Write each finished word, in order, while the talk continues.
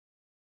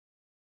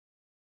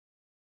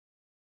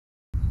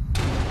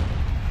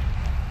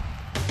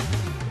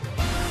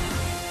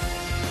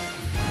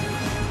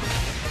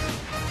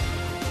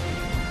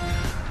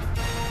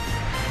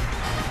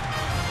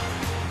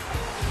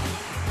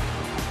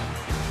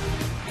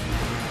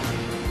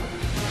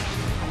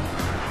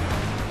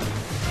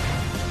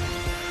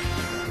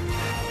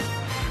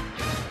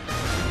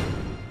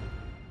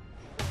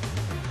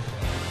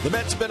The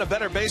Mets have been a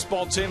better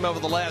baseball team over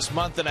the last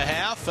month and a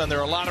half, and there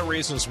are a lot of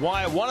reasons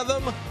why. One of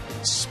them,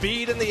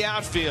 speed in the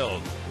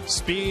outfield.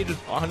 Speed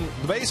on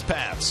the base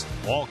paths,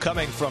 all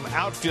coming from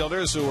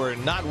outfielders who were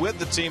not with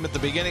the team at the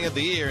beginning of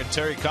the year, and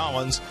Terry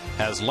Collins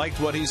has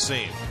liked what he's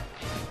seen.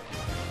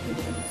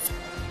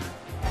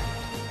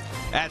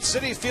 At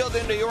Citi Field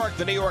in New York,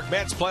 the New York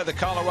Mets play the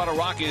Colorado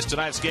Rockies.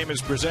 Tonight's game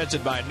is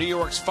presented by New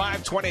York's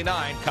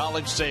 529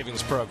 College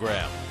Savings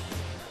Program.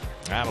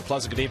 And a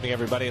pleasant good evening,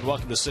 everybody, and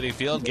welcome to Citi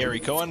Field. Gary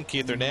Cohen,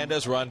 Keith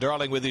Hernandez, Ron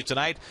Darling with you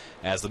tonight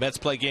as the Mets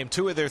play Game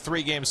 2 of their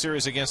 3-game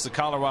series against the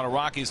Colorado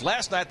Rockies.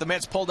 Last night, the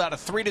Mets pulled out a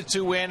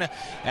 3-2 win,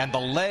 and the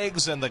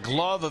legs and the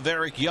glove of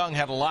Eric Young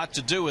had a lot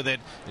to do with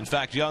it. In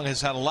fact, Young has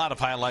had a lot of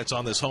highlights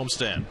on this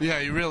homestand. Yeah,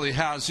 he really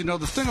has. You know,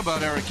 the thing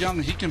about Eric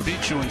Young, he can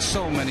beat you in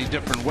so many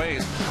different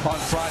ways. On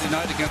Friday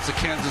night against the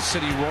Kansas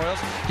City Royals,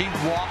 he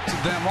walked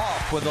them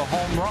off with a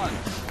home run.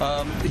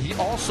 He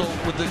also,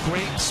 with the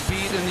great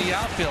speed in the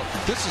outfield,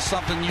 this is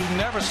something you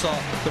never saw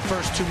the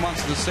first 2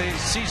 months of the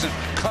season,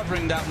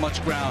 covering that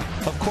much ground.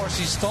 Of course,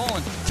 he's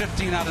stolen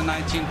 15 out of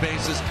 19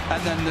 bases,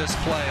 and then this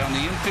play on the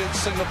infield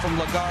single from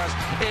Lagares,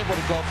 able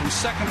to go from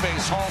second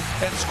base home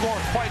and score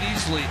quite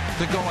easily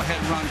the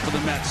go-ahead run for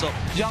the Mets. So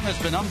Young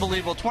has been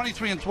unbelievable,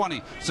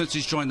 23-20 since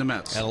he's joined the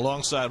Mets. And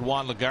alongside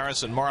Juan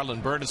Lagares and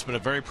Marlon Byrd, it's been a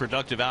very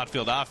productive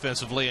outfield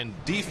offensively and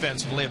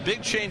defensively. A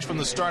big change from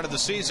the start of the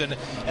season,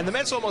 and the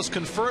Mets almost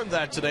confirmed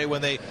that today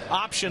when they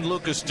optioned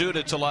Lucas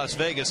Duda to Las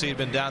Vegas. He had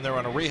been down there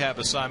on a rehab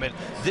assignment.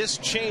 This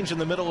change in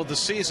the middle of the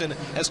season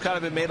has kind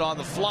of been made on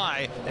the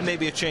fly, and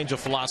maybe a change of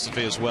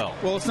philosophy as well.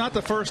 Well, it's not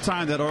the first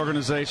time that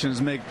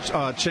organizations make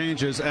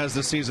changes as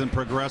the season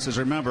progresses.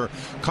 Remember,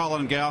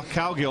 Colin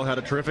Cowgill had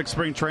a terrific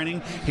spring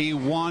training. He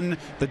won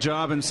the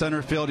job in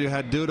center field. You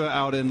had Duda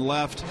out in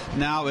left.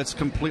 Now it's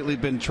completely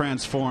been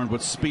transformed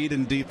with speed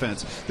and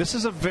defense. This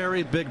is a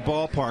very big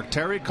ballpark.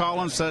 Terry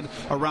Collins said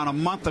around a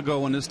month ago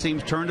when his team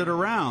turned it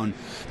around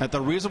that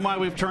the reason why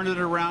we've turned it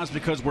around is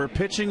because we're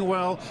pitching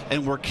well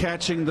and we're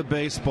catching the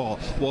baseball.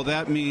 Well,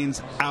 that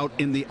means out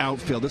in the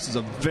outfield. This is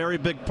a very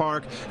big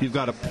park. You've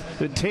got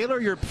to tailor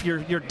your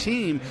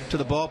team to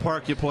the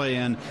ballpark you play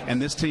in, and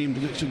this team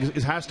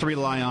has to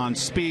rely on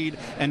speed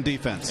and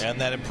defense. And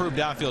that improved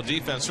outfield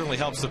defense certainly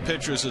helps the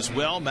pitchers as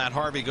well. Matt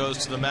Harvey goes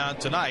to the mound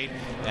tonight,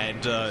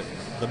 and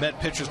the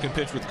Met pitchers can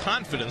pitch with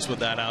confidence with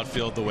that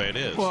outfield the way it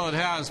is. Well, it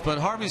has, but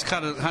Harvey's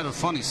had a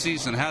funny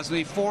season, hasn't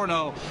he?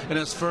 4-0 in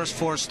his first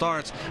 4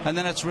 starts, and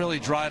then it's really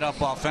dried up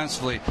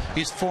offensively.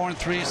 He's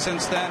 4-3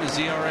 since then. His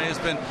ERA has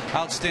been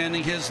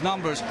outstanding. His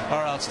numbers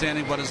are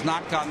outstanding, but has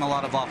not gotten a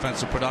lot of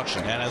offensive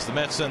production. And as the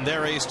Mets send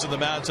their ace to the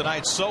mound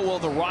tonight, so will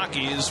the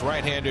Rockies'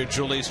 right-hander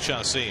Jhoulys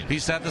Chacín.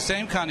 He's had the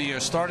same kind of year.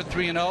 Started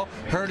 3-0,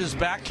 hurt his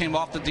back, came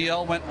off the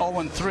DL, went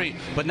 0-3,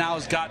 but now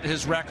has got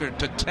his record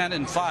to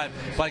 10-5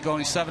 by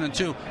going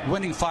 7-2,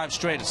 winning 5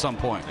 straight at some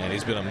point. And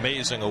he's been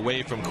amazing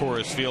away from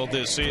Coors Field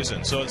this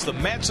season. So it's the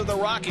Mets and the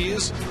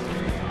Rockies.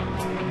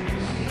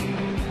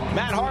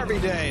 Matt Harvey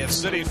Day at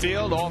Citi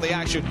Field. All the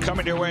action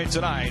coming your way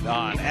tonight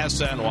on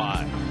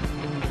SNY.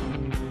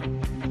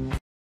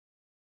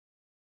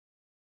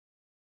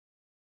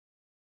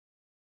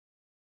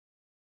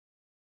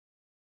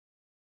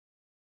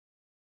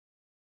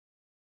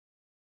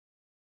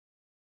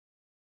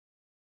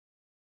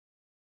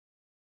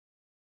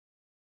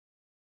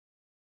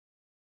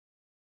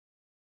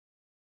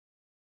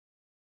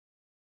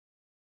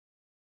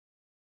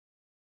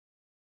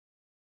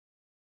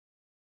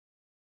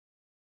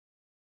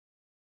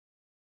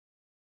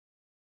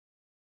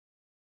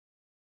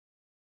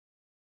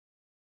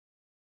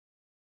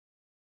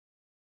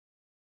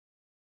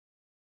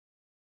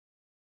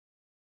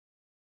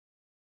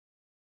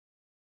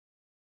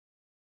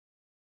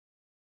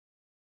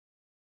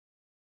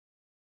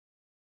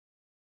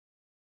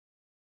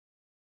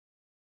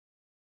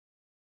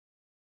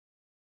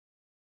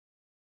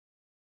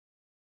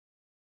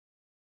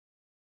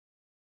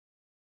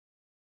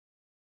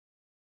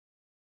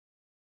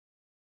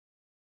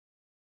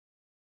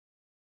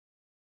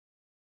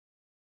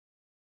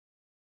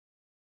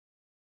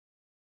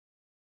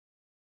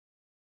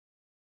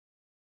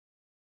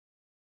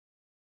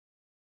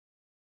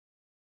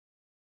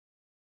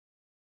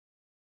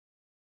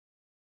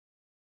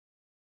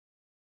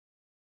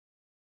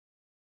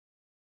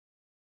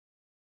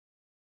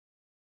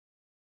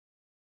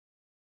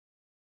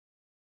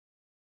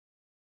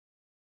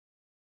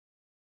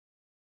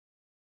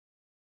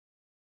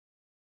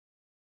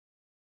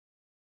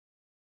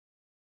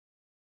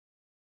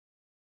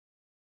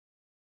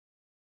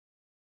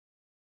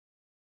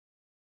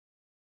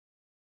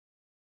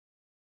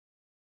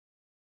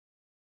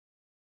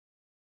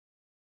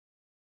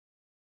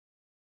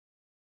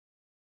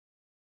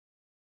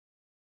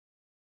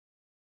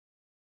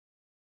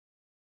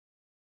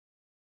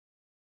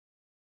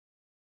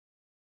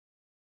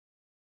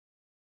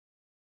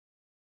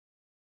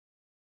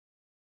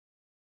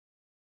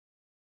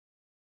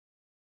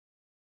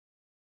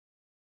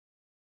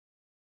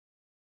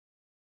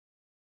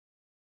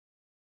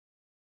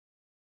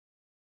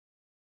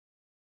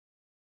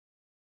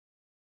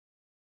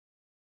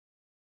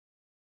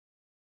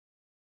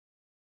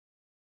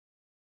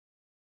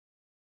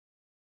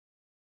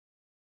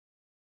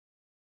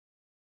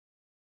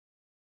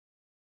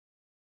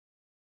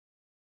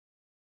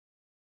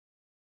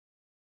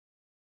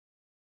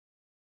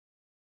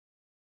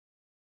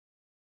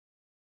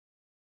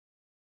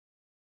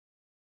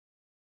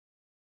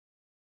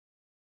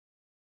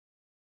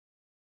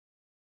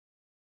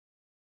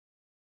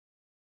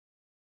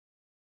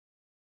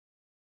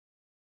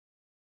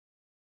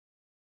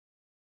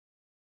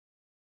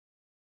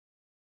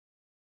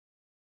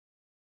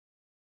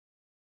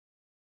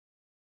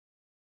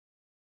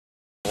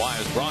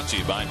 Brought to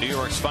you by New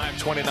York's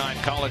 529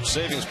 College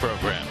Savings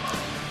Program.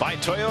 By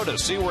Toyota.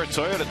 See where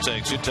Toyota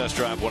takes you. Test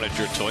drive one at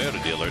your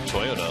Toyota dealer.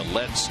 Toyota,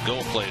 let's go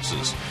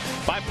places.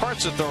 By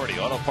Parts Authority,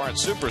 auto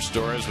parts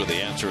superstores, where the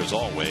answer is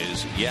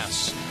always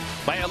yes.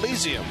 By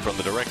Elysium, from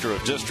the director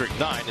of District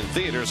 9 in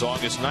theaters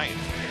August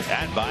 9th.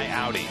 And by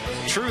Audi,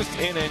 truth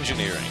in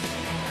engineering.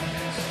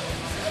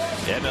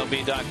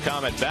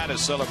 MLB.com at Bat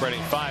is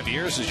celebrating 5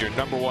 years as your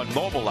 #1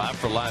 mobile app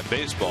for live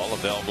baseball,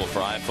 available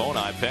for iPhone,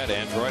 iPad,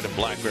 Android, and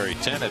BlackBerry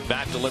 10. At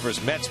Bat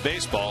delivers Mets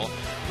baseball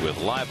with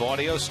live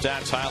audio,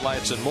 stats,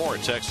 highlights, and more.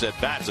 Text at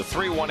Bat to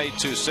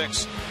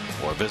 31826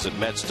 or visit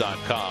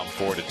Mets.com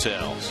for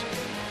details.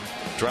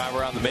 Drive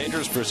Around the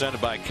Majors presented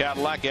by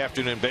Cadillac.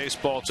 Afternoon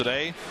baseball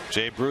today.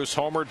 Jay Bruce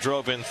homer,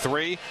 drove in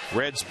 3.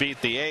 Reds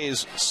beat the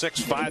A's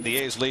 6-5. The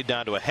A's lead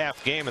down to a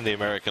half game in the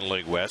American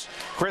League West.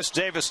 Chris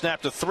Davis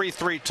snapped a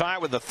 3-3 tie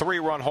with a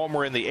 3-run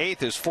homer in the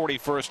 8th, his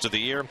 41st of the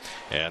year.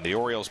 And the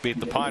Orioles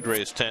beat the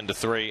Padres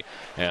 10-3.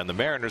 And the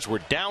Mariners were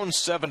down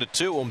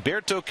 7-2.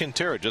 Humberto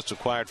Quintero, just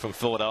acquired from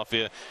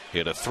Philadelphia,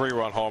 hit a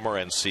 3-run homer,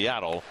 and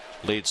Seattle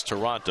leads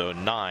Toronto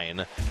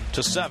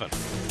 9-7.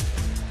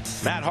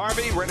 Matt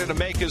Harvey ready to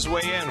make his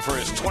way in for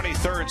his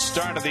 23rd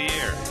start of the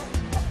year.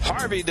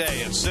 Harvey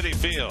Day at Citi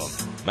Field.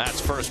 Matt's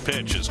first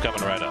pitch is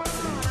coming right up.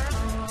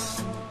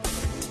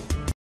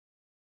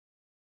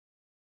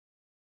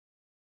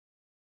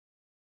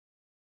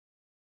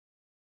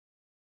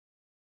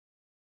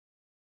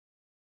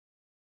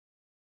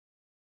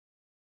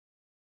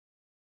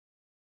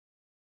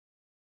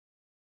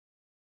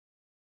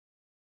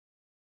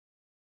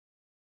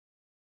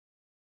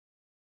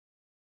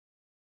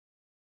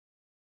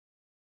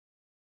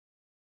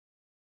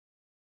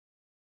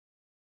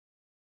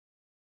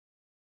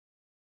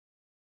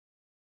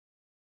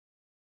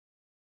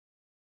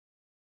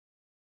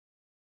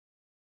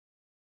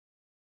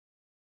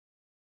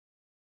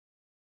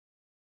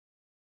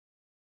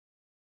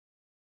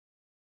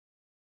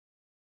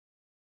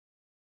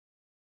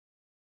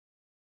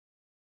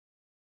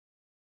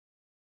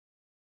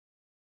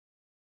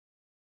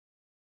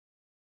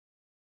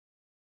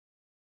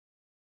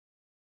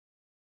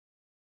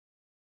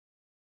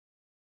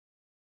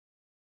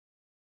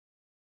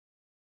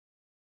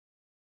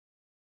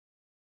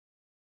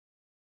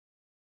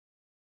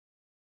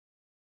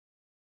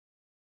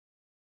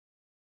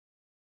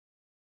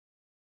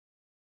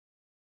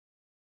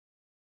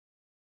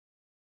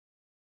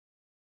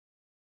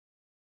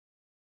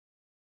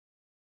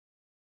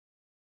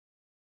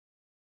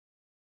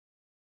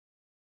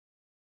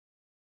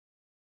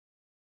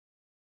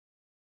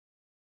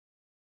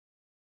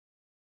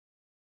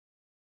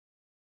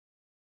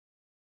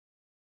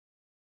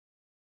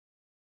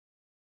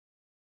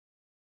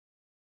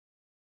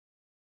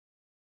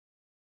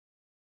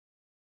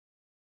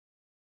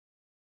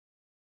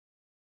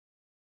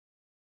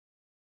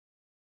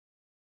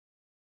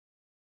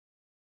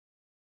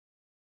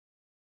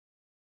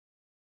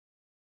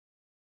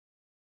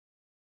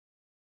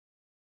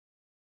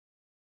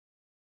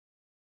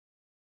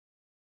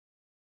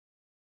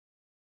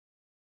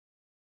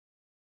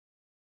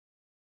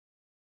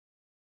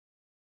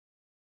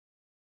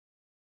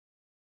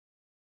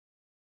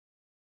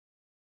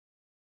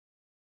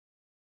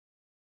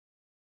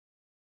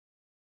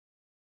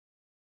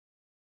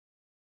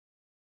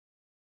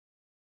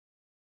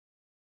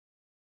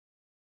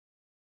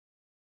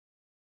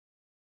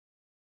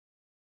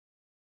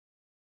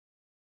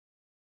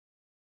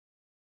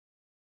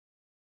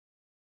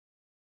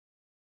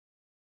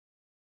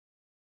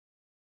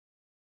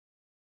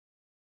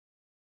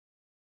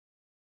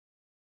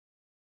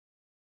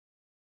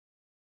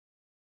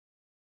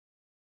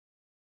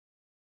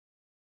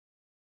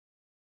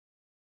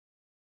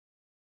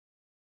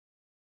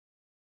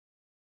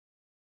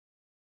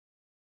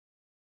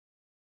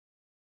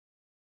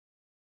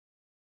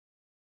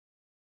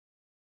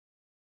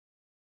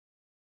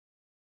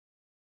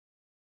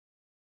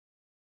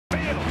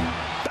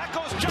 Back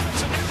goes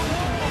Johnson near the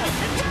wall.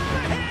 It's out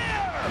of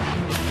here.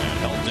 And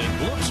Helton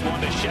looks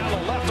one to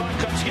shallow left. On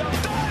comes Young,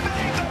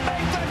 diving to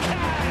make the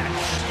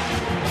catch.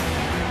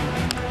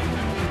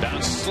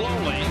 Down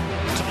slowly.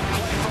 Tough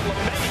play from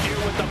LeMahieu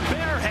with the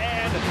bare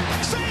hand.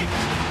 Safe.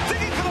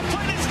 Digging for the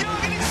plate is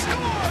Young, and he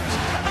scores.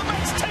 And the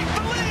Mets take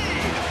the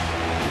lead.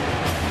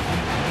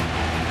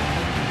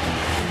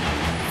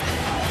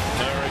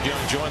 Eric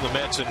Young joined the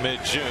Mets in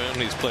mid-June.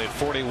 He's played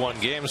 41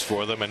 games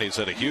for them, and he's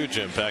had a huge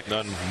impact,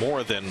 none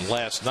more than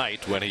last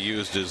night when he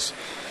used his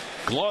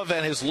glove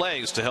and his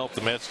legs to help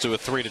the Mets to a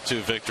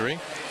 3-2 victory.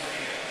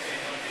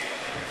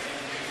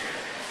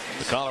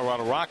 The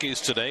Colorado Rockies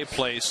today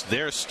placed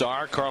their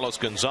star Carlos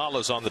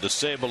Gonzalez on the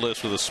disabled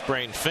list with a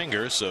sprained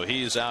finger, so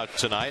he's out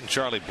tonight. And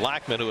Charlie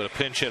Blackmon, who had a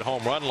pinch hit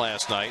home run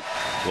last night,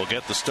 will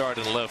get the start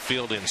in left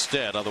field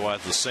instead.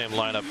 Otherwise, the same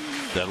lineup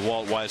that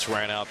Walt Weiss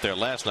ran out there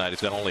last night.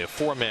 He's got only a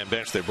 4-man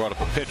bench. They brought up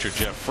a pitcher,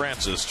 Jeff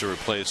Francis, to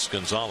replace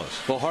Gonzalez.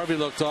 Well, Harvey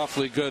looked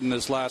awfully good in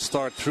his last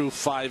start through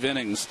 5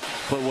 innings,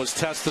 but was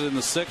tested in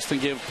the 6th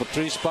and gave up a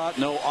 3 spot.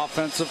 No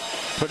offensive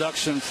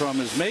production from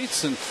his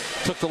mates, and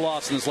took the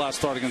loss in his last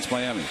start against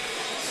Miami.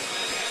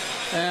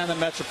 And the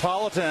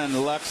Metropolitan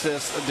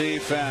Lexus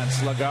defense.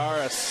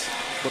 Lagares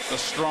with the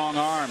strong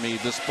arm. He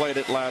displayed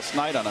it last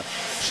night on a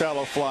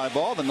shallow fly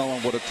ball that no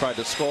one would have tried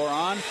to score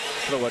on.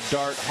 Throw a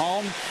dart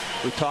home.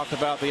 We talked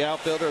about the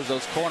outfielders.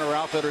 Those corner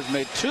outfielders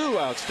made 2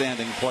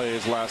 outstanding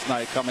plays last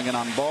night coming in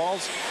on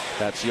balls.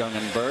 That's Young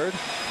and Bird.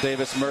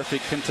 Davis, Murphy,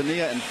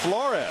 Quintanilla, and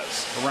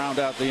Flores round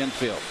out the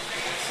infield.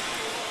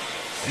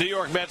 New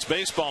York Mets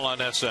baseball on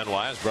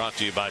SNY is brought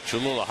to you by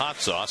Cholula Hot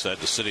Sauce. Head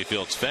to Citi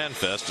Field's Fan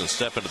Fest and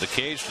step into the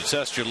cage to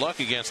test your luck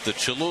against the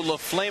Cholula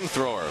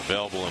Flamethrower.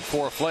 Available in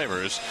 4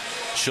 flavors.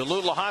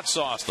 Cholula Hot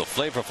Sauce, the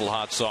flavorful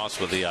hot sauce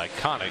with the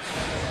iconic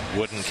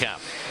wooden cap.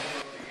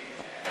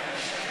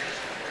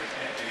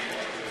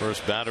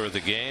 First batter of the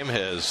game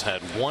has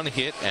had 1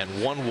 hit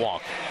and 1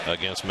 walk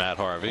against Matt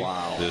Harvey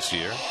this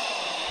year.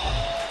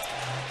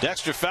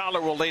 Dexter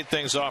Fowler will lead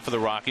things off for the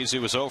Rockies. He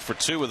was 0 for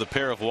 2 with a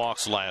pair of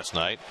walks last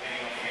night.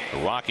 The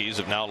Rockies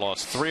have now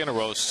lost 3 in a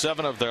row,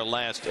 7 of their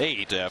last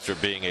 8 after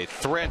being a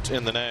threat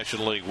in the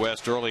National League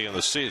West early in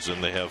the season.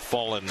 They have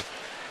fallen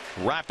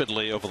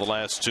rapidly over the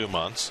last 2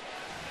 months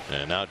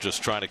and now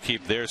just trying to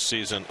keep their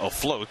season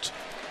afloat.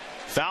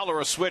 Fowler,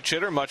 a switch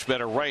hitter, much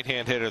better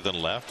right-hand hitter than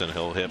left, and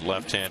he'll hit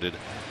left-handed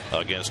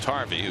against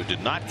Harvey, who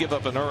did not give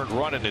up an earned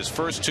run in his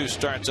first 2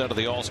 starts out of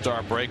the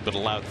All-Star break, but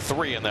allowed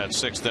 3 in that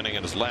 6th inning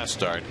in his last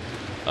start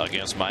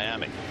against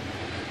Miami.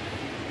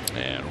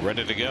 And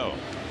ready to go.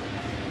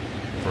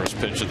 First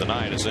pitch of the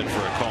night is in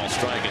for a call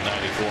strike at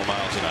 94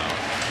 miles an hour.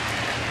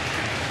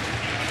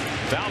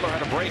 Fowler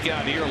had a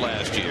breakout year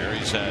last year.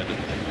 He's had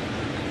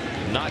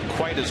not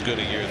quite as good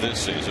a year this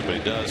season, but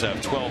he does have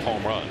 12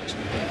 home runs.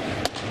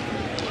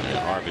 And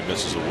Harvey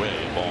misses away,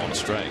 ball and a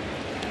strike.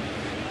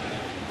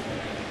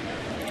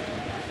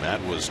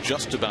 That was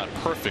just about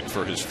perfect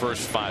for his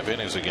first 5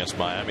 innings against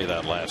Miami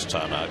that last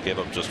time out. Gave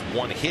up just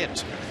 1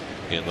 hit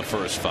in the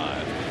first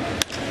 5.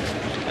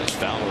 As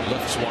Fowler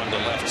lifts one to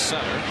left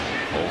center.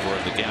 Over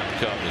in the gap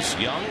comes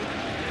Young.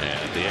 And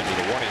at the end of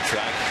the warning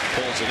track,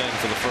 pulls it in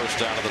for the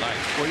first out of the night.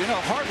 Well, you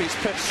know, Harvey's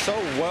pitched so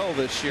well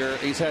this year.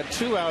 He's had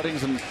 2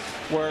 outings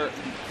where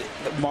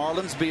the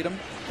Marlins beat him,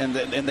 and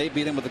they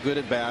beat him with the good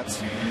at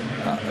bats.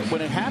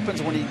 When it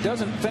happens, when he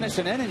doesn't finish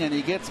an inning and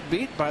he gets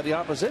beat by the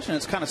opposition,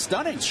 it's kind of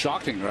stunning. It's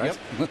shocking, right?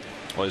 Yep.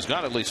 Well, he's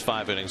got at least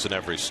 5 innings in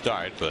every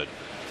start, but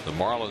the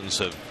Marlins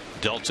have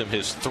dealt him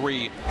his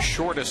 3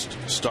 shortest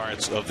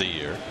starts of the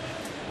year,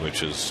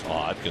 which is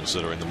odd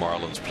considering the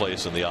Marlins'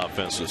 place in the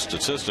offensive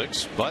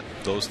statistics, but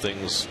those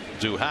things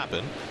do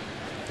happen.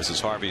 This is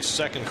Harvey's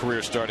 2nd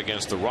career start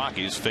against the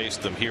Rockies.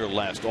 Faced them here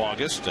last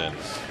August and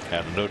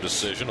had no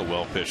decision, a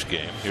well-pitched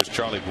game. Here's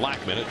Charlie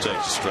Blackmon. It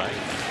takes a strike.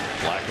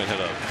 Blackmon hit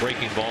a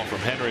breaking ball from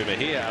Henry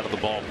Mejia out of the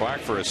ballpark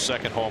for his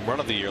 2nd home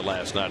run of the year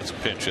last night as a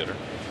pinch hitter,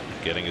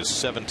 getting his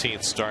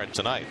 17th start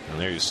tonight.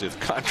 And there you see the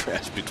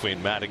contrast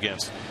between Matt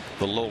against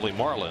the lowly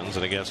Marlins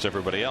and against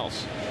everybody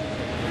else.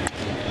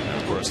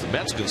 Of course, the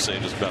Mets can say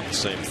just about the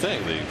same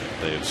thing.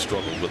 They have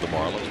struggled with the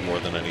Marlins more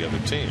than any other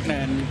team.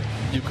 And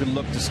you can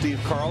look to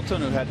Steve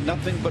Carlton, who had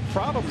nothing but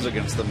problems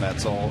against the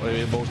Mets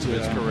most of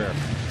his career.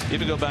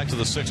 Even go back to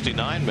the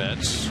 '69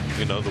 Mets.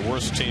 You know, the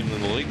worst team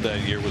in the league that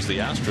year was the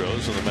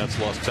Astros, and the Mets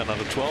lost 10 out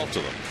of 12 to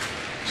them.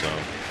 So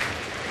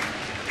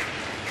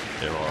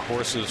there are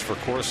horses for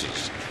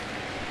courses.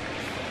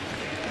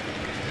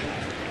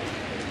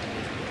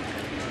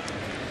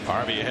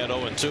 Harvey ahead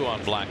 0-2 on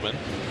Blackmon.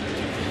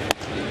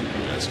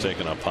 That's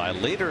taken up high.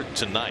 Later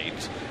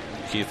tonight,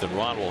 Keith and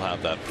Ron will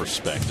have that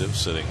perspective,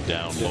 sitting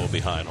down low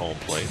behind home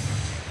plate.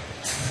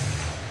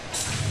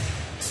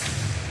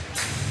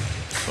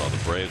 Saw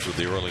the Braves with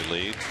the early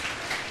lead.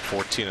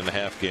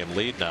 14.5 game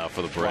lead now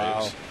for the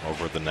Braves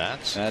over the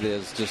Nats. That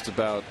is just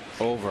about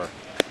over.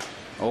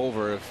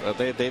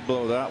 If they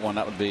blow that one,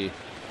 that would be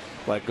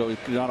like going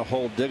on a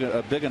hole big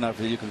enough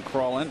that you can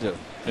crawl into.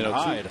 You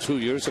know, 2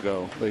 years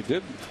ago, they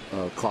did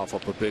cough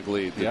up a big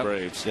lead, the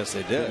Braves. Yes,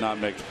 they did not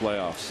make the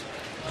playoffs.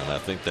 And I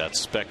think that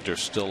specter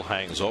still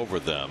hangs over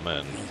them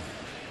and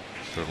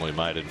certainly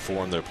might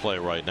inform their play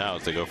right now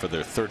as they go for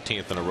their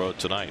 13th in a row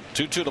tonight.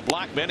 2-2 to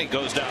Blackmon. He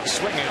goes down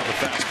swinging on the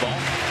fastball.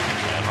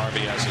 And Harvey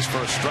has his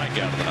first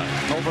strikeout of the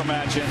night.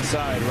 Overmatch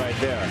inside right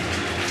there.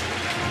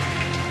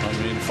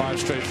 I mean, 5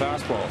 straight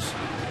fastballs.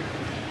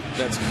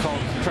 That's called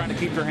trying to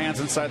keep your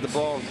hands inside the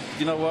ball.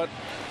 You know what?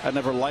 I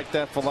never liked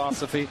that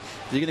philosophy.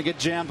 You're going to get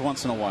jammed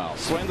once in a while.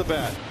 Swing the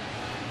bat.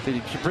 You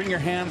bring your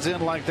hands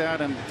in like that,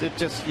 and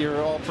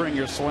you're altering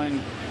your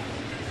swing.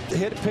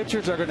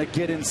 Pitchers are going to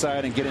get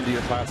inside and get into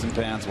your pots and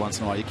pans once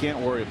in a while. You can't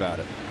worry about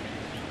it.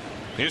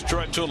 Here's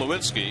Troy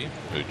Tulowitzki,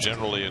 who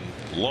generally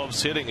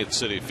loves hitting at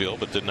Citi Field,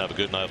 but didn't have a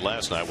good night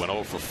last night. Went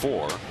 0 for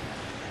 4.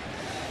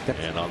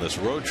 And on this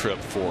road trip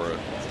for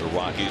the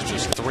Rockies,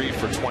 just 3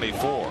 for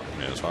 24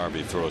 as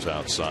Harvey throws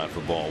outside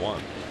for ball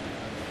 1.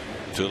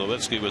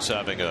 Tulowitzki was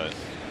having an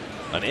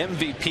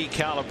MVP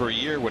caliber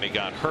year when he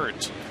got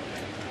hurt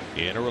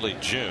in early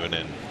June,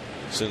 and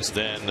since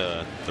then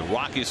the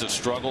Rockies have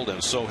struggled,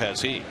 and so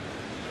has he.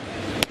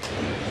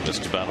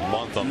 Just about a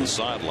month on the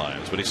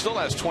sidelines, but he still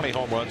has 20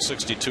 home runs,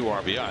 62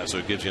 RBIs, so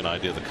it gives you an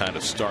idea of the kind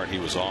of start he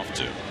was off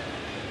to.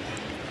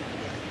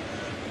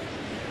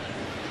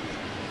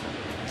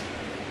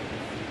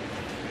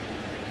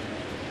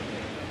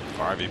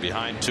 Harvey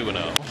behind 2-0,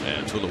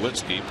 and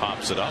Tulowitzki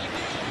pops it up.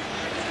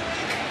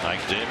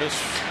 Mike Davis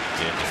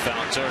into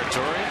foul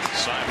territory.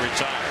 Side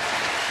retired.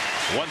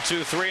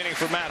 1-2-3 inning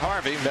for Matt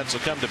Harvey. Mets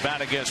will come to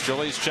bat against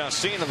Jhoulys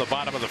Chacín in the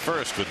bottom of the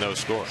first with no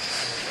score.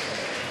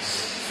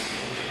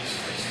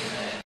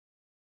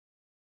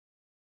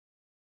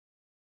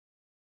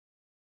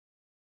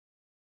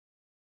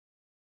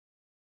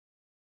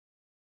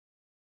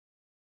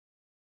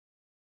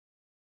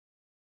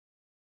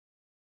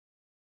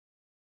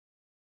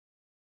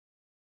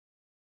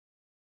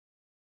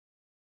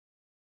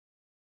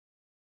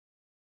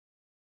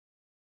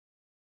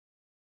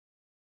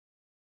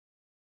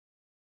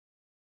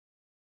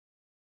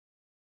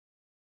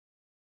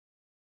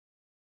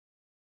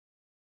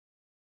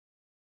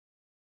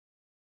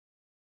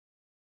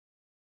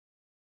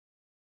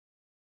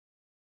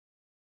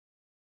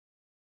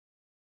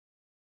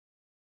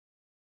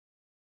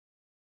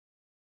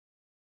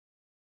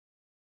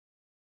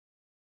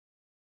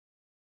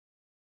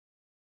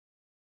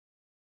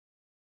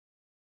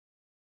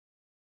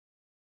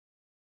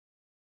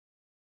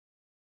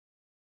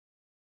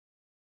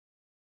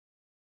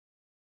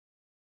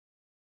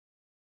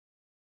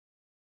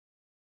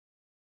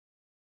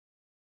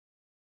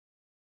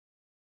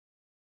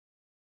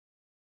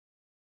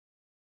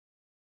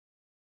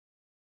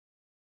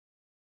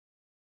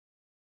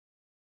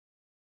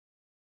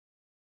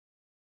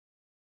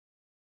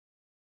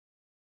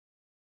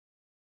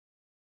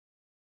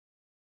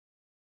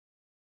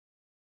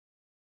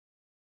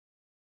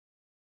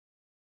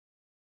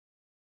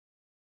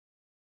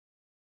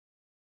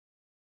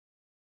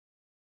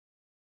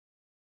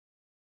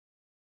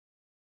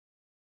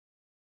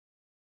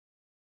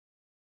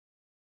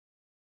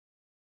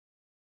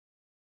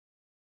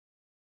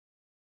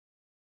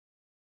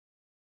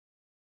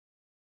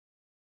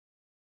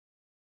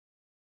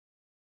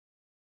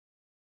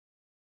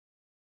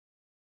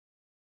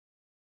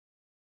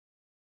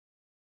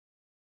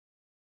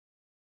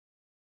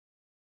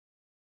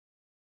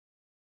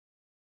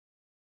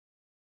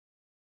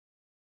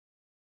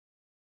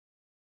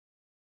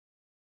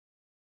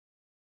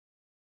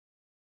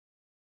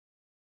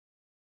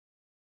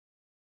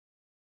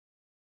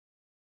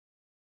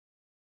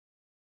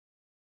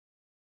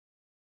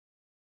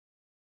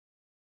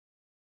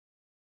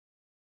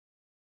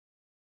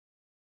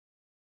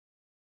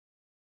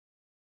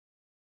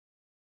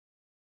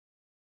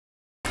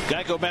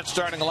 Geico Mets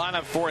starting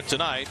lineup for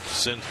tonight.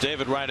 Since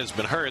David Wright has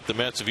been hurt, the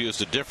Mets have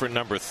used a different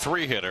number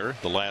 3 hitter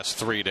the last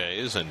 3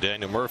 days, and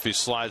Daniel Murphy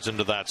slides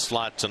into that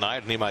slot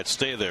tonight, and he might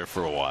stay there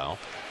for a while,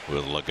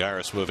 with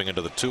Lagares moving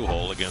into the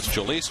 2-hole against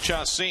Jhoulys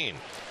Chacín,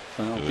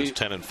 who is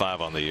 10-5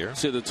 on the year.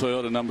 See the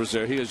Toyota numbers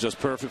there. He is just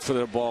perfect for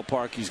their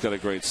ballpark. He's got a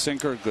great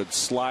sinker, good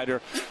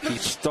slider. He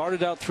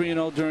started out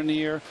 3-0 during the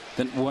year,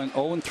 then went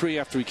 0-3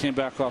 after he came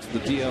back off the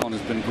DL, and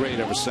has been great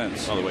ever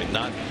since. By the way,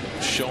 not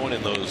shown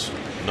in those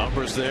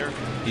numbers there,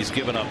 he's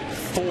given up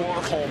 4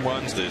 home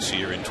runs this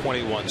year in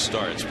 21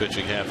 starts,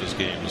 pitching half his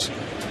games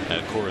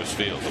at Coors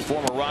Field. The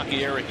former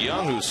Rocky Eric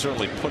Young, who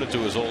certainly put it to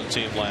his old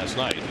team last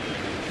night,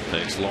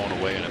 takes Lone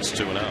away, and it's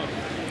 2-0.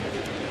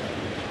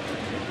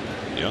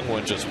 Young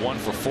went just 1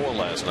 for 4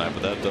 last night,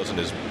 but that doesn't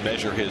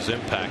measure his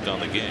impact on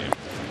the game.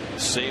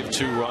 Saved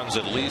 2 runs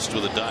at least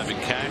with a diving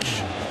catch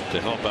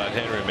to help out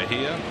Henry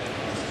Mejia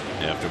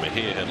after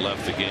Mejia had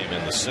left the game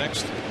in the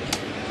 6th,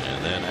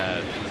 and then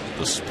had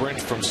the sprint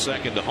from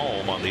second to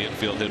home on the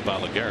infield hit by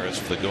Lagares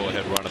for the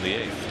go-ahead run in the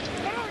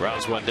 8th.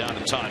 Grounds one down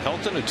to Todd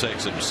Helton, who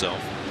takes it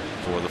himself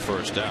for the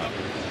first out.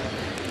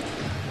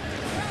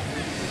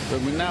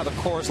 But now the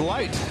Coors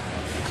Light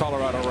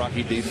Colorado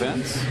Rocky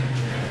defense.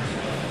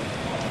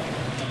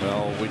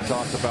 Well, we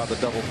talked about the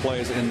double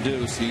plays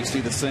induced. You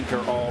see the sinker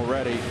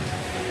already.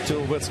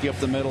 Tulowitzki up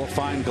the middle,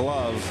 fine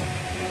glove.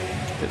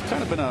 It's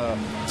kind of been a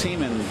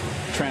team in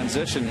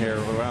transition here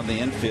around the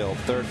infield.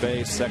 Third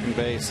base, second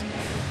base.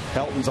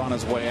 Helton's on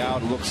his way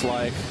out, looks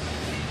like.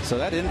 So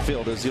that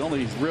infield is the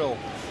only real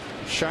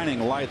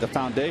shining light, the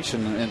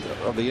foundation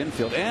of the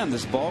infield, and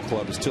this ball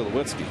club is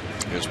Tulowitzki.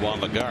 Here's Juan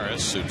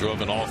Lagares, who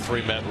drove in all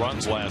 3 Met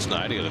runs last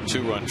night. He had a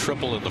 2-run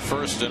triple in the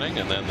 1st inning,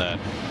 and then that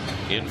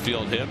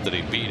infield hit that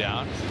he beat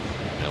out,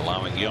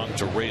 allowing Young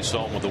to race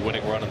home with the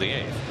winning run in the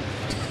 8th.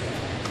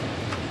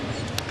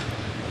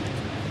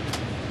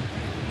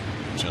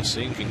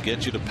 Chacín can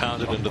get you to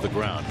pound it into the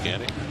ground,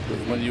 can't he?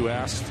 When you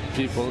ask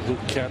people who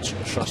catch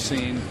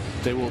Chacín,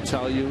 they will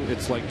tell you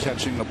it's like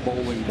catching a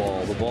bowling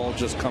ball. The ball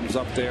just comes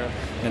up there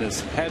and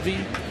is heavy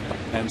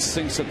and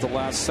sinks at the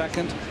last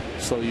second,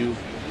 so you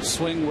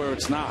swing where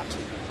it's not.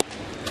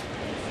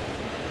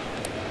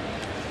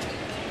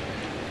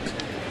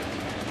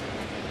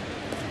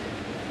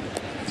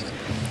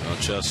 Well,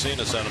 Chacín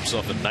has had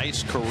himself a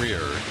nice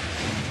career.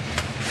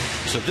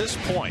 To this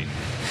point,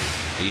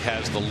 he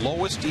has the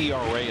lowest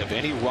ERA of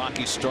any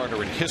Rocky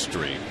starter in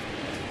history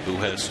who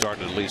has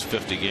started at least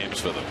 50 games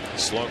for them.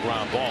 Slow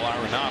ground ball.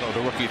 Arenado,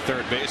 the rookie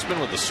third baseman,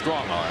 with a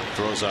strong arm,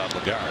 throws out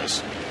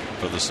Lagares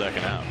for the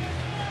second out.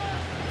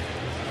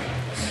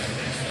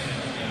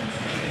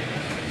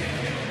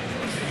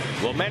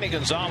 Well, Manny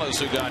Gonzalez,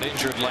 who got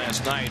injured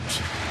last night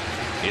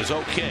is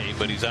okay,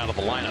 but he's out of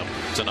the lineup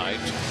tonight.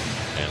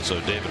 And so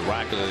David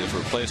Rackley has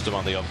replaced him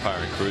on the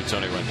umpiring crew.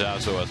 Tony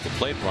Randazzo at the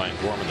plate. Brian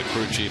Gorman, the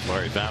crew chief.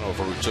 Larry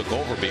Vanover, who took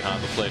over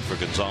behind the plate for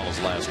Gonzalez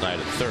last night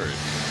at third.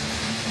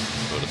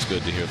 But it's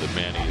good to hear that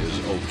Manny is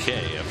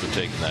okay after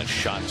taking that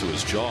shot to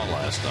his jaw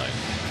last night.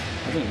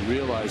 I didn't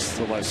realize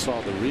till I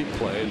saw the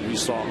replay, and we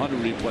saw 100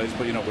 replays,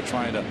 but we're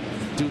trying to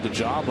do the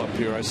job up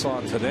here. I saw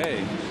it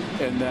today,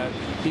 and that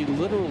he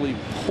literally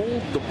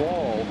pulled the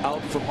ball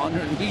out from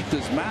underneath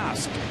his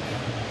mask.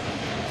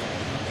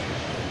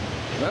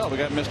 Well, we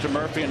got Mr.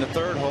 Murphy in the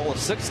third hole. A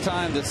sixth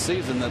time this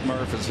season that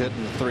Murph has hit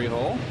in the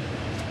 3-hole.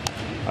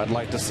 I'd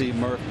like to see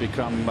Murph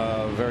become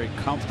very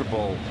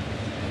comfortable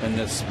in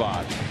this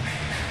spot.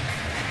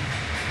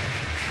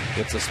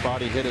 It's a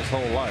spot he hit his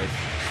whole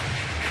life.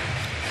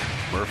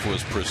 Murph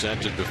was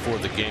presented before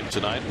the game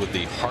tonight with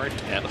the Heart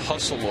and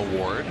Hustle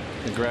Award.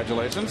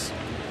 Congratulations.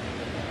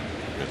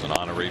 There's an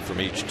honoree from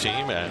each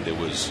team, and it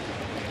was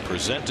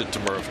presented to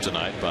Murph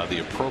tonight by the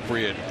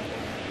appropriate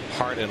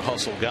Heart and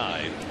Hustle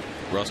guy,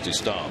 Rusty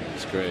Staub.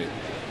 It's great.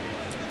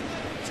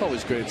 It's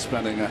always great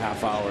spending a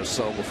half hour or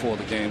so before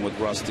the game with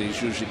Rusty.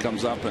 He usually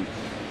comes up and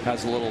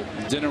has a little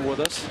dinner with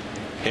us.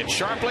 Hit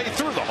sharply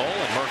through the hole,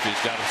 and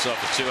Murphy's got himself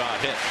a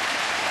 2-out hit.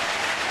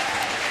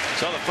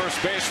 So the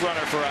first base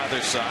runner for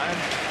either side.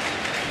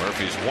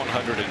 Murphy's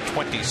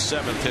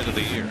 127th hit of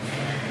the year.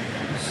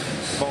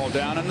 Ball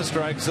down in the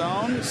strike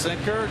zone.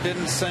 Sinker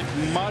didn't sink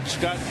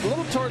much. Got a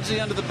little towards the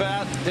end of the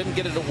bat. Didn't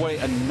get it away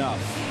enough.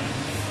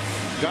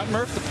 Got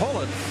Murph to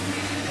pull it.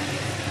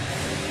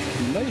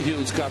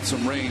 Mayhew's got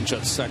some range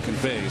at second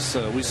base.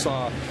 We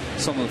saw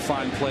some of the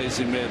fine plays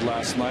he made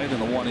last night,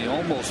 and the one he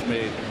almost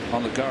made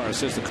on the Garris.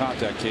 Here's the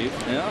contact, Keith.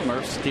 Yeah,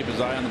 Murph's keep his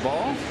eye on the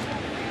ball.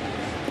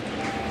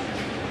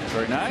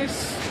 Very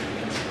nice.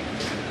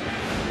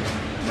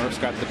 Murph's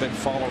got the big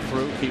follow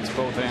through. Keeps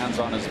both hands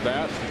on his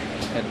bat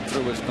and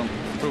through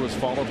his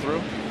follow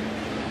through.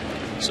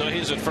 So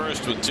he's at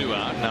first with 2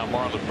 out. Now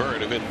Marlon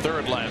Byrd, who hit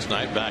third last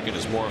night, back in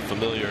his more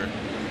familiar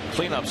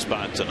cleanup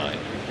spot tonight.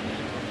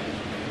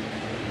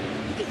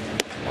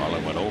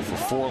 Marlon went 0 for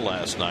 4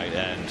 last night,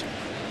 and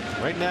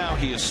right now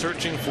he is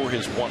searching for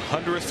his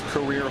 100th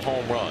career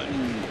home run.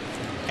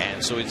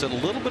 And so it's a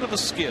little bit of a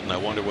skid, and I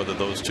wonder whether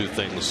those two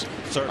things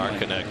are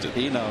connected.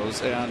 He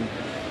knows. And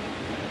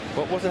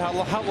what was it?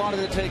 How long did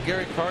it take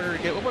Gary Carter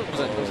to get? What was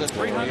it? Was it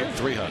 300?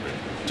 300.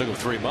 Took him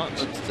 3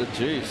 months.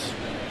 Jeez,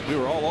 we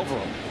were all over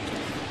him.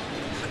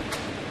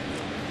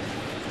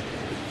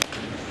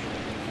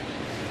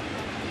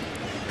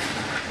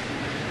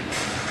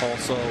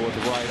 Also with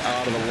the right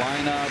out of the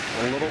lineup,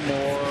 a little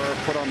more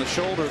put on the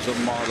shoulders of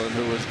Marlon,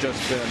 who has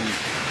just been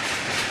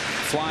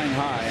flying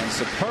high and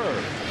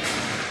superb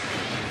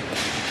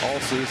all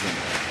season.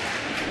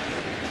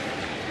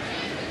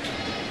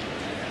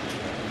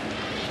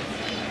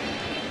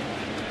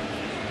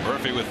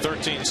 Murphy with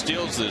 13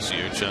 steals this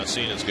year.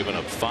 Chacin has given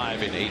up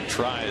 5 in 8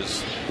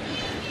 tries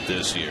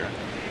this year.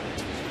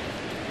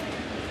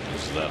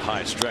 This is that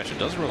high stretch. It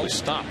doesn't really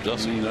stop,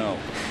 does it? No.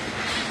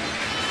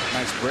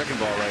 Nice breaking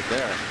ball right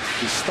there.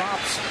 He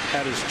stops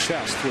at his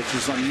chest, which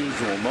is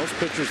unusual. Most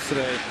pitchers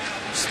today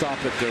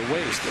stop at their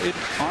waist. It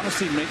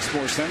honestly makes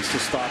more sense to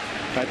stop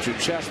at your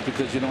chest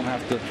because you don't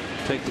have to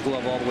take the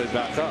glove all the way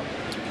back up.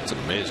 It's an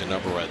amazing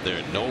number right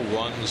there. No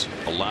runs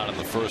allowed in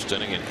the first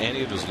inning in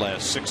any of his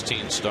last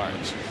 16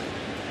 starts.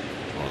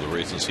 One of the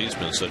reasons he's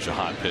been such a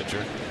hot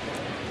pitcher.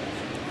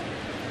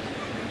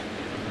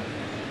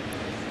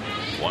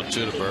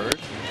 1-2 to Bird.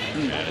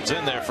 And it's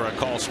in there for a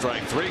call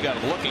strike 3. Got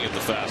him looking at the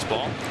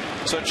fastball.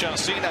 So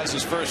Chacin has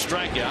his first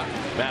strikeout.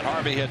 Matt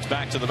Harvey heads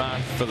back to the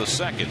mound for the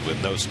second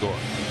with no score.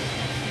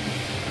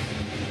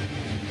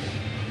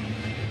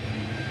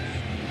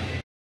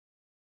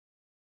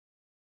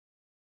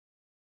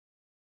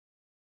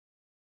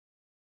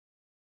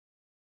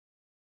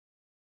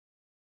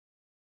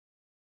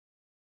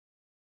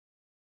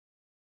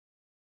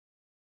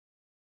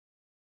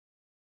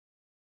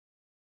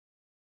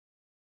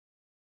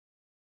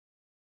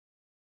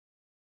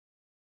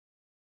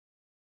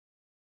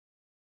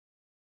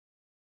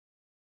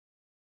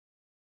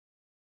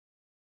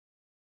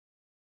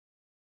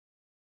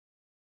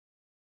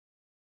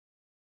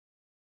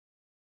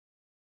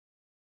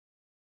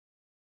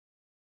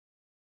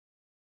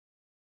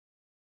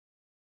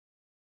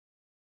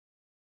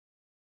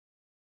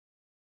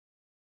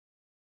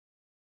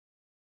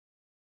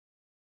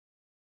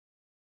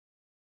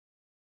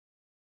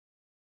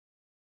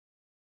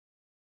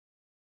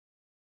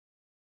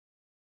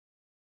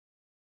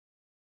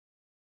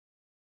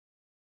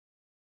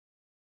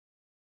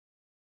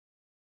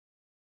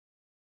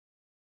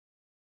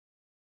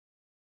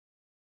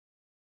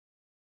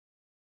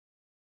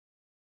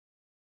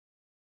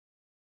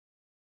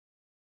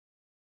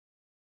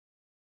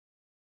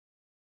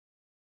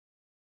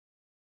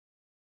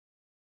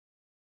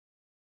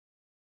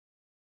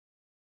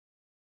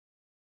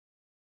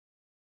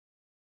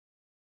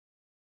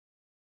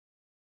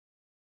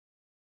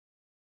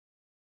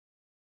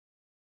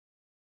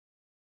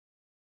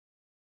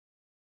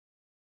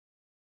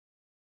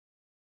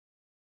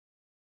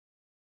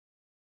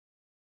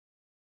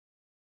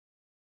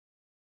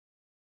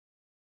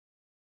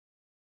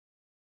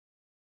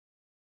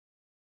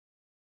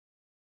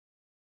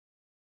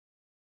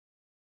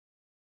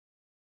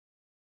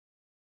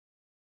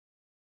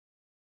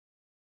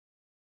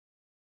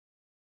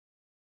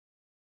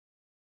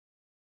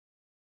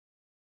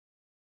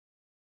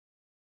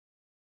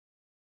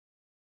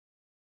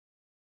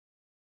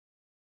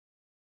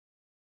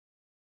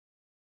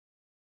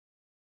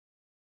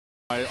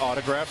 My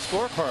autographed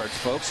scorecards,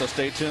 folks, so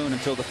stay tuned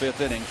until the 5th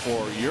inning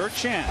for your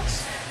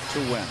chance to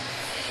win.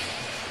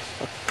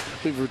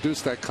 We've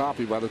reduced that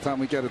copy. By the time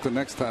we get it the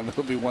next time,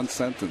 it'll be one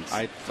sentence.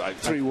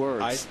 3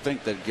 words. I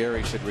think that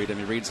Gary should read them.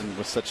 He reads them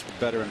with such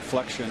better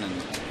inflection and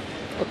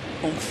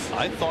oomph.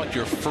 I thought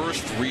your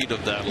first read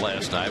of that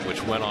last night,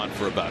 which went on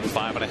for about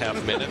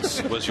 5.5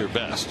 minutes, was your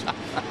best.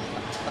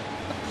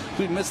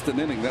 We missed an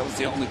inning. That was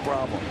the only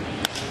problem.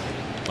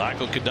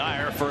 Michael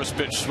Kadire, first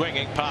pitch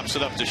swinging, pops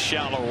it up to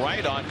shallow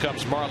right. On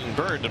comes Marlon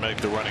Byrd to make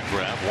the running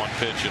grab. 1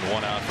 pitch and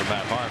 1 out for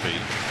Matt Harvey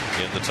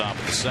in the top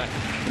of the second.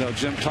 You know,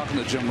 Jim, talking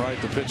to Jim Wright,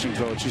 the pitching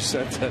coach, he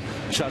said that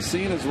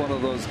Chacin is one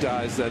of those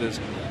guys that is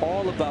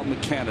all about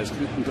mechanics.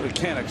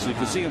 You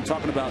can see him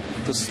talking about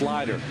the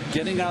slider,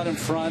 getting out in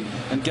front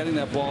and getting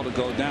that ball to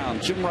go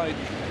down. Jim Wright,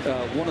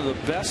 one of the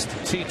best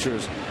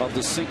teachers of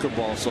the sinker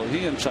ball, so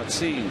he and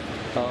Chacin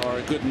are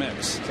a good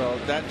mix. So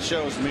that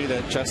shows me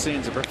that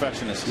Chacin's a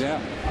perfectionist. Yeah.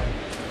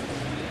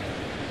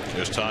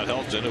 Here's Todd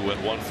Helton, who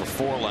went 1 for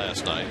 4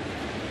 last night.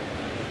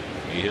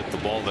 He hit the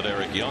ball that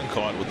Eric Young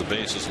caught with the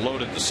bases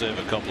loaded to save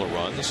a couple of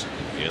runs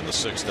in the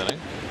 6th inning.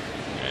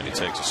 And he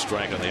takes a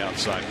strike on the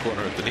outside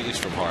corner at the knees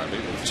from Harvey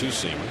with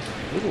 2-seamer.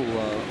 A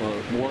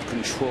little more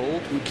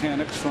controlled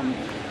mechanics from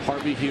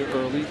Harvey here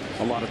early.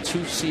 A lot of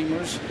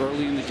 2-seamers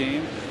early in the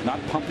game.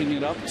 Not pumping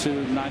it up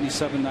to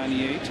 97,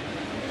 98.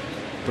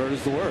 Bird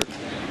is the word.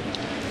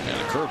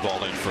 And a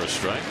curveball in for a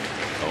strike.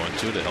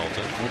 0-2 to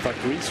Helton. I thought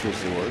grease was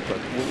the word, but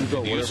we'll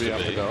go wherever you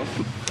have to go.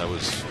 That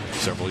was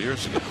several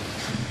years ago.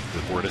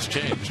 The word has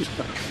changed.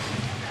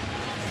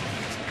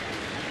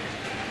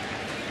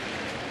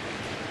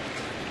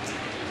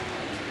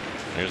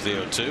 Here's the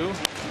 0-2,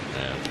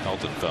 and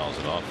Helton fouls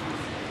it off.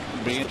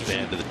 The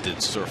band that did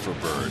Surfer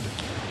Bird.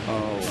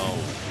 Oh.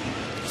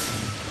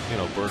 You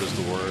know, Bird is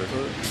the word.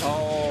 Bird.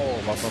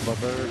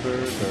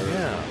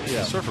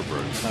 Yeah. Surfer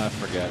Bird. I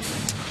forget.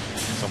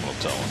 Someone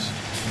will tell us.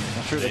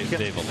 I'm sure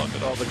Dave will look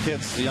it up. All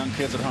the young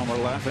kids at home are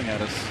laughing at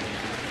us.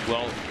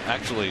 Well,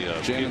 actually,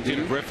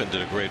 Peter Griffin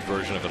did a great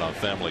version of it on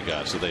Family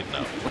Guy, so they'd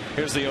know.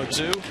 Here's the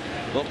 0-2.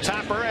 Little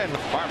tapper, and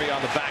Harvey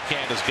on the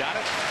backhand has got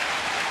it.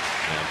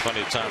 And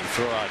plenty of time to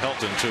throw out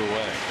Helton 2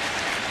 away.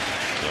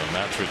 So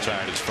Matt's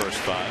retired his first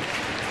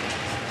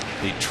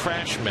 5. The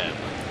trash men.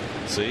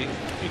 See,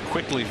 he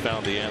quickly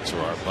found the answer,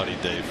 our buddy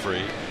Dave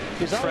Free.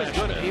 He's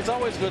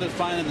always good at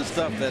finding the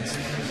stuff that's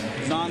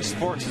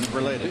non-sports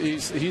related.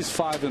 He's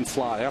 5 and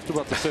fly. After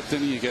about the 5th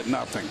inning, you get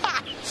nothing.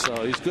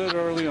 So he's good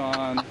early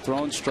on,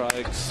 throwing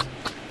strikes,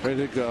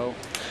 ready to go.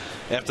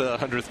 After the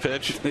 100th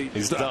pitch,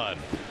 he's done.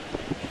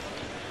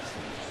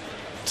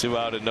 2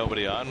 out and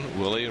nobody on.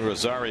 Willie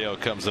Rosario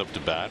comes up to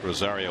bat.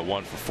 Rosario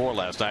 1 for 4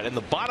 last night. In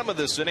the bottom of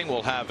this inning,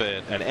 we'll have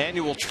an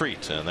annual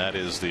treat, and that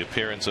is the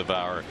appearance of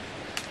our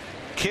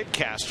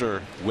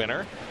Kidcaster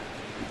winner.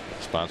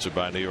 Sponsored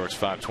by New York's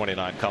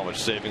 529 College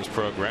Savings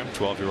Program.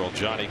 12-year-old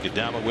Johnny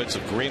Gadamowitz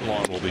of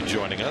Greenlawn will be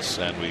joining us,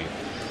 and we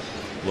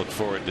look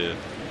forward to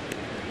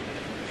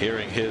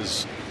hearing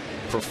his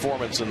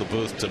performance in the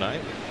booth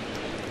tonight.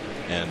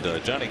 And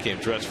Johnny came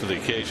dressed for the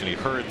occasion. He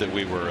heard that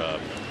we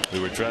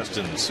were dressed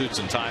in suits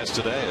and ties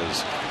today,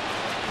 as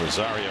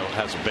Rosario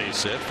has a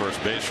base hit,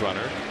 first base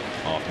runner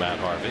off Matt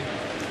Harvey.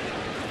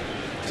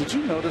 Did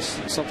you notice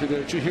something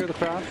there? Did you hear the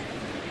crowd?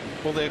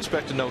 Well, they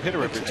expect a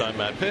no-hitter every time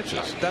Matt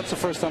pitches. That's the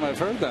first time I've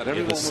heard that.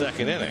 Everyone in the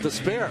second inning.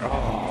 Despair.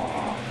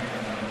 Oh,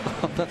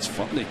 that's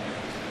funny.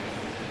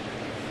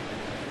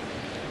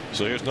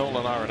 So here's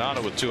Nolan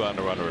Arenado with 2 out and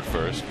a runner at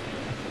first.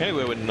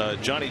 Anyway, when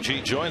Johnny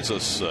G joins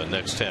us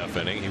next half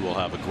inning, he will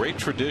have a great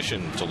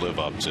tradition to live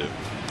up to.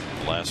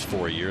 The last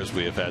 4 years,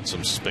 we have had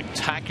some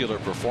spectacular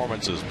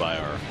performances by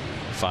our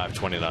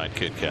 529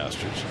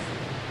 Kidcasters.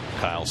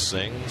 Kyle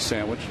Singh,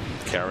 sandwich.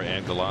 Cara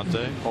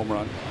Angalante, home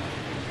run.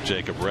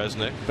 Jacob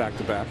Resnick, back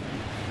to back,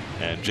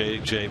 and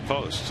J.J.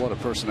 Post. What a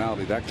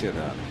personality that kid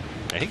had.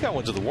 And he got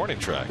one to the warning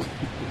track.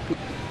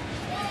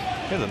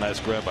 Here's a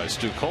nice grab by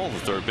Stu Cole, the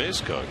third base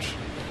coach.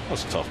 That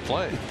was a tough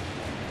play.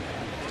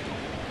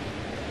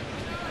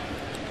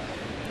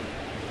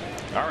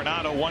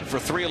 Arenado 1 for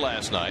 3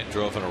 last night,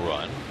 drove in a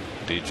run.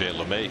 DJ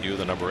LeMahieu,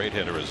 the number 8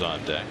 hitter, is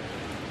on deck.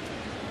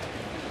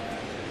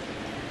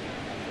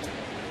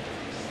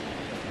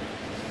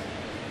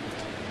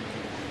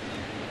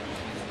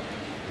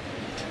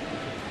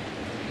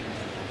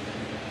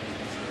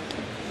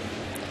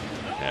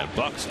 And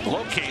Bucks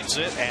locates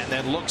it and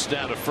then looks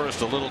down to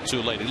first a little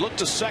too late. He looked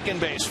to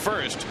second base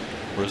first.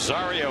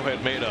 Rosario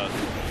had made a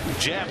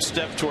jab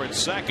step towards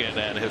second,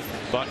 and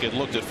if Buck had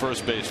looked at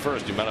first base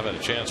first, he might have had a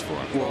chance for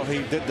him. Well, he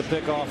did the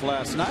pickoff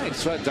last night.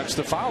 That's right.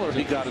 Dexter Fowler,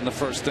 he got in the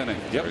first inning.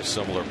 Yep. Very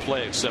similar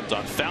play, except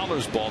on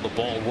Fowler's ball, the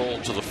ball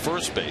rolled to the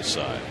first base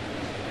side.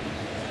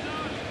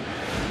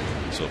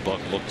 So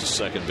Buck looked to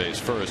second base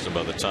first, and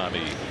by the time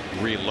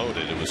he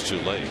reloaded, it was too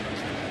late.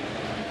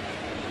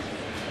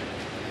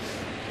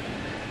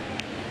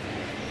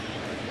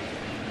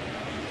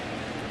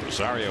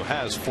 Rosario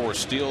has 4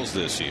 steals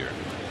this year.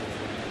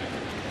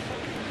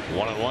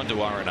 1-1 to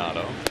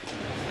Arenado.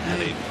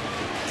 And a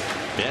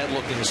Bad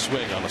looking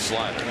swing on a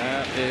slider.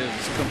 That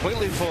is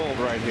completely fooled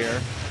right here.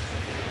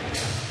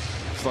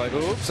 It's like,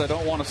 oops, I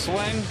don't want to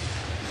swing.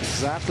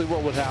 Exactly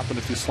what would happen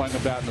if you swung a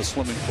bat in a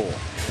swimming pool.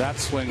 That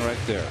swing right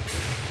there.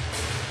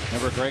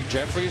 Remember Greg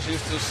Jeffries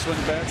used to swing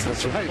bats?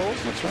 That's right.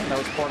 That's right. That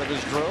was part of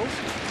his drill.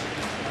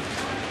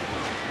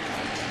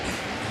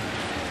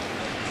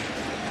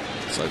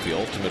 It's like the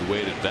ultimate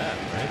weighted bat,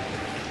 right?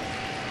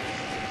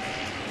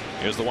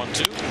 Here's the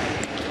 1-2.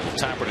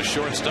 Tapper to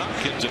shortstop.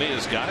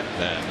 Quintanilla's got it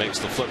and makes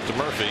the flip to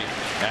Murphy,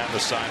 and the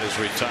side is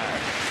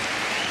retired.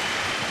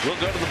 We'll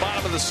go to the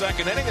bottom of the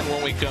second inning, and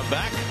when we come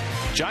back,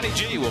 Johnny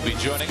G will be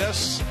joining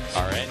us,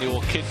 our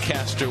annual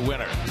Kidcaster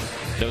winner.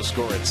 No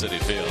score at Citi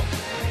Field.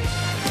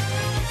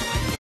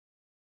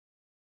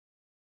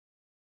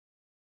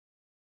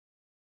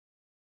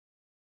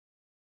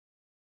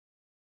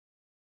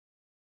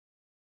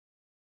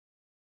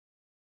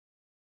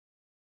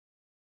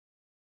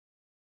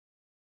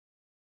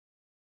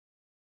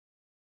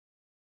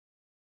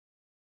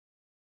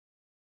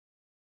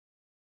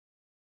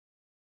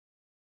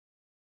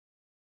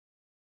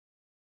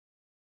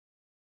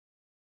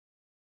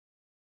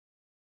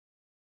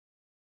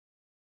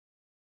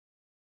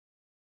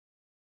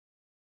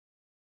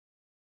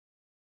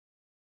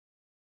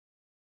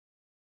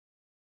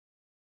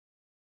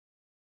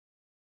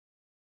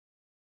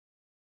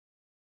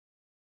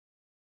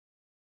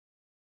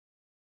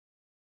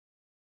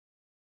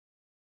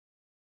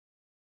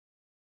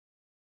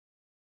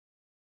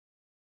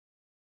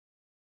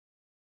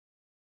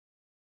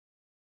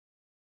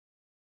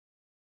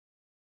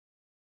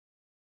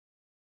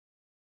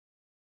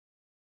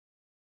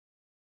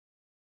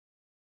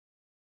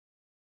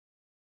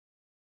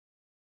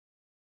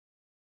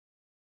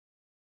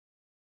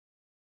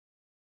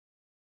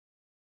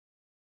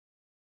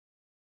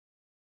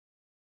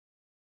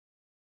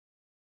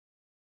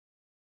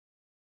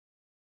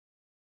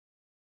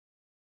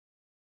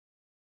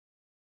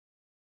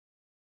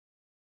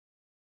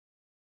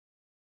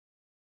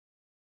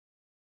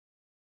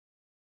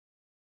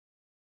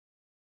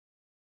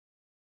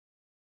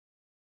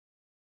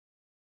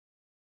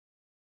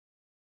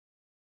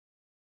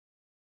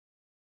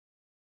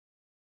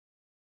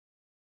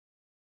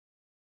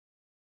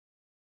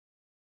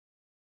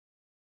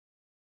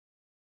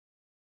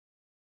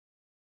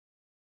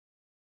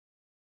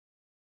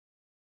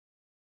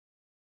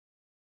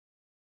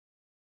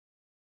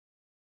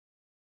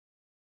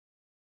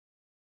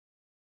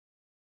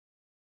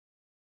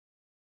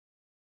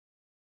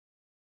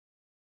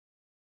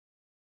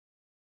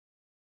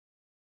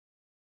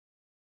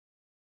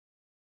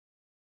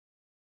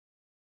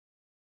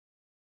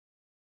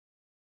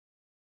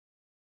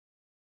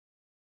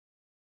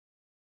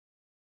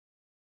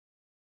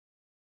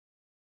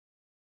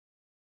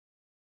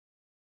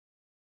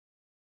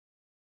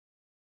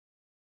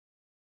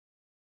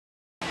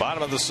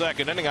 Bottom of the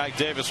second inning, Ike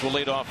Davis will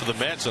lead off for the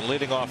Mets, and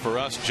leading off for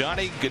us,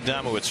 Johnny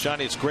Gadamowicz.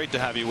 Johnny, it's great to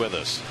have you with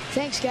us.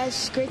 Thanks, guys.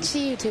 It's great to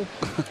see you too.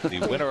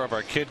 The winner of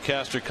our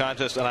Kidcaster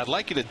contest, and I'd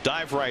like you to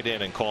dive right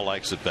in and call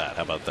Ike's at bat.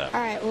 How about that?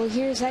 All right, well,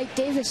 here's Ike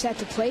Davis at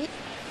the plate.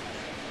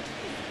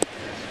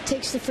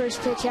 Takes the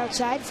first pitch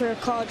outside for a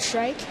called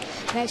strike.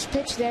 Nice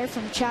pitch there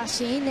from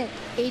Chacin at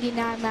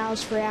 89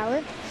 miles per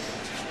hour.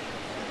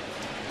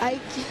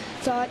 Ike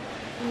thought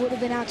it would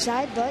have been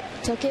outside, but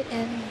took it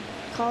and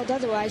called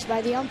otherwise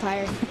by the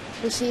umpire.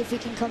 We'll see if he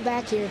can come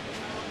back here.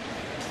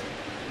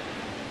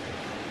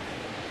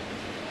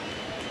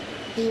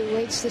 He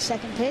awaits the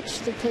second pitch.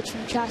 The pitch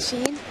from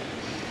Chacin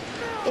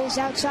is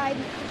outside,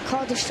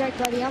 called a strike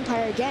by the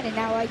umpire again, and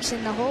now Ike's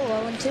in the hole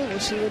 0-2. We'll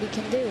see what he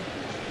can do.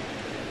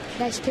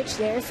 Nice pitch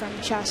there from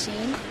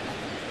Chacin.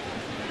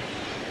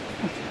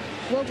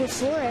 Wilbur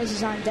Flores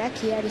is on deck.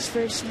 He had his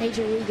first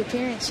major league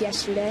appearance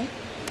yesterday.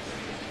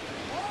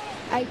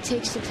 Ike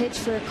takes the pitch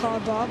for a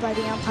called ball by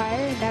the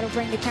umpire, and that'll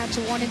bring the count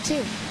to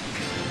 1-2.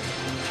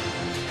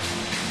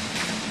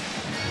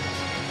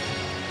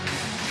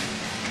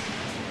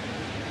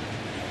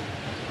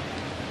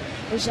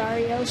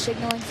 Rosario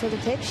signaling for the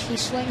pitch. He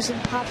swings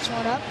and pops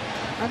one up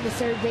on the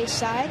third base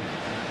side.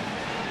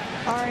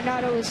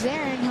 Arenado is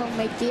there, and he'll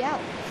make the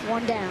out.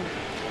 One down.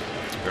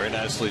 Very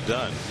nicely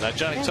done. Now,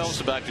 Johnny, Yes. tell us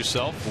about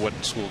yourself. What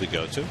school do you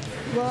go to?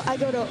 Well, I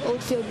go to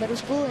Oakfield Middle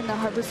School in the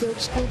Harborfield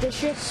School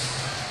District.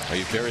 Are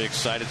you very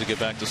excited to get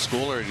back to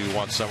school, or do you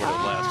want summer to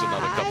last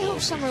another I couple hope of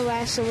weeks? summer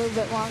lasts a little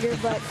bit longer,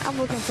 but I'm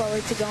looking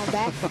forward to going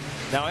back.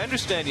 Now, I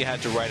understand you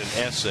had to write an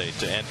essay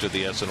to enter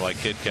the SNY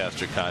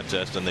Kidcaster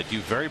contest, and that you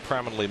very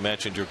prominently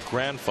mentioned your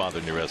grandfather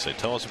in your essay.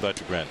 Tell us about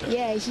your granddad.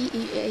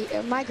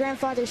 Yeah, my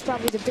grandfather is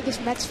probably the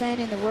biggest Mets fan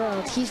in the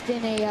world. He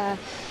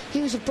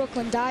was a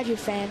Brooklyn Dodger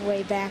fan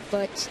way back,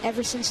 but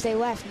ever since they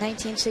left,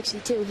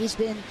 1962, he's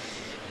been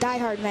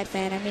diehard Met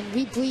fan. I mean,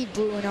 we bleed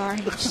blue and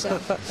orange, so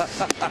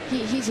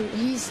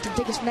he's the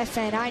biggest Met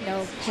fan I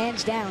know,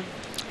 hands down.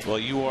 Well,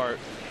 you are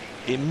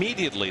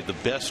immediately the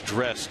best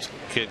dressed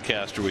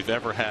Kidcaster we've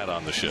ever had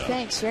on the show.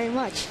 Thanks very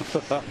much.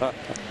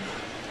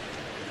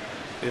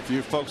 If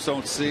you folks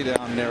don't see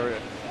down there,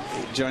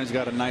 Johnny's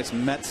got a nice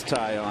Mets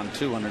tie on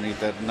too underneath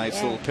that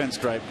nice little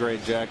pinstripe gray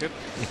jacket.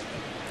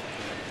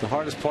 The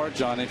hardest part,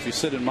 Johnny, if you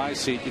sit in my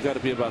seat, you got to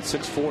be about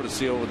 6'4" to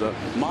see over the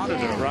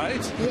monitor,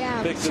 right?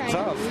 Yeah, Makes it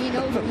tough. to lean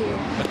over here.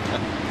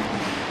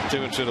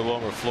 2-2 to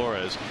Wilmer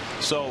Flores.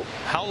 So,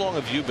 how long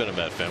have you been a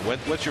Met fan?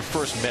 What's your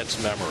first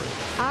Mets memory?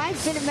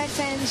 I've been a Met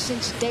fan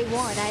since day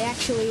one. I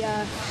actually,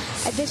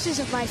 this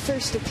isn't my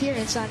first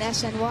appearance on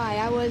SNY.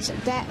 I was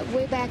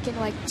way back in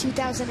like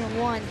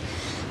 2001.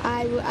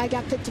 I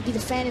got picked to be the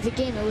fan of the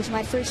game. It was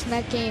my first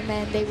Met game,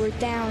 and they were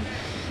down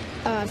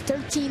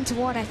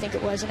 13-1, I think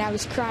it was, and I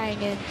was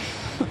crying, and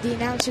the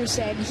announcer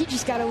said, "You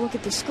just got to look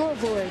at the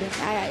scoreboard." And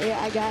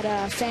I got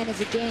a fan of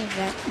the game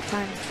that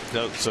time.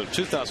 No, so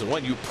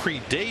 2001, you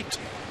predate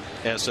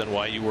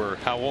SNY. You were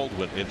how old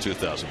in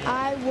 2001?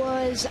 I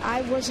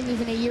wasn't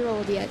even a year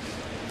old yet.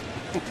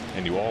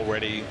 And you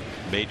already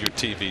made your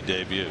TV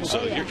debut.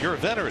 So yeah. you're a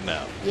veteran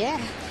now. Yeah.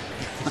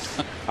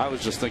 I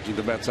was just thinking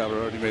the Mets had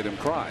already made him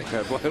cry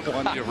at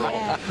 1 year old.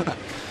 Yeah.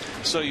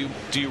 So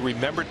do you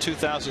remember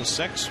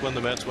 2006 when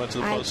the Mets went to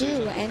the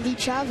postseason? I do. Andy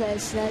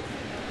Chavez, that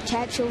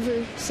catch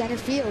over center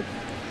field.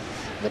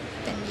 But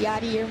then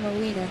Yadier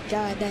Molina,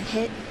 God, that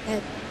hit,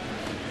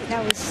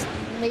 that was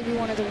maybe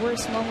one of the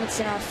worst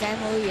moments in our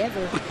family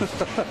ever.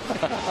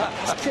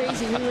 It's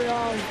crazy. We were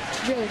all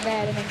really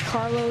mad. And then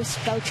Carlos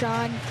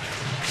Beltran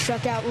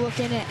struck out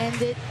looking to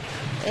end it.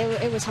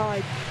 It was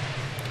hard.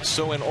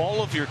 So in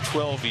all of your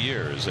 12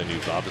 years, and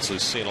you've obviously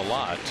seen a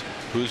lot,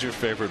 who's your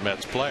favorite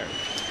Mets player?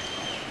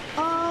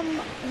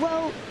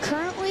 Well,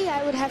 currently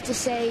I would have to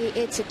say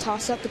it's a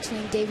toss-up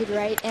between David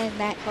Wright and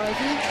Matt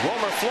Harvey.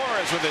 Wilmer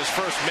Flores with his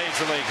first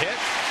major league hit.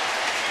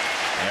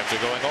 After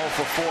going 0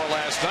 for 4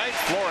 last night,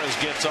 Flores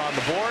gets on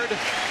the board,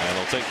 and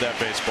he'll take that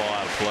baseball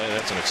out of play.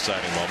 That's an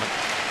exciting moment.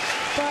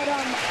 But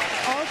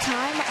all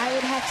time, I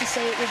would have to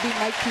say it would be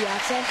Mike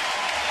Piazza.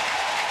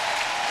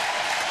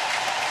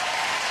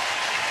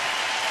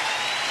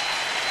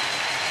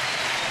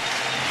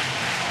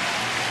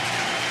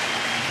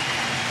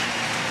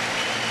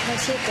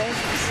 Nice hit there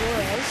from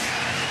Flores.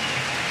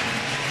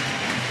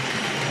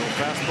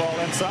 Fastball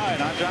inside,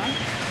 huh, John?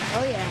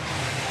 Oh, yeah.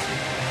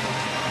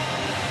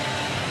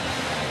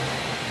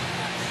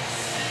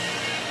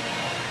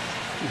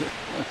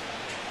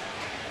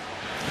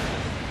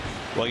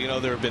 Well, you know,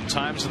 there have been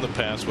times in the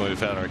past when we've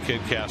had our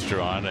kid caster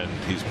on and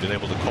he's been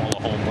able to call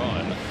a home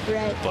run.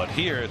 Right. But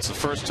here, it's the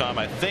first time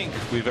I think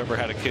we've ever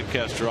had a kid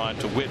caster on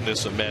to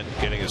witness a Met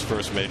getting his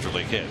first major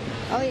league hit.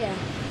 Oh, yeah.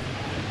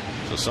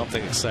 So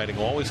something exciting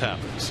always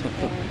happens.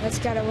 Yeah, that's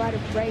got a lot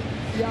of bright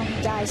young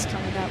guys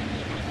coming up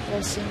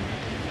real soon.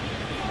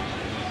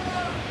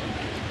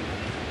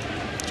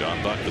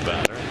 John Buck, the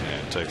batter,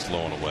 and takes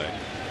low and away.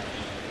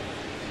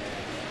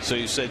 So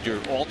you said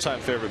your all-time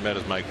favorite Met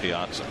is Mike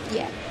Piazza.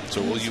 Yeah.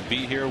 So will you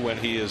be here when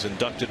he is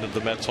inducted into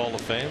the Mets Hall of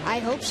Fame? I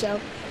hope so.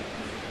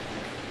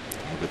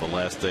 It'll be the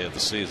last day of the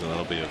season.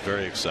 That'll be a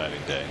very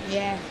exciting day.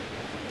 Yeah.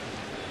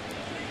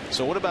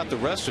 So what about the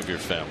rest of your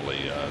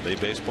family? Are they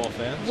baseball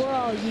fans? We're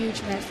all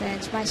huge Met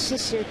fans. My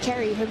sister,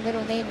 Carrie, her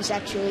middle name is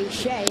actually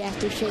Shea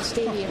after Shea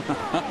Stadium.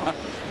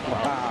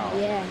 Wow.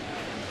 Yeah.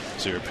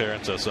 So your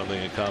parents have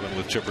something in common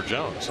with Chipper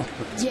Jones.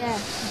 Yeah.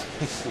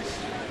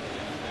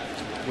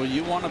 Well,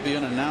 you want to be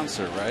an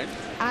announcer, right?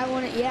 I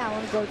want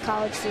to go to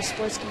college for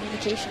sports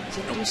communications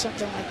and do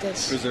something like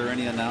this. Is there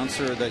any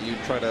announcer that you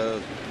try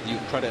to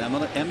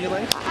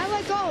emulate? I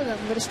like all of them,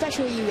 but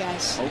especially you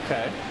guys.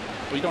 Okay.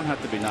 Well, you don't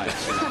have to be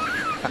nice. You know?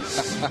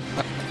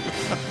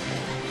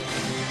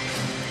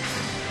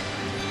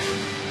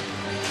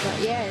 But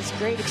yeah, it's a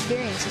great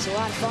experience. It's a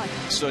lot of fun.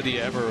 So do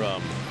you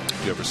ever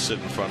sit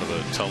in front of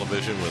a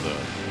television with a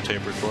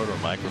tape recorder or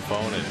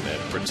microphone and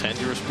pretend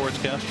you're a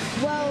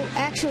sportscaster? Well,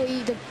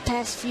 actually, the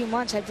past few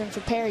months I've been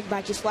preparing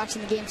by just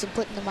watching the games and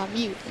putting them on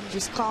mute and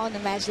just calling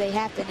them as they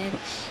happen, and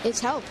it's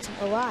helped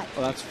a lot.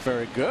 Well, that's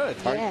very good.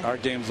 Yeah. Our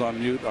games on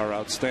mute are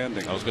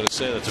outstanding. I was going to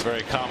say that's a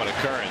very common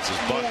occurrence. As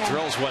Buck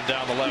drills one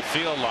down the left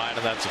field line,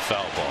 and that's a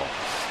foul ball.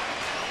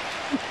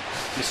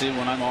 You see,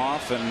 when I'm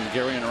off and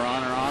Gary and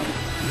Ron are on,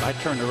 I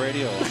turn the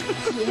radio on.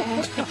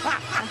 Yeah.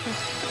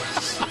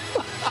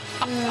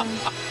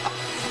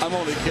 I'm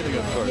only kidding,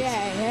 of course.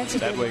 Yeah, that's a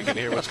That good way one. you can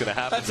hear what's going to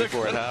happen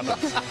before it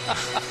happens.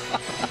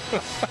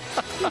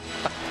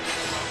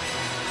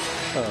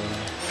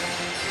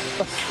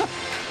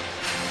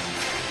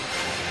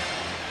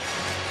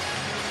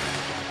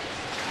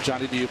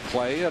 Johnny, do you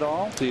play at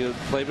all? Do you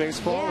play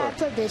baseball? Yeah, or? I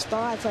play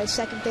baseball. I play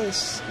second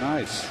base.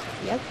 Nice.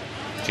 Yep.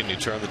 Can you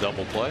turn the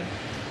double play?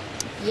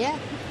 Yeah.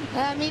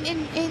 I mean,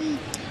 in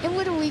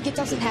Little League, it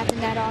doesn't happen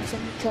that often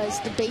because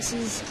the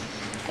bases,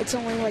 it's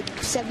only like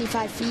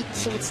 75 feet,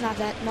 so it's not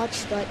that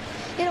much, but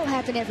it'll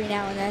happen every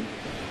now and then.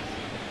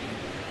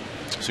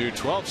 So you're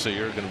 12, so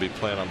you're going to be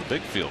playing on the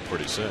big field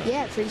pretty soon.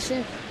 Yeah, pretty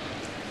soon.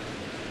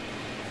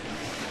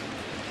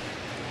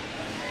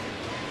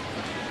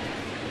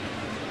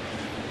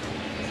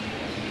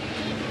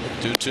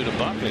 Due to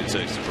Buck, and he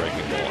takes the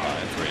breaking ball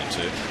high,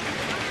 3-2.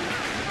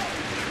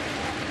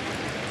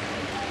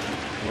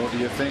 Well, do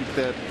you think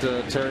that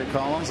Terry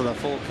Collins on a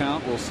full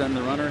count will send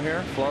the runner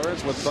here,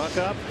 Flores, with Buck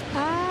up?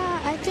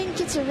 I think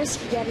it's a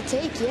risk you got to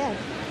take, yeah.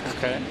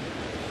 Okay.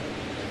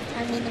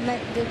 I mean, the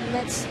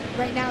Mets,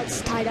 right now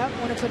it's tied up.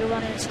 Want to put a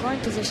runner in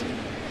scoring position.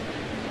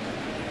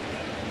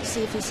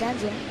 See if he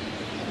sends it.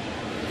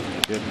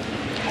 Good.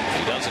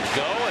 He doesn't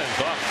go, and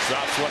Buck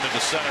drops one into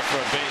center for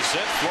a base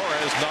hit.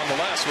 Flores,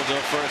 nonetheless, will go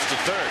first to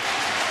third.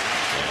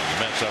 And the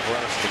Mets have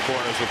runners at the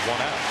corners with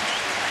one out.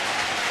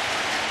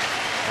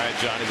 All right,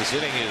 Johnny, this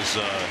inning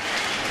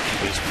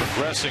is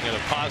progressing in a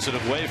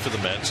positive way for the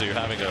Mets, so you're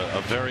having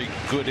a very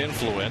good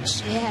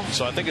influence. Yeah.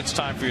 So I think it's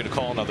time for you to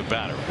call another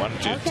batter. Why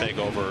don't you take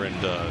over and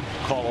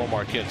call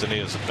Omar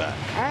Quintanilla's at bat?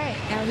 All right,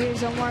 now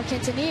here's Omar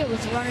Quintanilla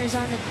with runners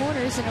on the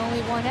corners and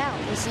only one out.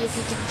 We'll see if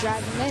he can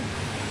drive him in.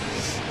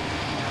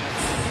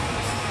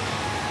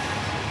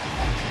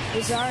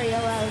 Rosario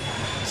out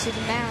to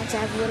the mound to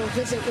have a little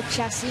visit with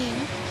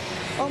Chacin.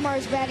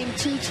 Omar's batting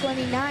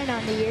 .229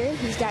 on the year.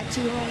 He's got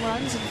 2 home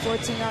runs and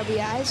 14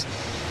 RBIs.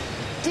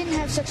 Didn't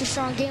have such a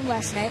strong game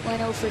last night. Went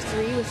 0 for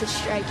 3 with a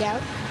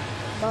strikeout.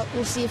 But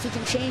we'll see if he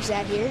can change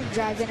that here and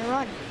drive in a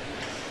run.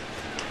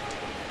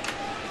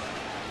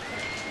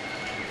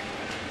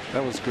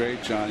 That was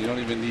great, John. You don't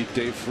even need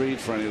Dave Freed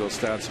for any of those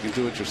stats. You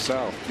can do it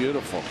yourself.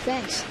 Beautiful.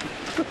 Thanks.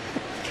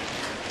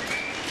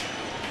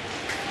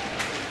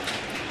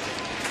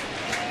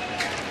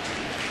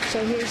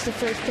 So here's the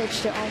first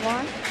pitch to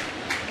Omar.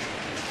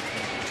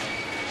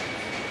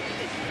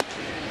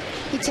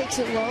 He takes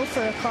it low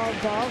for a called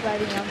ball by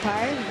the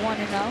umpire,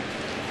 1-0.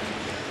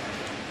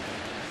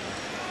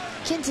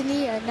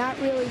 Quintanilla, not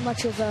really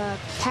much of a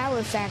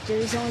power factor.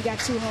 He's only got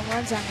 2 home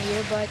runs on the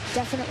year, but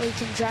definitely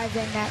can drive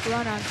in that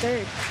run on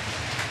third.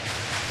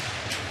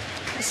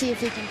 Let's see if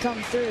he can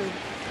come through.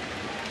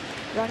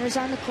 Runners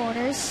on the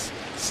corners.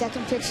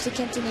 Second pitch to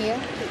Quintanilla.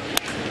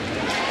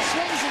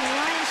 Swings and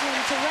lines one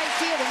to right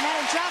field, and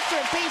that'll drop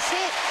for a base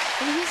hit,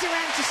 and he's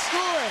around to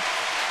score.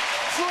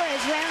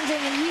 Flores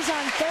rounding, and he's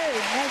on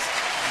third.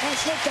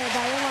 Nice hit there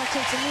by Omar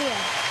Quintanilla.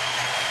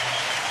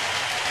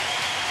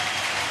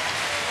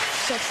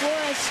 So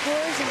Flores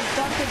scores, and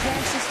Buck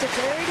advances to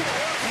third,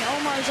 and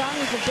Omar's on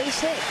with a base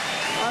hit.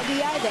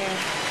 RBI there.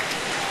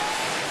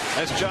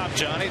 Nice job,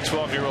 Johnny.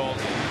 12-year-old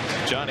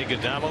Johnny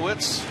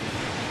Gadamowicz.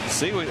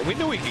 See, we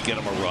knew we could get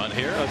him a run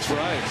here. That's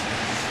right.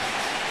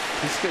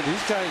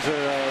 These guys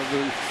are,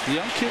 the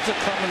young kids that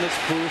come in this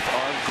booth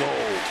are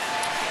gold.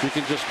 You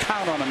can just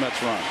count on a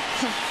Mets run.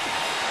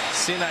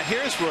 See, now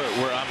here's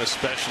where I'm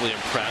especially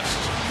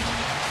impressed.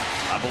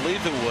 I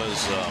believe it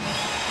was, I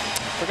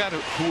forgot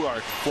who our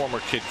former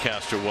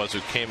kidcaster was who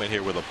came in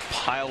here with a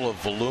pile of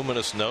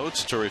voluminous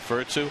notes to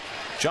refer to.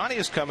 Johnny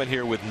has come in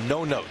here with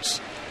no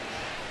notes.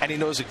 And he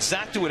knows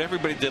exactly what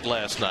everybody did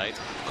last night,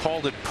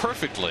 called it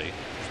perfectly.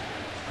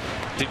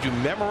 Did you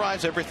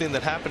memorize everything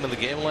that happened in the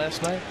game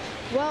last night?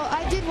 Well,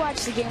 I did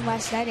watch the game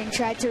last night and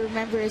tried to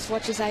remember as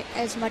much as I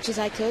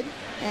could,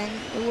 and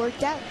it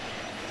worked out.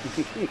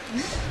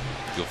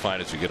 You'll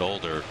find as you get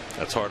older,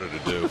 that's harder to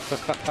do.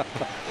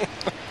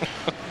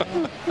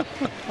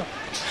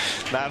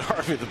 Matt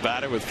Harvey, the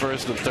batter, with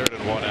first and third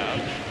and one out,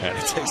 and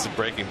he takes the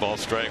breaking ball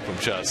strike from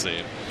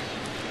Chacin.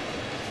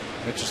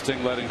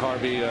 Interesting, letting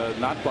Harvey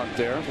not bunt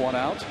there. One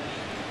out.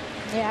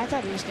 Yeah, I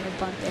thought he was going to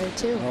bunt there,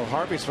 too. Well,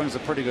 Harvey swings a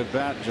pretty good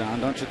bat, John,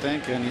 don't you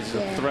think? And he's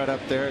a threat up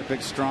there, a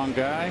big, strong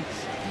guy.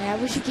 Yeah, I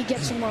wish he could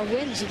get some more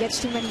wins. He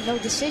gets too many no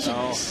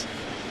decisions.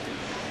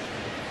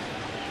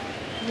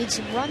 Needs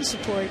some run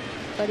support,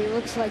 but he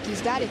looks like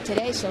he's got it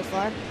today so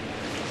far.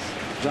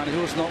 Johnny,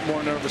 who was no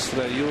more nervous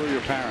today, you or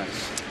your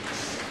parents?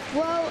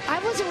 Well, I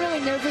wasn't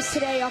really nervous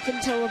today up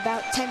until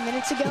about 10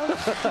 minutes ago.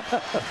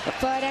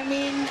 But, I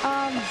mean,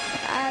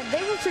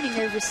 they were pretty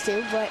nervous,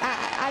 too. But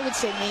I would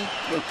say me.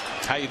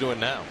 How you doing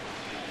now?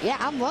 Yeah,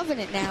 I'm loving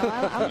it now.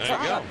 I'm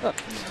there you go.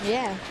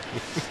 Yeah.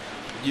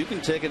 You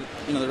can take it,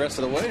 the rest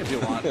of the way if you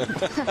want.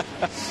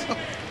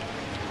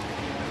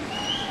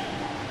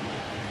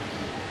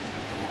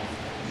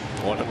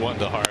 One and one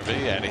to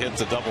Harvey, and he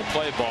hits a double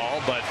play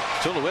ball, but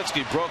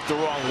Tulowitzki broke the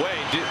wrong way.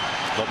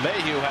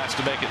 LeMahieu has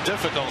to make a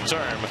difficult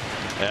turn,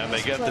 and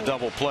they get the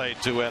double play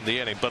to end the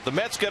inning. But the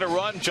Mets get a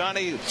run.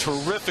 Johnny,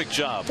 terrific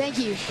job. Thank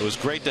you. It was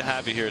great to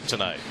have you here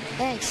tonight.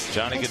 Thanks.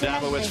 Johnny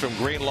Gadamowicz from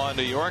Greenlawn,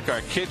 New York,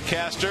 our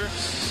kidcaster,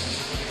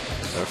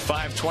 our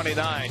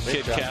 529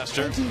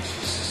 kidcaster.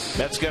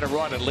 Mets get a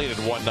run and lead at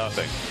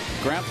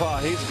 1-0. Grandpa,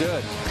 he's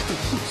good.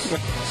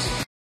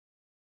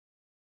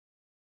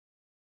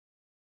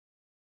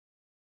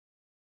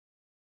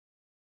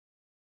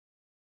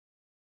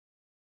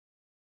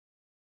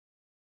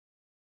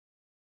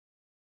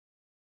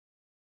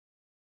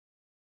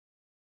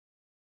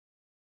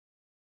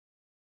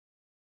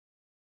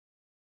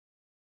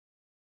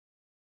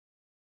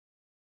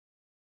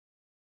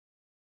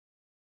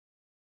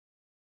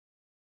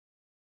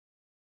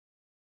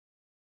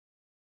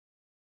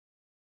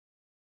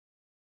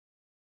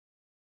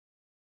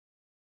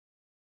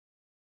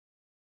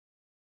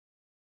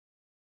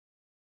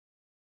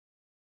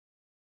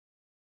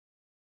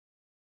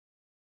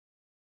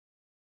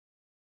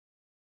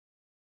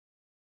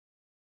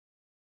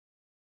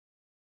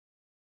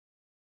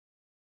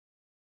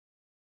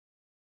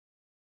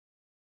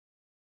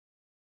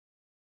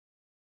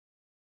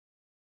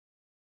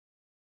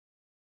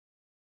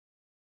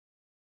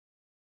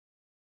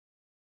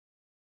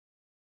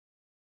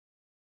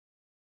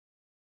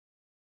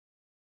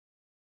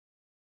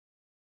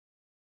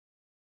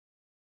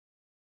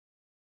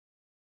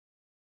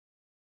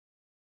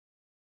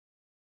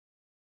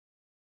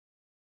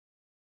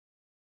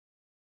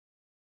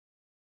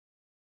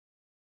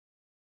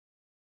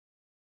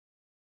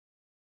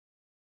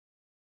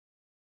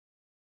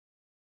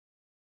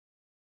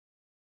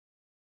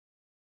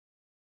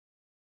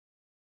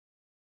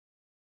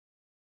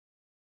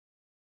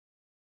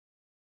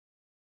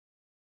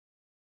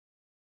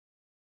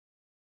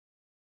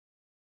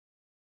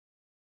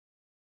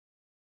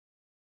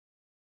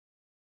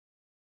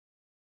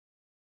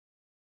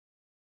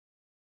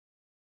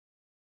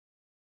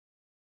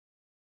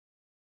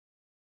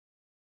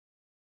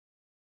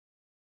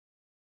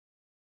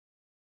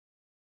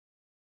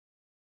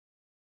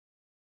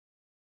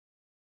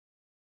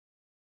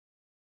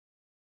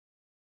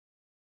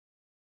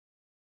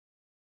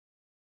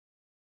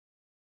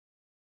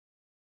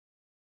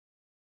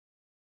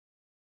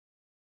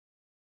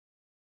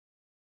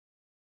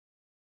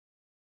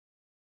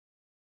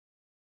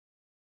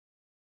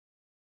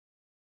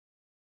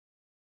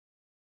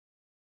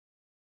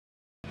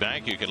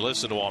 Bank. You can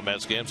listen to all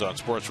Mets games on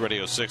Sports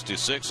Radio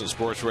 66 and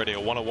Sports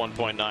Radio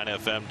 101.9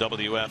 FM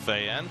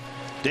WFAN.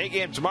 Day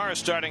game tomorrow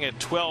starting at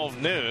 12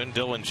 noon.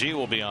 Dylan G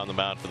will be on the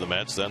mound for the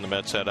Mets. Then the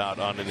Mets head out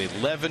on an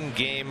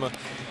 11-game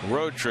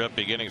road trip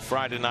beginning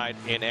Friday night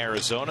in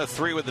Arizona.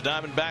 3 with the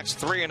Diamondbacks,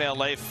 3 in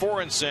L.A.,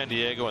 4 in San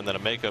Diego, and then a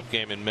makeup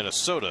game in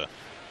Minnesota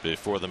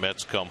before the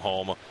Mets come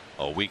home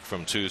a week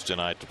from Tuesday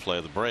night to play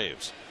the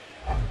Braves.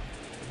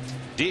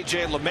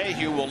 DJ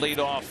LeMahieu will lead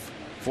off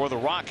for the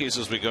Rockies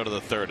as we go to the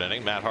 3rd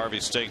inning. Matt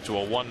Harvey staked to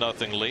a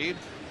 1-0 lead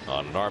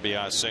on an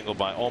RBI single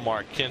by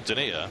Omar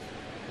Quintanilla.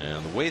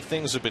 And the way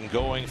things have been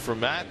going for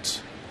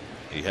Matt,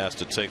 he has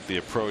to take the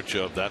approach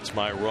of that's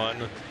my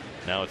run.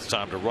 Now it's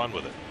time to run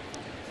with it.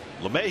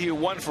 LeMahieu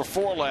 1 for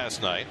 4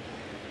 last night,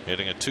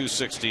 hitting a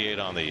 .268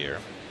 on the year.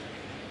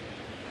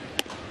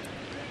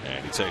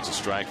 And he takes a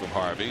strike from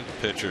Harvey.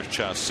 The pitcher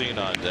Chacin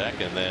on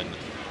deck, and then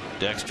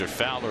Dexter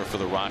Fowler for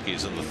the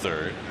Rockies in the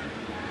 3rd.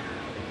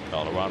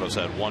 Colorado's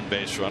had 1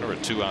 base runner, a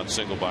 2-out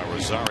single by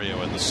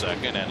Rosario in the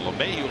 2nd, and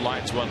LeMahieu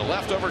lines one to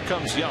left. Over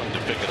comes Young to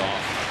pick it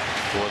off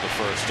for the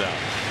 1st out.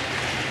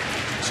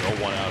 So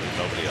 1 out and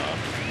nobody on.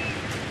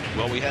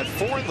 Well, we had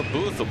 4 in the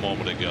booth a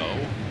moment ago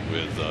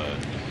with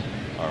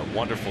our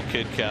wonderful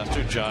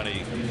kidcaster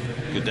Johnny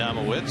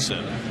Gadamowitz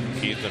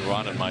and Keith and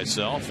Ron and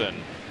myself, and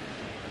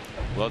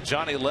well,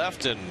 Johnny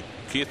left and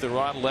Keith and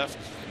Ron left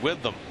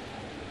with them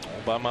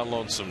all by my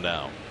lonesome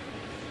now.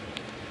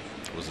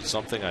 Was it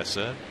something I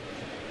said?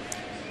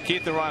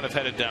 Keith and Ron have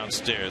headed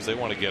downstairs. They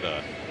want to get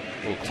a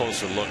little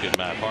closer look at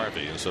Matt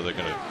Harvey, and so they're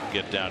going to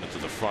get down into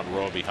the front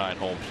row behind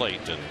home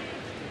plate, and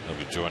they'll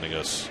be joining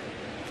us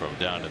from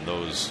down in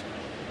those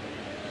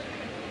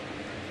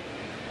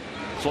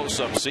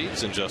close-up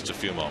seats in just a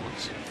few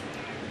moments.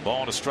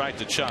 Ball and a strike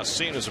to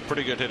Chacin, who's a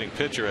pretty good hitting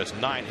pitcher, has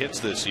 9 hits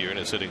this year and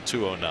is hitting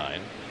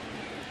 .209.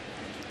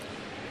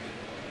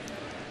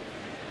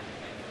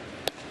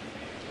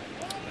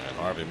 And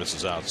Harvey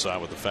misses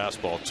outside with the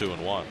fastball,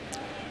 2-1.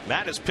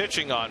 Matt is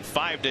pitching on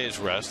 5 days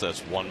rest.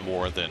 That's 1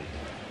 more than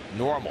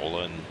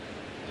normal, and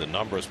the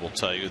numbers will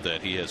tell you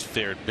that he has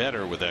fared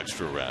better with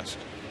extra rest.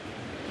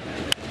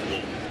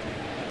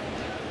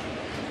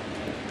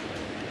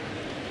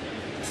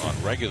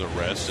 On regular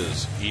rest,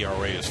 his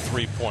ERA is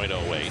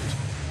 3.08.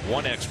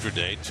 1 extra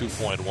day,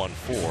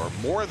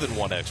 2.14. More than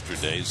 1 extra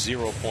day,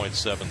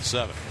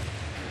 0.77.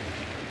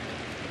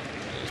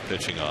 He's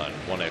pitching on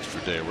 1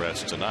 extra day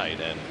rest tonight,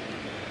 and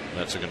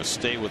Mets are going to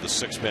stay with the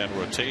 6-man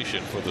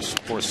rotation for the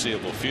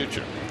foreseeable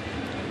future.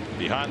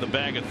 Behind the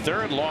bag at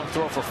 3rd, long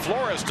throw for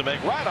Flores to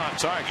make right on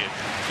target,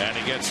 and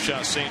he gets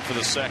Chacin for the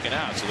 2nd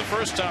out. So the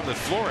first time that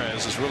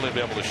Flores has really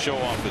been able to show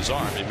off his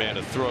arm. He made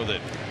a throw that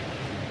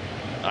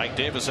Ike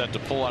Davis had to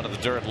pull out of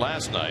the dirt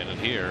last night, and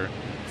here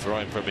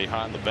throwing from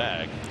behind the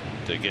bag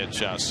to get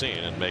Chacin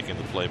and making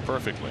the play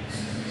perfectly.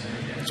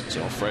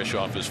 So fresh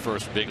off his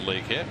first big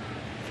league hit,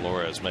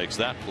 Flores makes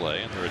that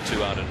play, and there are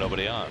 2 out and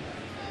nobody on.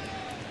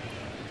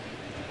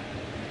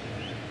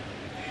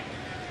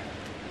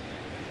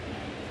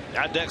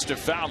 Now Dexter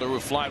Fowler,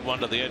 who flied one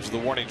to the edge of the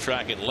warning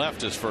track and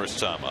left his first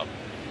time up.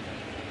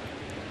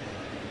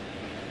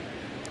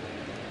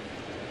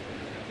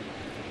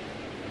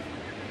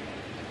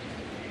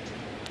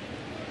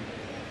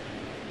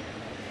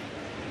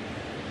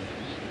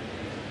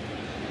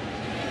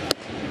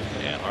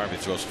 And Harvey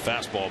throws a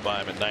fastball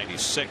by him at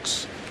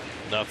 96.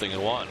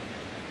 0-1.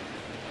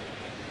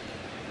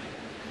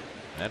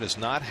 Matt has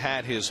not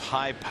had his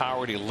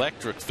high-powered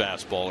electric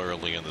fastball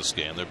early in this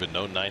game. There have been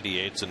no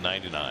 98s and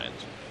 99s.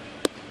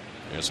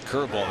 There's a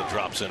curveball that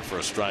drops in for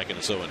a strike, and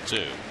it's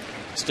 0-2.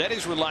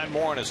 Steady's relying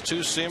more on his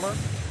 2-seamer,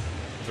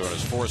 throwing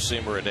his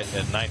 4-seamer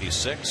at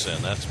 96,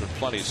 and that's been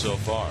plenty so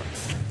far.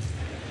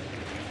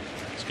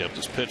 He's kept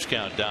his pitch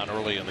count down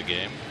early in the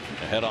game.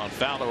 Ahead on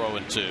Fowler,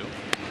 0-2,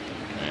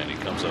 and he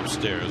comes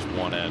upstairs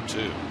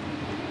 1-2.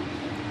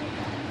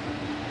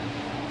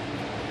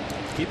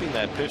 Keeping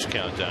that pitch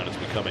count down is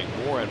becoming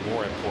more and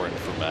more important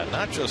for Matt,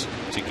 not just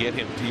to get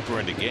him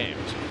deeper into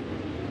games,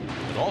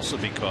 but also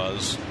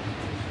because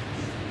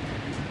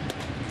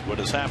what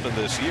has happened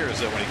this year is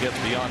that when he gets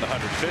beyond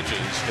 100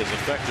 pitches, his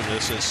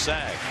effectiveness has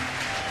sagged.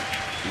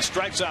 He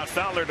strikes out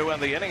Fowler to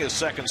end the inning, his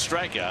 2nd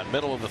strikeout,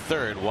 middle of the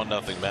 3rd,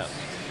 1-0 Mets.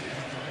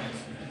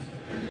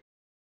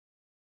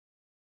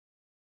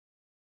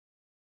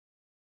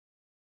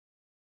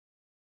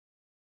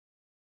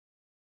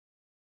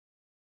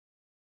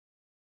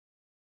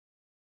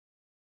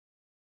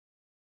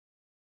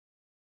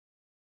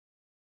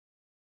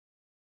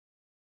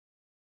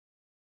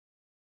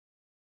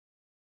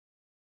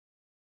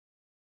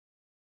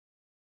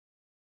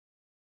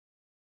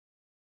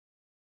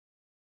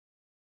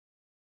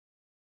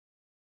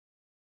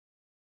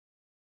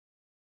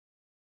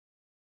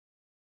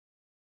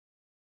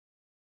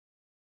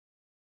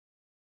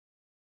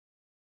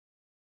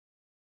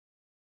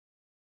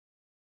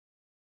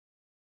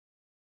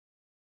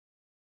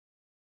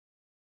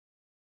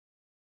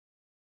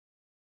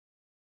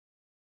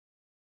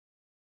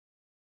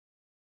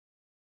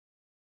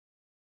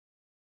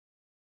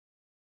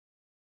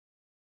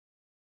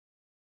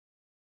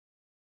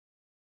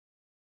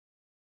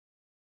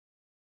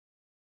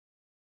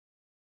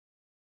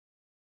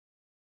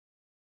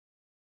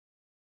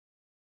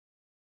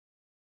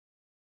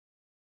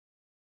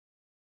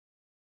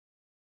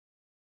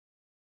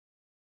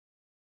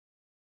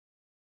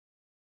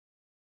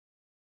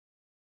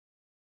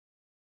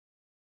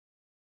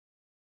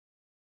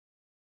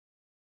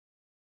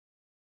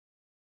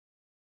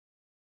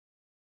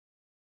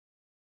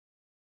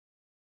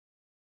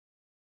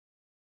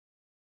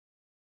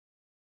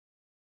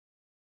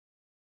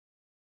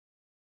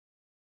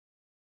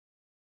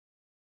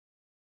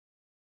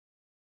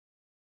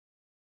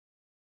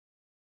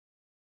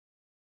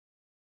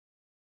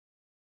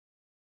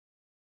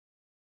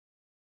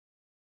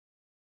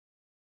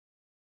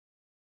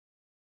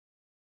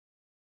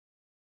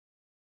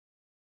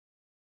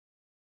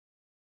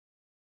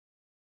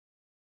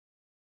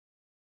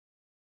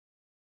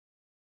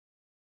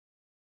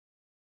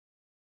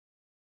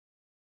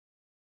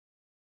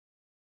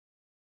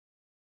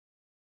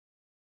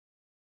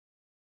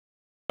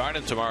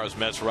 In tomorrow's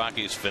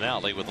Mets-Rockies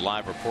finale with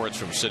live reports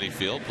from Citi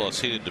Field, plus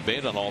heated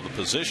debate on all the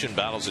position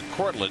battles at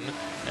Cortland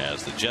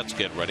as the Jets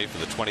get ready for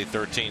the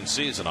 2013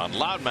 season on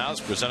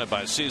Loudmouths, presented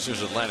by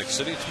Caesars Atlantic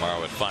City,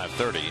 tomorrow at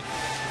 5:30,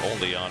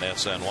 only on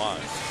SNY.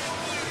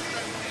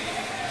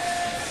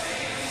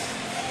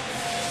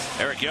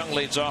 Eric Young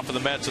leads off for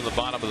the Mets in the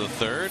bottom of the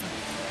third.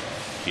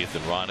 Keith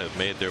and Ron have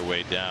made their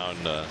way down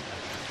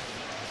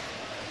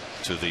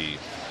to the.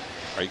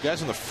 Are you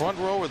guys in the front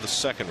row or the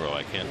second row?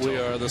 I can't tell. We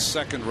are the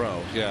second row.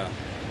 Yeah.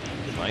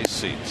 Nice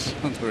seats.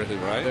 Really,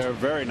 right? They're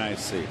very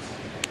nice seats.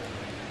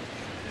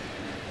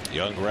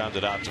 Young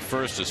grounded out to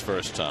first his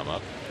first time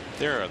up.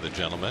 There are the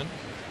gentlemen,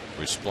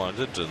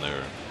 resplendent in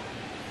their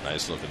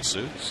nice looking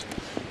suits.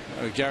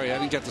 Gary, I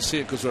didn't get to see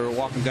it because we were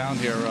walking down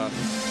here.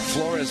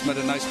 Flores made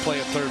a nice play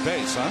at third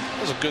base, huh?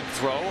 It was a good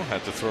throw.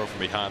 Had to throw from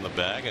behind the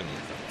bag and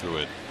threw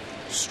it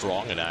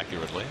strong and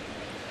accurately.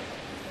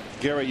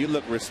 Gary, you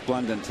look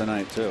resplendent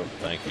tonight too.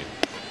 Thank you.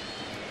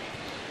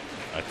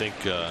 I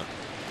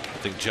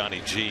think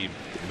Johnny G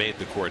made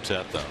the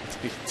quartet, though.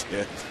 He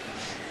did.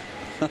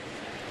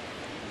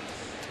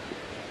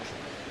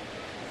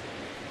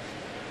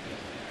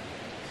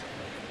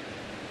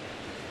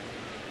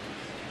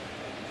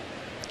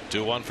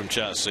 2-1 from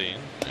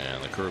Chassin,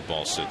 and the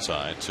curveball sits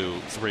high.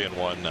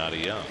 2-3-1 now to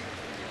Young.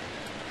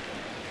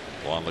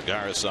 Juan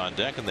Lagares on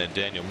deck, and then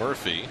Daniel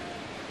Murphy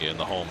in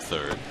the home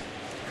third.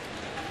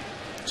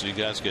 So you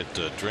guys get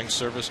drink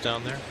service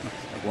down there?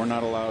 We're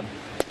not allowed.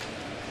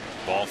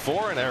 Ball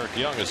 4, and Eric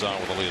Young is on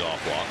with a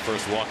leadoff walk.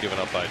 First walk given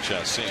up by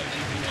Chassin,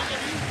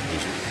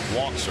 whose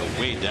walks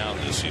are way down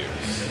this year.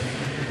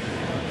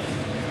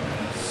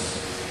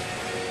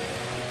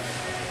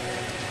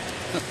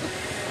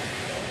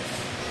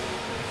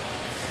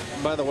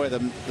 By the way, the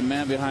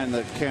man behind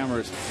the camera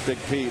is Big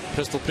Pete.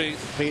 Pistol Pete.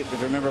 Pete, if you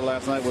remember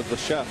last night, was the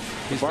chef.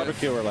 He's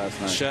barbecuer last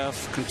night.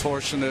 Chef,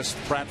 contortionist,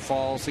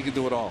 pratfalls. He can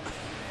do it all.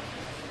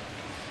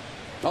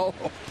 Oh,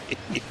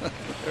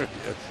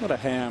 what a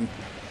ham.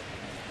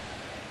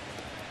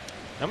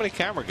 How many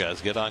camera guys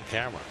get on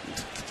camera?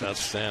 It's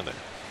outstanding.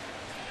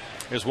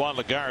 Here's Juan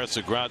Lagares,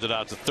 who grounded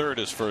out to third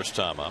his first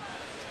time up.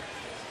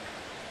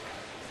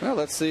 Well,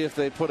 let's see if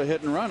they put a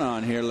hit and run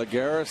on here.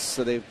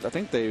 Lagares, I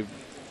think it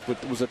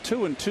was a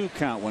 2-2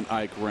 count when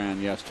Ike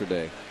ran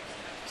yesterday.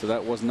 So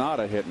that was not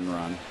a hit and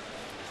run.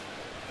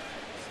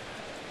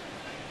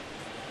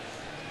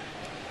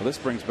 Well, this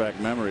brings back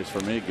memories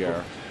for me,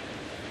 Gar.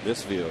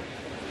 This view.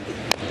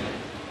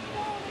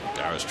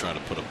 Lagares trying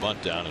to put a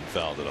bunt down and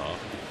fouled it off.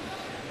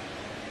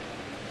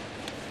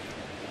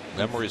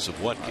 Memories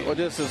of what game? Well,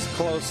 just as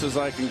close as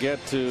I can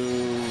get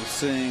to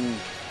seeing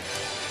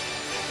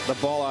the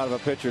ball out of a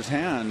pitcher's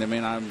hand. I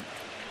mean, I'm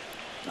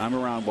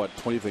around, what,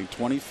 20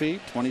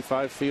 feet,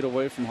 25 feet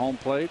away from home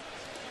plate.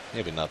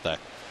 Maybe not that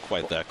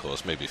quite that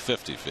close. Maybe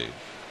 50 feet.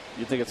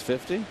 You think it's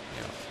 50? Yeah.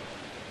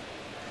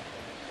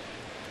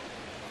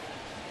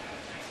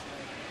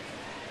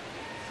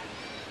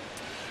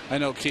 I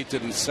know Keith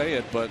didn't say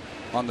it, but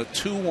on the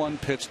 2-1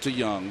 pitch to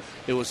Young,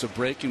 it was a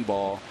breaking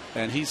ball,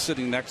 and he's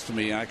sitting next to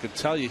me, and I could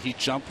tell you he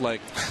jumped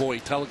like, boy, he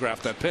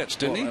telegraphed that pitch,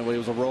 didn't he? Well, it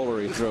was a roller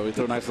he threw. He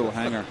threw a nice little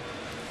hanger.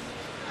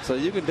 So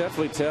you can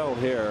definitely tell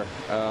here.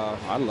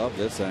 I love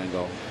this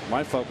angle.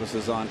 My focus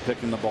is on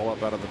picking the ball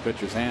up out of the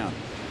pitcher's hand.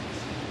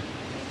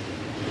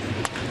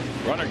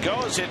 Runner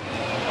goes, hit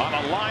on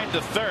a line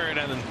to third,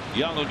 and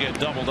Young will get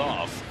doubled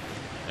off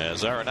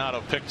as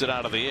Arenado picked it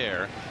out of the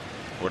air.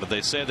 Or did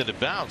they say that it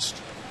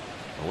bounced?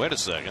 Well, wait a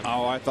second.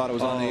 Oh, I thought it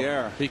was on the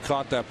air. He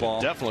caught that ball.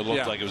 It definitely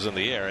looked like it was in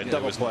the air. And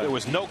there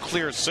was no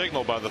clear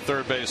signal by the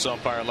third base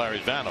umpire, Larry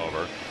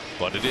Vanover.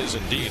 But it is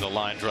indeed a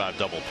line drive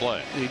double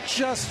play. He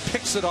just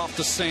picks it off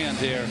the sand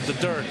here, the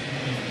dirt,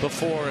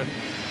 before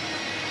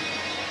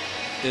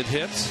it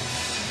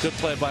hits. Good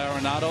play by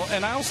Arenado.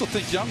 And I also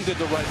think Young did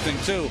the right thing,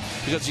 too,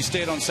 because he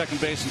stayed on second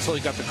base until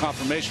he got the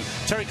confirmation.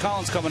 Terry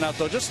Collins coming out,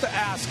 though, just to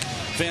ask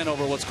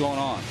Vanover what's going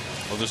on.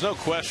 Well, there's no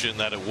question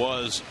that it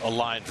was a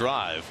line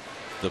drive.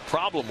 The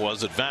problem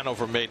was that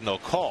Vanover made no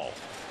call.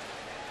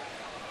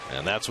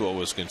 And that's what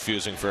was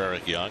confusing for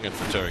Eric Young and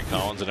for Terry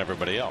Collins and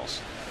everybody else.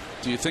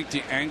 Do you think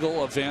the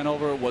angle of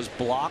Vanover was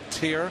blocked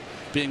here,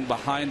 being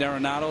behind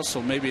Arenado,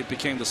 so maybe it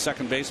became the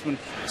second base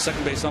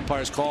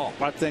umpire's call?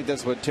 I think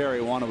that's what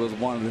Terry wanted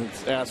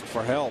to ask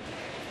for help.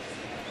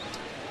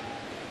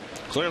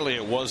 Clearly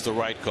it was the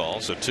right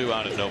call, so 2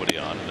 out and nobody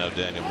on. And now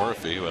Daniel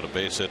Murphy, who had a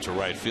base hit to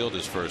right field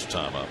his first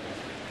time up.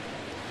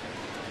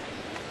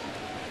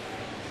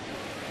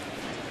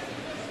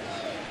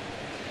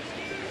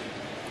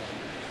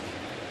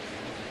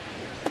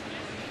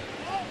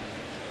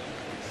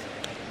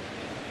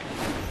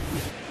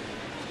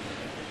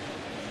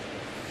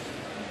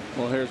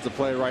 Well, here's the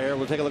play right here.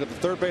 We'll take a look at the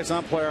third base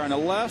umpire on the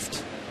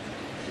left.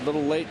 A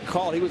little late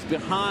call. He was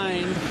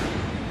behind.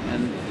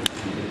 And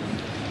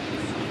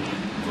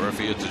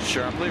Murphy hits it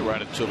sharply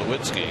right at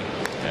Tulowitzki,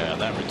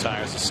 and that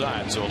retires the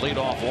side. So a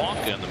leadoff walk,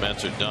 and the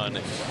Mets are done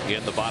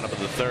in the bottom of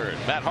the third.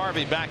 Matt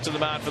Harvey back to the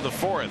mound for the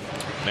fourth.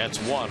 Mets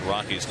 1,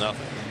 Rockies 0.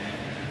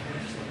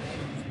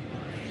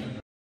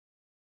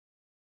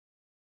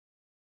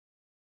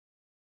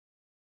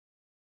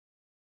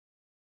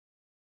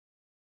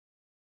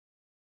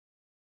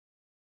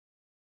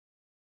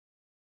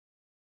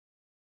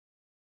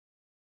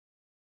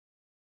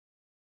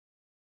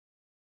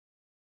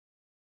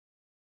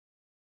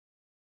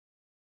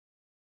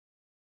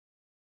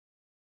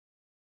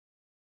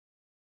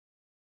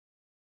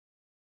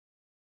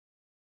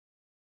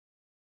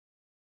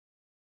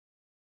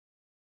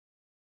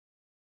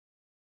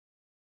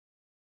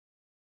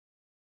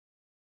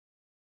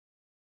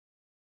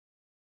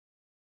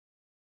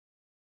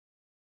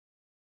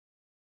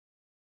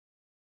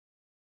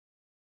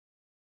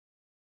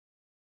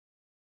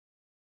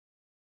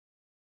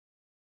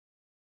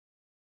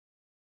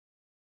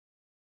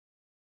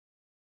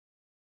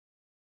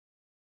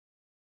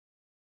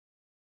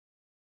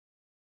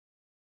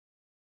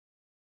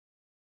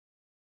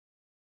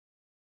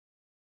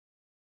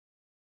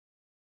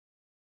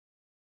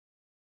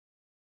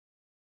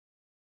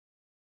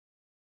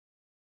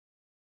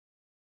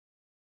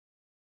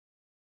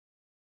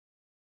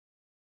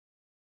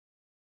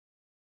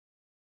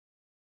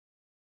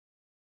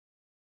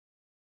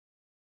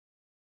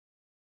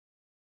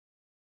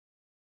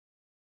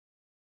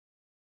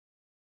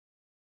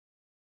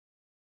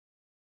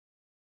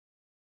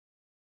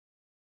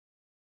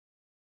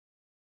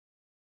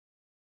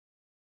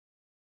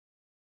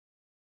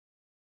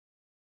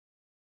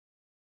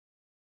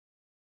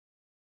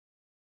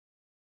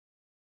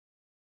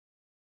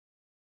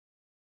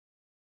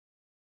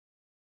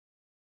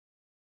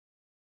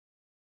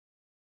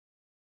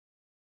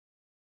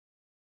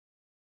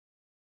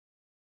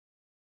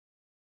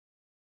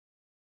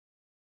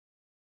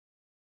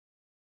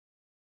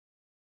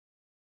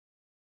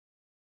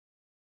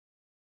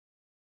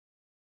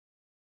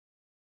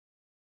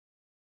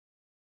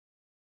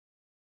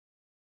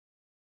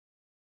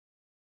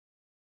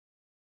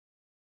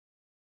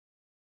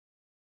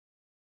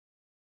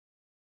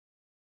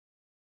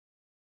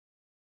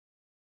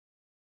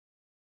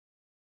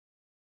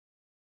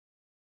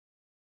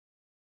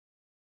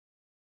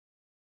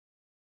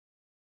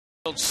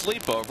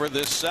 Sleepover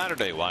this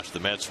Saturday. Watch the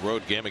Mets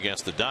road game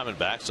against the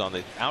Diamondbacks on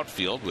the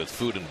outfield with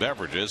food and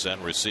beverages,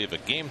 and receive a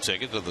game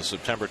ticket to the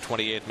September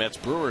 28th Mets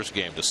Brewers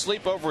game. To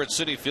sleep over at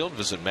Citi Field,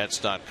 visit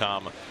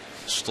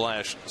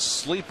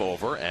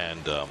Mets.com/sleepover.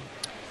 And I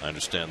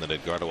understand that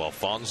Edgardo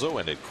Alfonso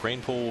and Ed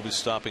Cranepool will be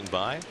stopping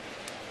by.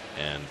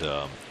 And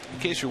in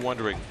case you're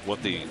wondering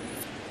what the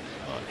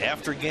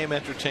after game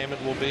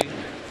entertainment will be,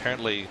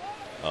 apparently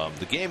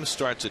the game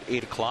starts at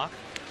 8 o'clock.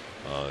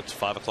 It's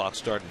 5 o'clock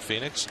start in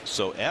Phoenix.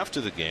 So after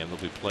the game, they'll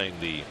be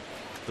playing the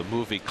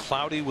movie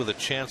Cloudy with a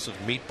Chance of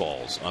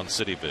Meatballs on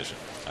City Vision.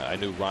 I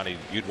knew, Ronnie,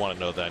 you'd want to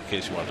know that in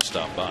case you wanted to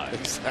stop by.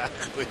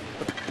 Exactly.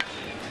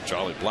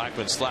 Charlie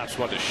Blackmon slaps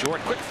one to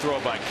short. Quick throw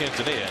by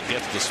Quintanilla and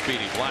gets the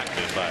speedy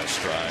Blackmon by a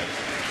stride.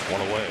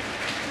 One away.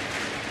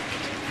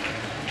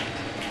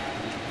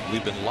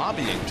 We've been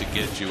lobbying to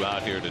get you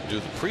out here to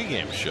do the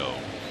pregame show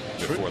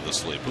before the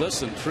sleep.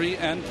 Listen, pre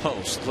and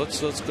post.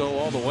 Let's go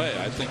all the way.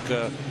 I think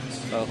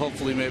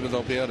hopefully maybe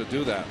they'll be able to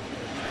do that.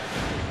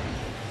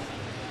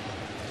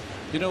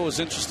 You know what's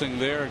interesting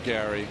there,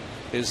 Gary,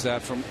 is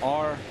that from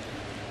our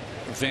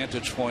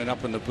vantage point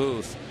up in the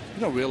booth,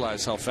 you don't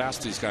realize how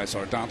fast these guys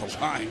are down the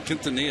line.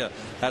 Quintanilla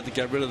had to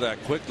get rid of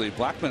that quickly.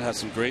 Blackmon has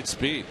some great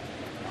speed.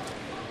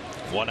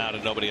 1 out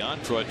and nobody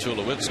on. Troy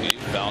Tulowitzki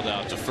fouled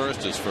out to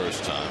first his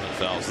first time and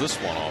fouls this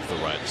one off the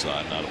right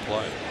side. Not a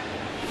play.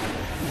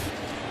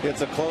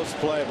 It's a close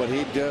play, but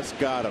he just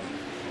got him.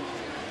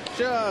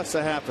 Just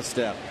a half a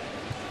step.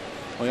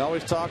 We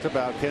always talked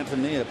about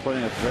Quintanilla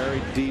playing a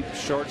very deep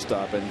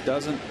shortstop and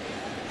doesn't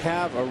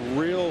have a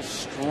real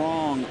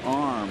strong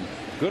arm.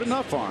 Good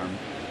enough arm.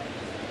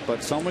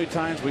 But so many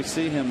times we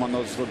see him on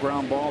those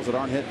ground balls that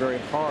aren't hit very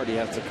hard. He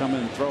has to come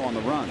in and throw on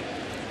the run.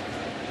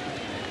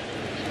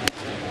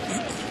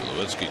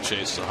 Tulowitzki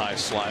chased a high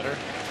slider.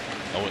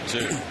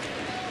 0-2.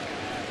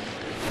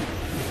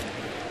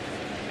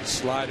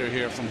 Slider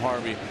here from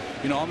Harvey.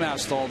 You know, I'm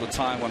asked all the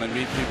time when I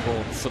meet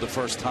people for the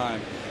first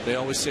time. They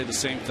always say the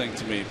same thing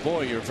to me.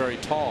 Boy, you're very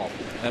tall.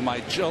 And my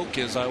joke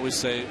is I always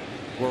say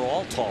we're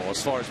all tall as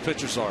far as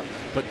pitchers are.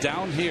 But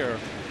down here,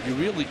 you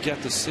really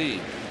get to see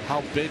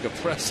how big a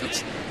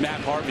presence Matt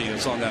Harvey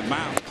is on that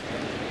mound.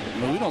 I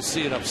mean, we don't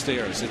see it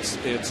upstairs.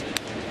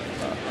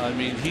 I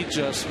mean, he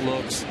just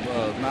looks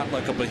not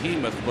like a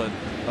behemoth, but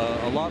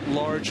a lot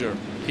larger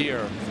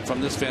here from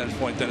this vantage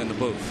point than in the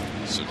booth.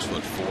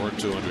 6'4",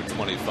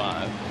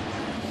 225.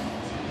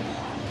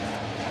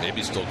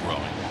 Maybe still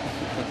growing.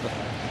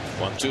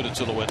 1-2 to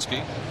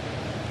Tulowitzki.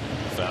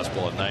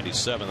 Fastball at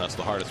 97. That's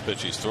the hardest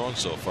pitch he's thrown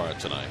so far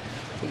tonight.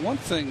 The one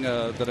thing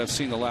that I've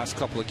seen the last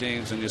couple of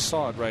games, and you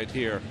saw it right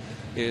here,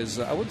 is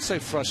I wouldn't say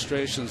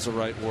frustration is the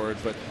right word,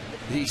 but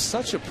he's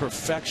such a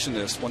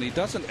perfectionist. When he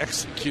doesn't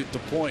execute the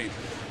point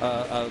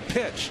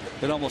pitch,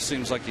 it almost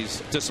seems like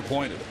he's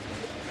disappointed.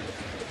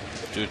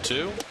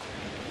 2-2.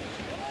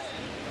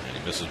 And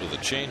he misses with a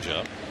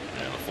changeup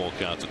and a full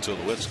count to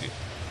Tulowitzki.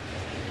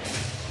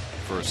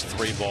 First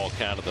 3-ball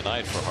count of the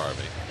night for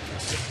Harvey.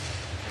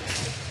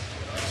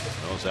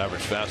 His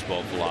average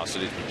fastball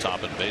velocity has been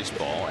top in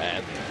baseball,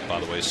 and by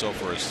the way, so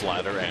for his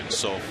slider and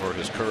so for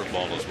his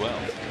curveball as well.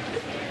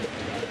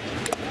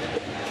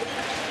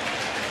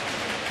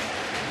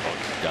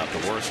 Got the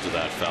worst of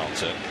that foul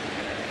tip.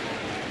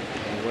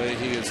 The way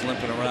he is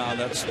limping around,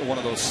 that's one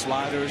of those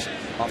sliders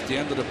off the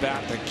end of the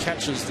bat that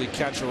catches the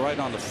catcher right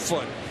on the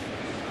foot.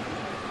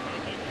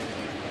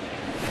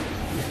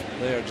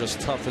 They are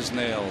just tough as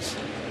nails.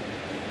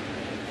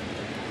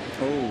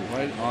 Oh,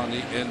 right on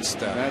the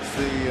instep. That's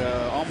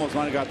the almost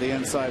might have got the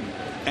inside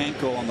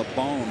ankle on the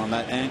bone on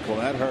that ankle.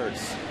 That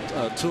hurts.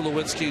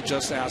 Tulowitzki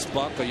just asked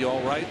Buck, "Are you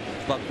all right?"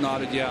 Buck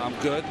nodded, "Yeah, I'm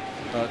good."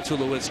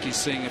 Tulowitzki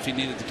seeing if he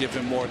needed to give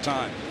him more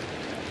time.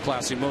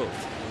 Classy move.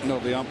 No,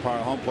 the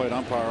umpire, home plate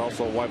umpire,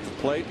 also wiped the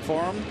plate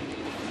for him.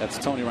 That's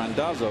Tony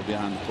Randazzo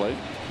behind the plate.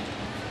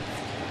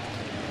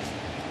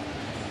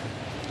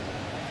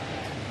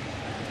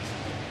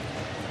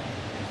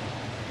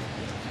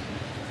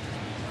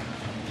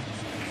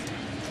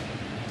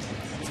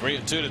 Three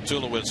and 2 to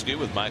Tulowitzki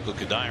with Michael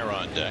Kadire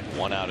on deck.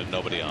 1 out and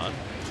nobody on.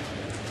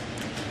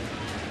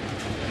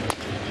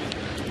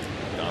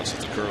 Bounces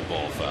the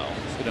curveball foul.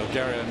 You know,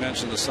 Gary, I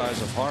mentioned the size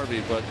of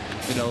Harvey, but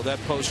you know that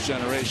post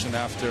generation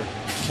after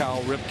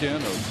Cal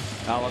Ripken or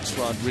Alex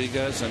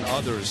Rodriguez and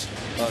others,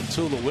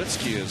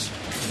 Tulowitzki is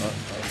a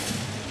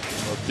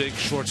big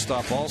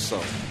shortstop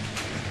also.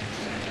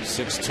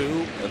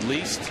 6'2", at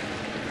least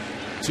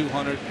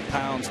 200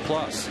 pounds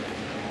plus.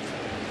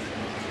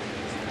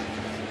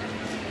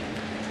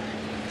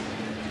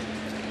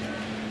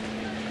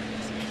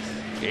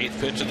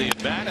 Eighth pitch of the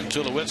at bat, and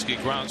Tulowitzki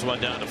grounds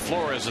one down to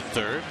Flores at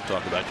third.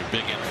 Talk about your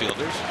big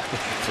infielders.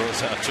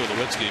 Throws out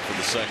Tulowitzki for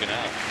the second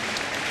out.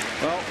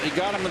 Well, he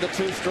got him with the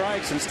 2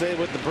 strikes and stayed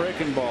with the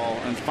breaking ball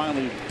and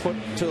finally put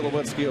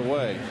Tulowitzki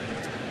away.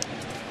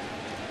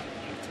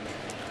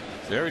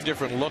 Very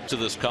different look to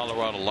this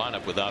Colorado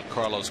lineup without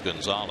Carlos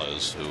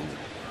Gonzalez, who,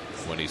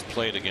 when he's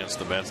played against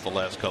the Mets the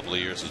last couple of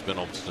years, has been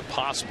almost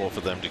impossible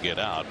for them to get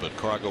out. But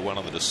Cargo went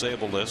on the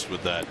disabled list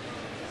with that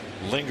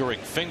lingering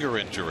finger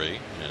injury,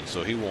 and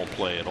so he won't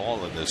play at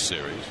all in this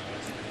series.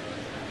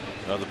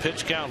 The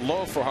pitch count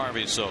low for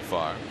Harvey so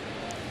far.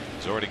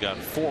 He's already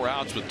gotten 4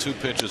 outs with 2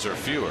 pitches or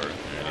fewer,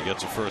 and he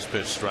gets a first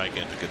pitch strike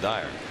into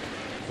Cuddyer.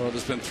 Well,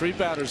 there's been 3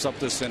 batters up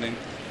this inning.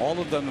 All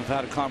of them have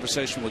had a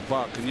conversation with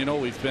Buck, and you know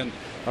we've been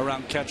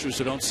around catchers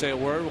who don't say a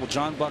word. Well,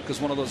 John Buck is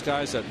one of those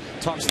guys that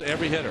talks to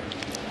every hitter.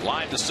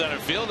 Line to center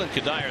field, and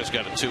Cuddyer's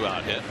got a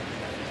 2-out hit.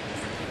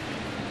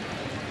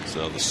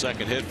 So the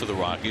second hit for the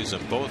Rockies,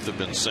 and both have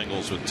been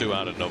singles with 2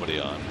 out and nobody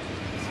on.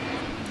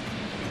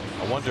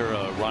 I wonder,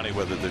 Ronnie,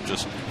 whether they're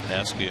just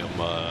asking him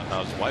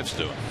how his wife's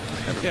doing.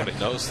 Everybody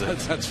knows that.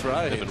 That's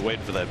right. They've been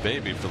waiting for that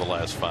baby for the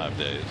last 5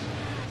 days.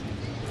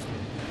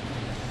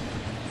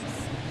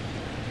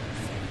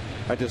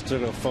 I just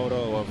took a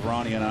photo of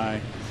Ronnie and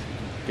I,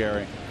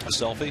 Gary. A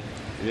selfie?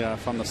 Yeah,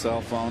 from the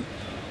cell phone.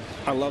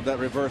 I love that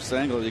reverse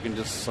angle. You can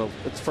just, so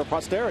it's for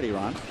posterity,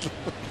 Ron.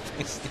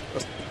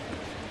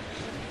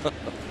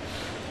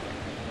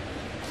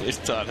 Here's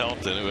Todd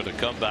Helton, who had a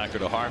comebacker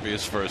to Harvey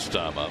his first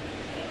time up.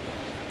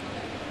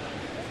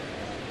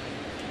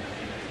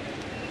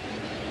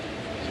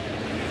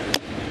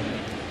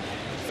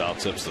 Foul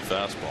tips the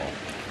fastball.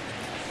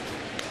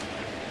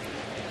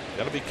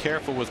 Got to be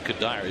careful with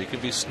Cuddyer. He can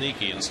be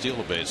sneaky and steal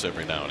a base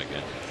every now and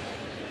again.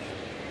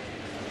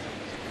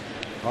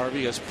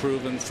 Harvey has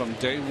proven from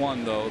day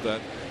one, though,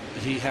 that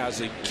he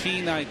has a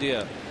keen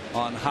idea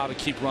on how to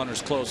keep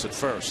runners close at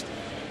first.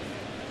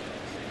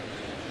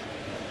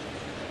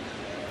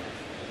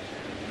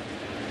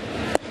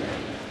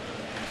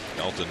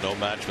 Helton no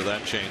match for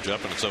that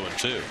changeup, and it's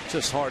 0-2.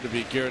 Just hard to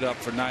be geared up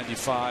for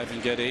 95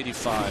 and get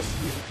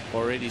 85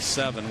 or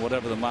 87,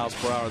 whatever the miles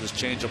per hour this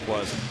changeup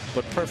was,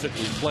 but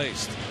perfectly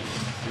placed.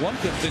 One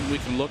good thing we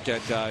can look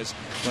at, guys,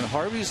 when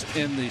Harvey's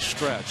in the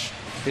stretch,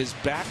 his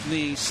back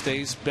knee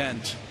stays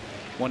bent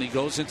when he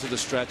goes into the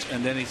stretch,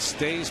 and then he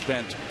stays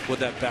bent with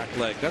that back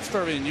leg. That's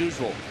very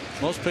unusual.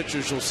 Most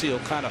pitchers you'll see will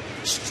kind of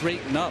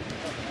straighten up.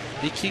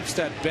 He keeps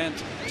that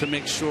bent to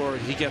make sure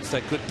he gets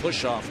that good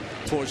push off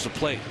towards the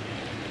plate.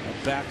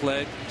 Back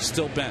leg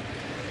still bent.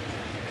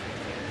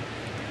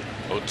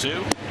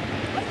 0-2.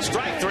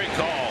 Strike 3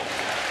 call.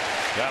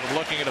 Got him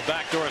looking at a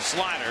backdoor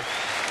slider.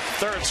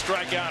 Third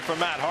strikeout for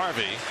Matt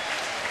Harvey.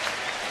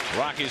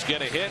 Rockies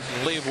get a hit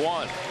and leave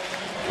 1.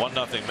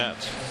 1-0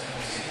 Mets.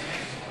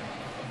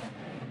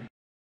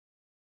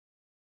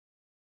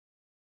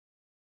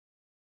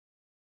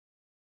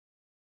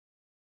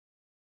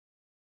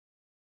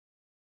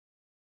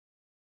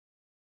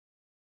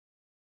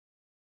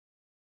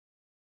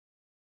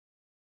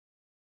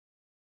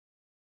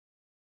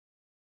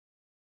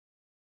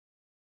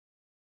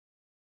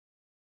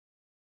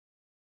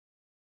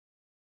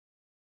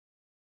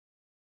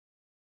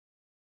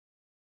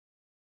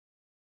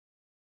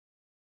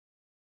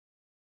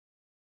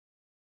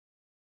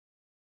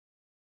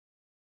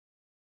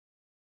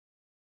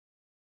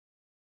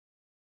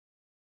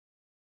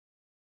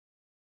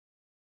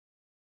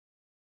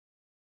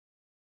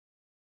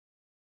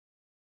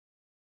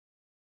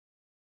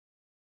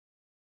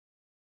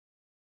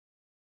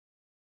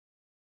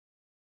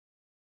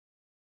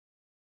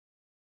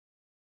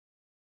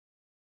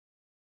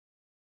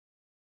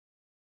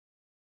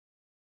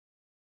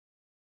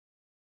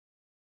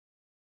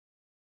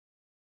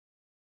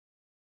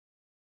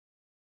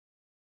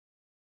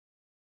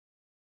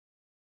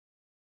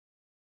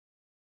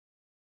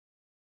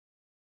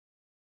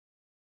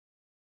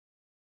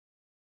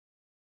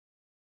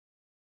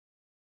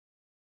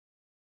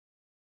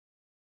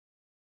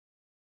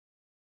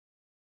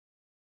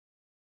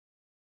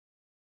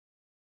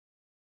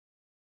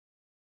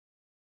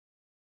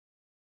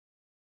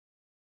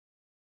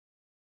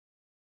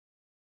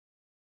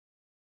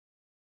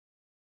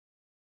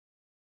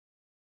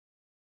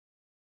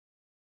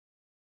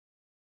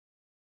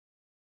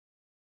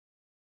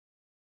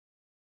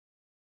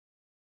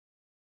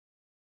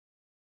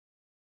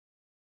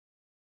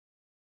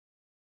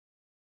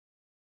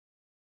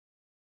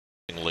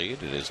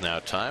 Lead. It is now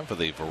time for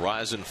the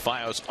Verizon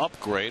Fios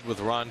upgrade with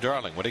Ron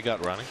Darling. What do you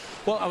got, Ronnie?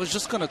 Well, I was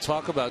just going to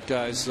talk about,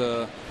 guys,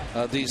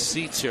 these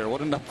seats here.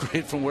 What an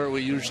upgrade from where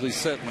we usually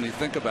sit when you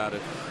think about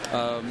it.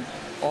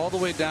 All the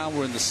way down,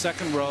 we're in the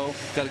second row.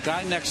 Got a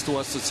guy next to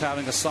us that's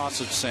having a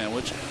sausage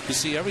sandwich. You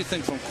see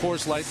everything from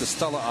Coors Light to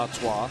Stella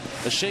Artois,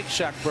 a Shake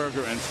Shack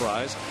burger and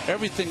fries.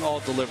 Everything all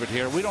delivered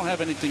here. We don't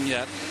have anything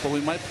yet, but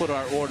we might put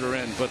our order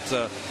in. But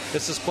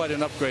this is quite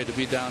an upgrade to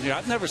be down here.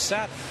 I've never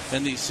sat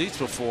in these seats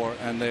before,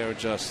 and they are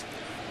just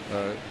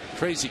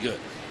crazy good.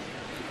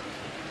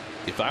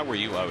 If I were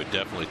you, I would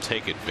definitely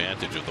take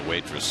advantage of the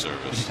waitress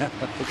service.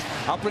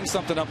 I'll bring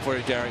something up for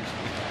you, Gary.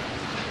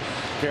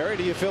 Gary,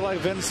 do you feel like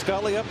Vin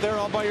Scully up there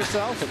all by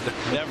yourself?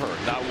 Never.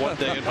 Not one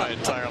day in my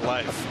entire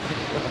life.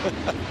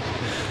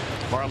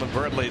 Marlon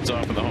Byrd leads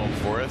off in the home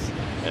fourth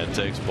and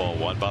takes ball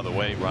 1. By the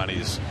way,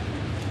 Ronnie's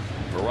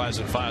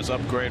Verizon Fios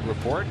upgrade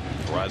report.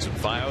 Verizon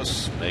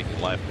Fios making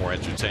life more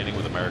entertaining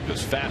with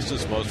America's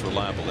fastest, most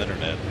reliable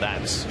internet.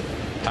 That's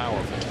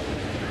powerful.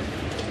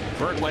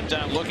 Byrd went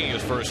down looking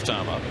his first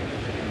time up.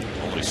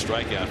 Only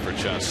strikeout for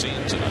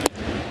Chacin tonight.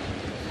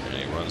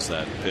 runs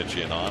that pitch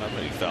in on him,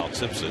 and he foul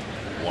tips it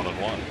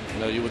 1-1. You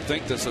know, you would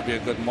think this would be a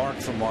good mark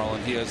for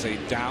Marlin. He has a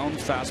down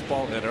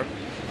fastball hitter,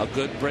 a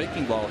good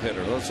breaking ball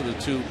hitter. Those are the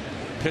two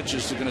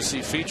pitches you're going to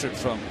see featured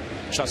from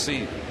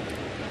Chacín.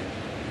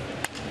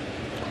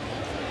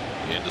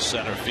 Into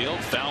center field.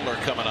 Fowler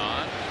coming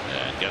on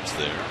and gets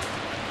there.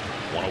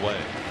 One away.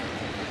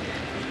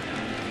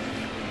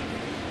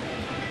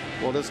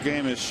 Well, this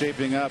game is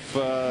shaping up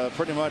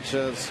pretty much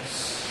as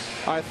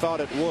I thought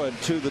it would.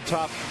 Two of the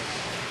top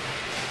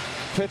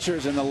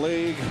pitchers in the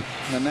league,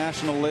 the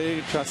National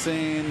League,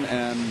 Chacín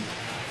and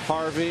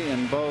Harvey,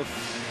 and both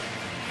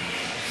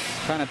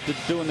kind of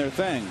doing their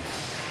thing.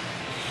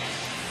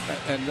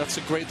 And that's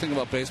a great thing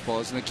about baseball,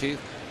 isn't it,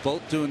 Keith?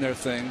 Both doing their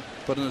thing,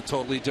 but in a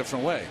totally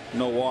different way.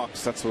 No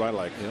walks. That's what I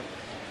like. Yep.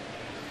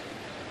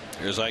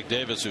 Here's Ike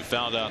Davis, who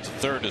fouled out to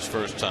third his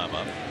first time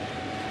up.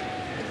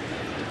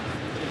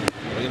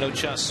 Well, you know,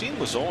 Chacín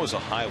was always a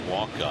high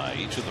walk guy.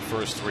 Each of the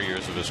first 3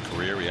 years of his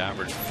career, he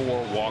averaged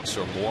 4 walks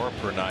or more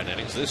per 9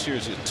 innings. This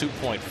year's at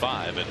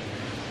 2.5, and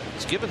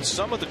he's given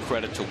some of the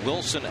credit to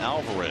Wilson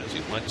Alvarez.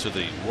 He went to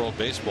the World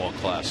Baseball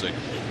Classic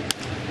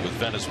with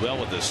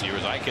Venezuela this year.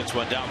 As Ike hits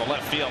one down the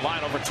left field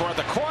line over toward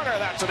the corner.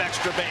 That's an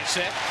extra base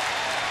hit.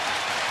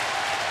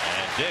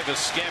 And Davis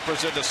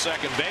scampers into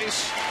second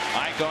base.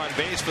 Ike on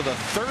base for the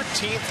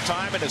 13th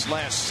time in his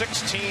last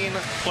 16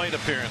 plate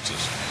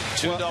appearances.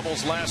 2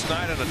 doubles last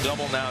night and a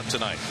double now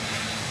tonight.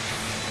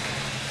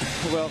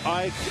 Well,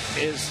 Ike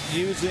is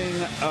using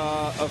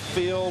a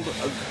field,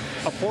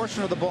 a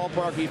portion of the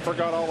ballpark he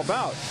forgot all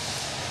about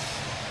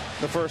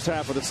the first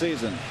half of the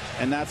season,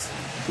 and that's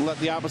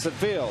the opposite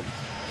field.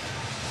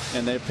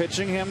 And they're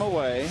pitching him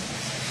away,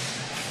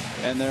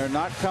 and they're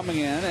not coming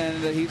in,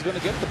 and he's going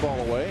to get the ball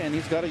away, and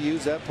he's got to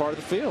use that part of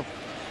the field.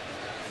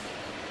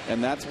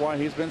 And that's why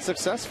he's been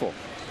successful.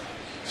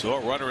 So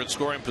a runner in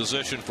scoring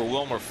position for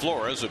Wilmer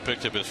Flores, who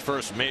picked up his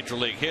first major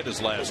league hit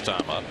his last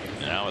time up.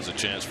 Now has a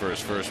chance for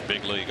his first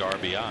big league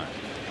RBI.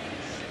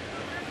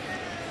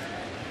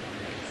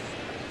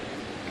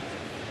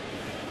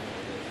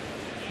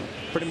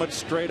 Pretty much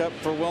straight up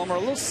for Wilmer. A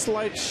little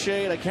slight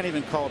shade. I can't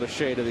even call it a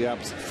shade of the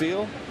opposite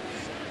field.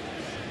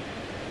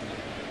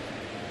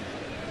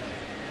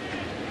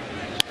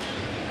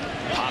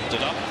 Popped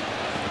it up.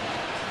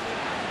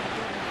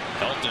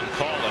 Helton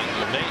calling.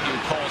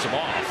 LeMahieu calls him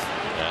off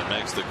and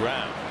makes the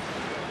grab.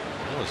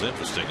 That was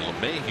interesting.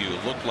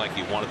 LeMahieu looked like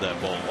he wanted that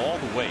ball all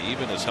the way,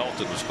 even as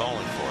Helton was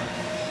calling for it.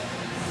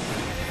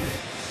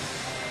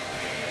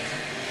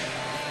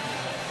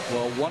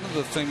 Well, one of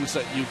the things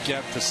that you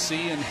get to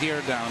see and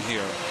hear down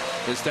here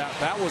is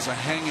that was a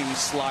hanging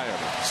slider.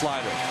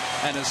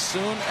 And as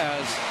soon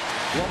as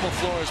Wilmer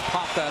Flores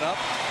popped that up,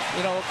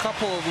 you know, a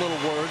couple of little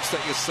words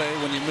that you say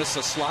when you miss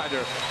a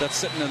slider that's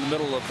sitting in the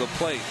middle of the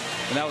plate.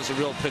 And that was a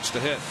real pitch to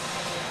hit.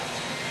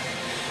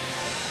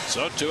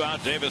 So 2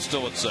 out. Davis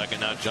still at second.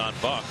 Now John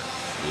Buck,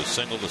 who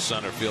singled to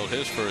center field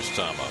his first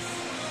time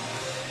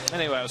up.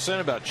 Anyway, I was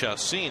saying about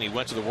Chacín. He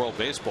went to the World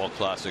Baseball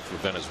Classic for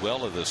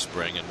Venezuela this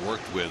spring and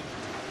worked with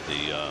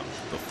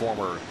the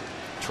former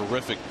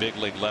terrific big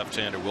league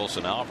left-hander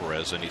Wilson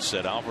Alvarez, and he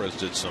said Alvarez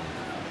did some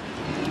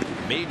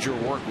major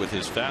work with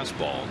his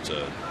fastball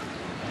to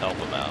help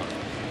him out.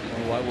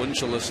 Well, why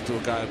wouldn't you listen to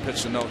a guy who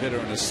pitched a no-hitter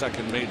in his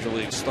second major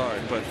league start?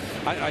 But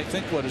I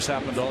think what has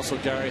happened also,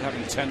 Gary,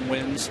 having 10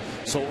 wins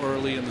so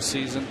early in the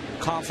season,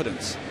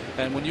 confidence.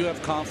 And when you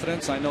have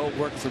confidence, I know it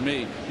worked for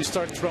me, you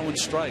start throwing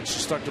strikes.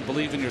 You start to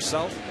believe in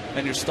yourself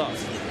and your stuff.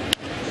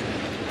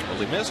 Well,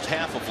 he missed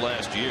half of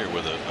last year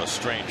with a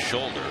strained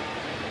shoulder.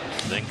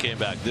 Then came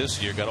back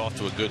this year, got off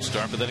to a good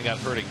start, but then he got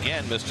hurt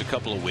again, missed a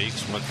couple of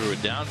weeks, went through a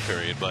down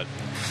period. But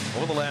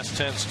over the last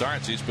 10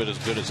 starts, he's been as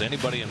good as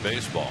anybody in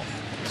baseball.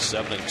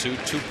 7-2,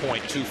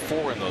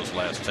 2.24 in those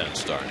last 10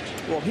 starts.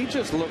 Well, he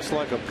just looks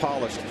like a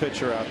polished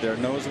pitcher out there,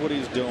 knows what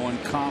he's doing,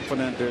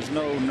 confident, there's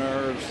no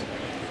nerves.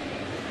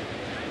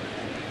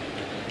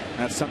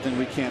 That's something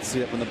we can't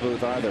see up in the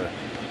booth either.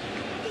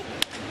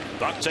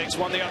 Buck takes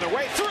one the other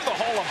way through the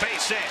hole, a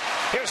base hit.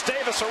 Here's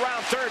Davis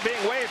around third,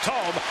 being waved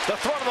home. The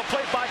throw to the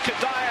plate by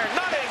Kadire,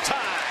 not in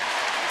time.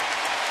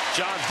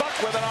 John Buck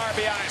with an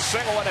RBI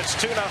single, and it's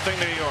 2-0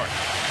 New York.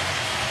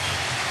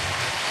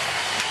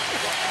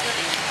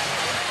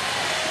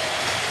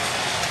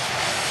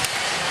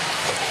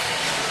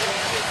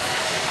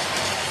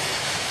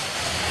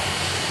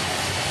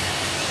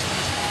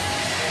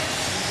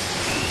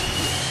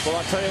 Well,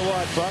 I'll tell you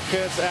what, Buck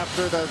is,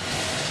 after the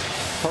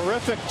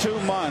horrific 2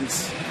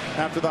 months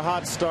after the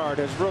hot start,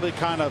 has really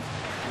kind of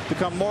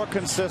become more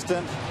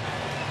consistent.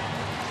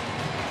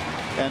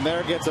 And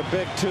there gets a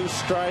big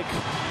 2-strike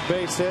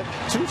base hit.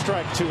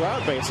 2-strike,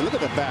 2-out base hit. Look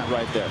at the bat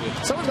right there.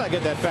 Someone's got to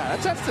get that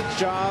bat. That's the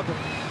job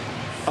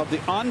of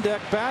the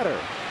on-deck batter.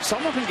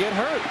 Someone can get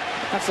hurt.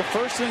 That's the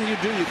first thing you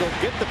do. You go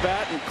get the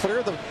bat and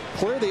clear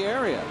the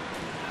area.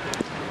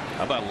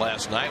 How about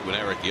last night when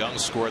Eric Young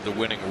scored the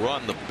winning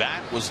run? The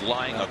bat was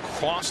lying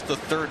across the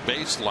third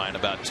baseline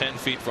about 10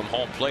 feet from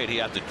home plate. He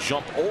had to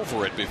jump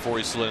over it before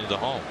he slid into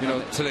home. You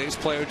know, today's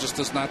player just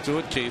does not do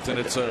it, Keith, and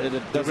it's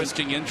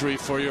risking injury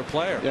for your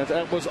player. Yeah,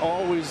 that was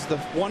always the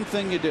one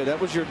thing you did. That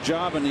was your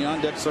job in the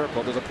on-deck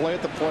circle. There's a play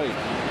at the plate.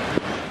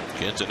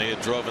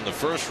 Quintanilla drove in the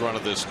first run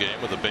of this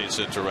game with a base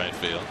hit to right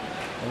field.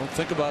 Well,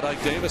 think about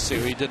Ike Davis here.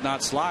 He did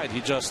not slide.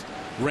 He just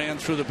ran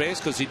through the base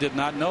because he did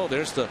not know.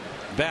 There's the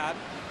bat.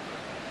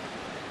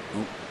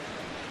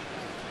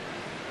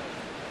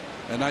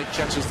 And Knight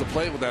catches the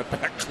play with that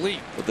back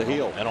cleat. With the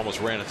heel. And almost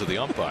ran into the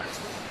umpire.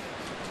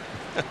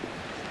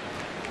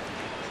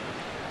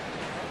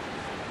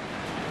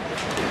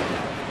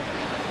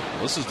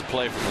 This is the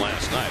play from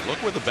last night.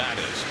 Look where the bat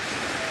is.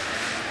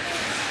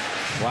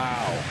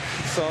 Wow.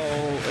 So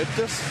it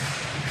just.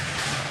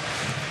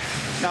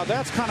 Now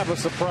that's kind of a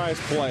surprise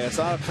play. It's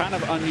kind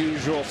of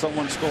unusual.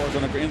 Someone scores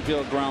on an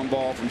infield ground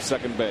ball from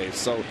second base.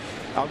 So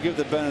I'll give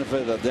the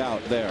benefit of the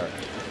doubt there.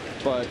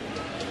 But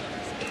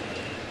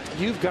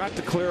you've got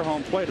to clear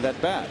home plate of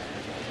that bat.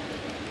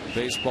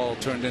 Baseball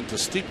turned into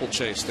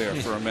steeplechase there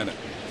for a minute.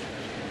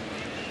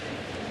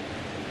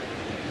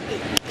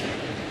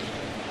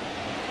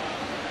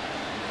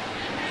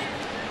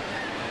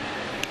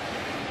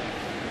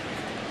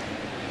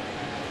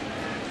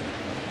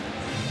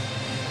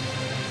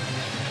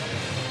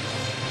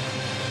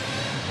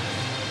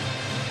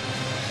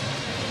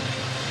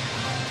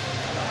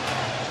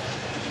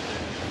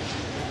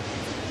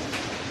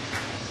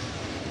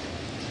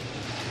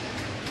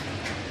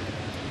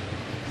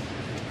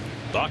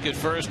 Buck at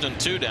first and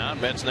 2 down.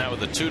 Mets now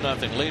with a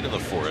 2-0 lead in the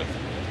fourth.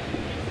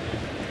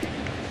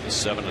 The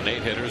 7 and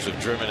 8 hitters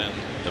have driven in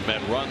the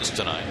Met runs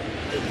tonight.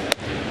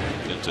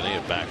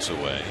 Quintanilla backs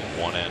away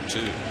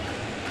 1-2.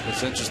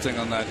 It's interesting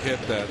on that hit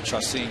that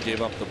Chacin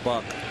gave up the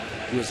Buck.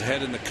 He was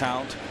ahead in the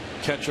count.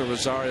 Catcher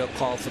Rosario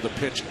called for the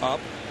pitch up.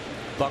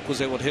 Buck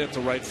was able to hit it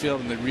to right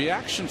field, and the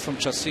reaction from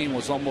Chacin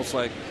was almost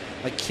like,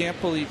 I can't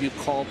believe you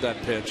called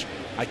that pitch.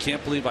 I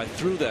can't believe I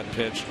threw that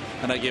pitch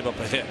and I gave up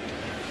a hit.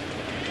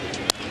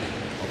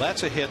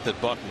 That's a hit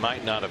that Buck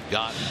might not have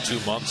gotten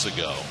 2 months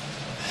ago,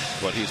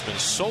 but he's been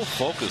so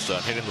focused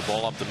on hitting the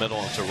ball up the middle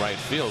into right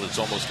field, it's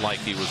almost like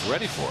he was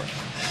ready for it.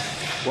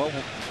 Well,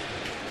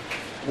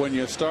 when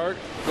you start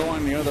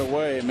going the other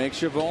way, it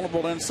makes you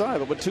vulnerable inside.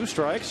 But with 2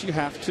 strikes, you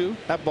have to.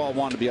 That ball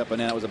wanted to be up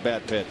and in. It was a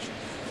bad pitch.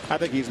 I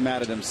think he's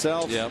mad at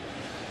himself. Yep.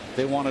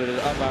 They wanted it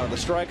up out of the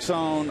strike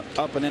zone,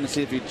 up and in to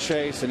see if he'd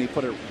chase, and he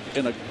put it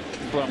in a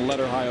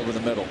letter high over the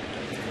middle.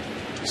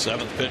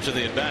 7th pitch of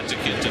the at bat to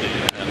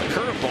Quintanilla, and the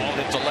curveball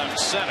hit to left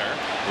center.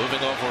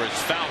 Moving over is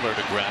Fowler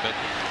to grab it,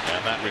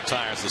 and that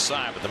retires the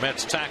side. But the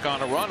Mets tack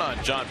on a run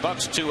on John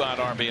Buck's 2-out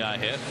RBI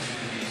hit.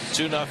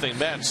 2-0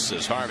 Mets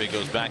as Harvey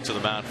goes back to the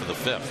mound for the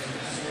 5th.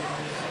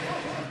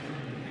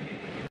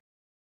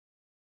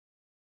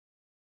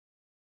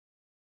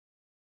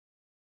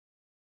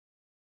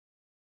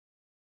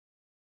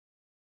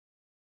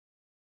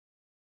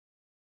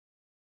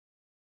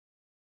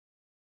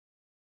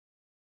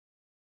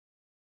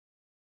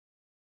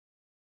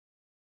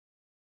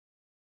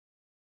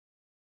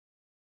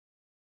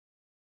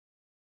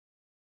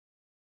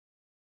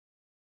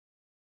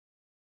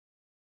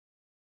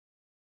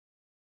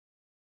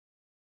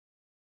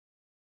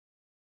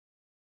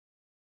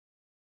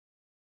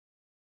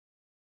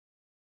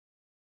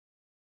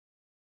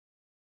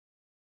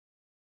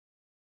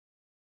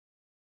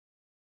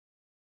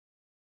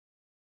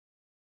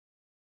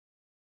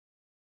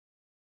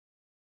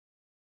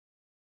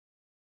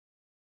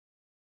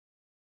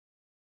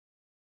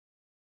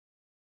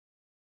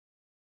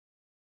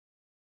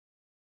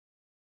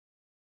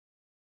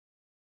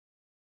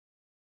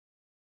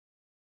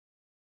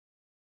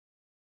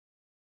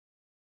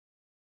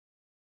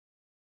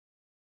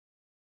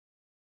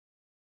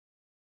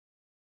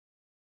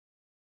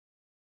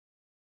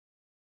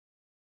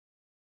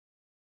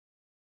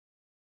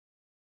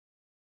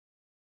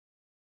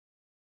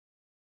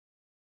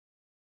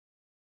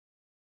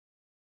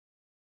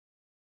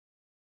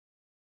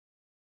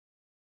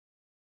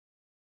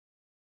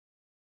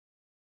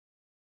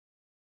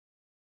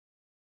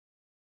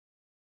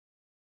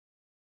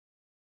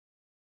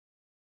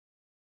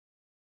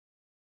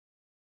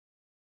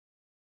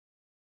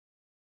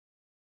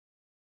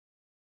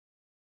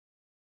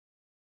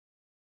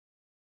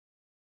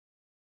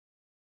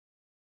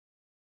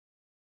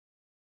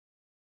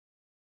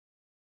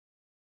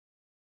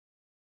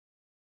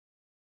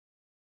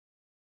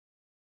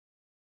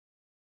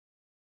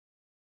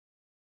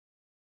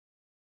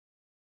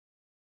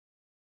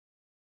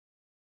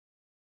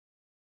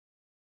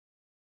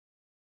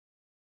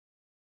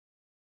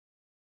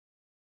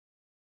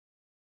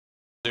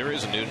 There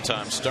is a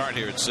noontime start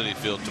here at Citi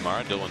Field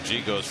tomorrow. Dylan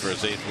G goes for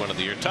his 8th win of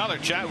the year. Tyler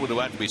Chatwood, who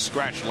had to be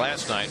scratched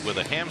last night with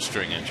a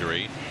hamstring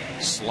injury,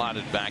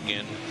 slotted back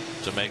in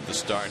to make the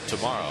start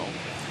tomorrow.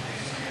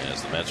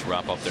 As the Mets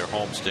wrap up their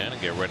homestand and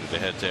get ready to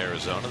head to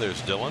Arizona,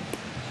 there's Dylan,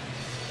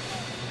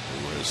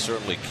 who has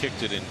certainly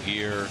kicked it in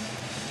gear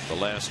the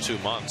last 2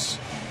 months.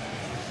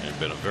 And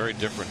been a very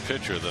different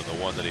pitcher than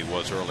the one that he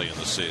was early in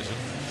the season,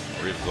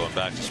 or even going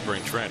back to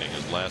spring training.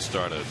 His last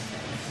start, a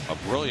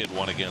brilliant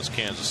one against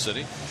Kansas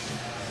City.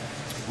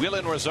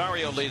 Wheelan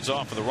Rosario leads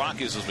off for the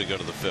Rockies as we go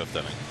to the 5th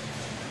inning.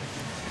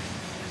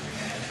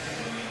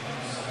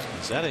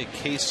 Is that a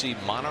KC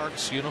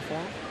Monarchs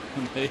uniform?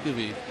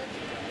 Maybe.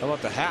 How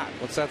about the hat?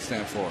 What's that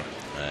stand for?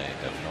 I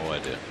have no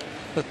idea.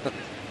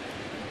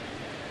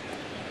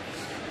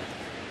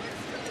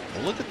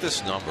 Well, look at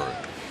this number.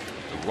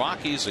 The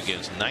Rockies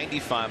against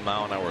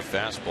 95-mile-an-hour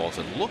fastballs,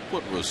 and look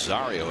what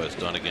Rosario has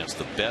done against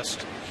the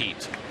best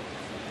heat.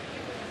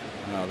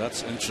 Wow,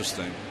 that's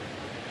interesting.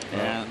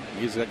 And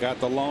he's got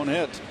the lone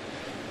hit.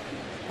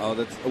 Oh,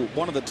 that's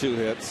one of the 2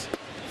 hits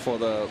for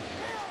the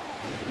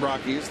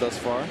Rockies thus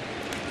far.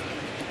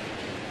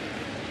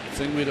 The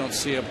thing we don't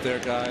see up there,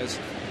 guys,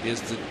 is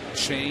the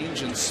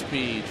change in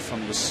speed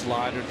from the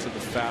slider to the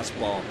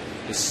fastball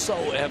is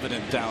so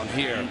evident down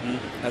here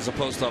as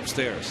opposed to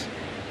upstairs.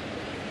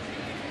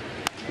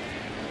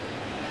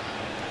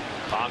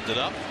 Popped it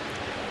up.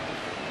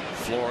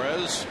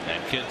 Flores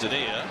and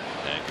Quintanilla.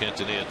 And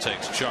Quintanilla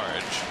takes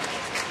charge.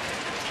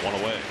 1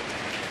 away.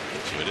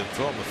 So he didn't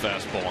throw him the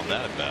fastball on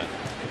that at bat.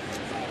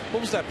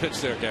 What was that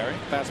pitch there, Gary?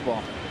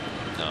 Fastball.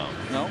 No.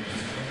 No.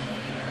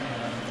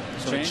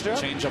 So Change-up?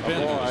 Change-up Oh, in.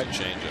 It boy. was a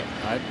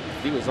changeup.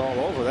 He was all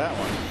over that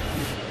one.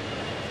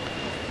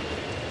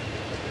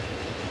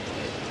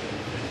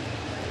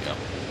 Yep.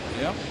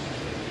 Yep.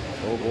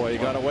 Oh boy, he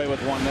got away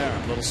with one there.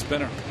 Little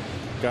spinner.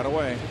 Got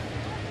away.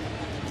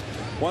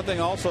 One thing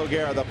also,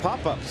 Gary, the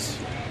pop-ups.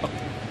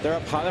 They're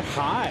up high. They're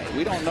high.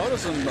 We don't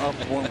notice them up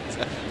when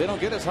they don't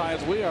get as high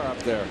as we are up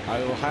there. I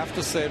will have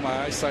to say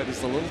my eyesight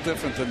is a little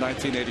different than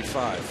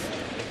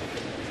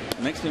 1985.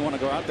 Makes me want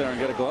to go out there and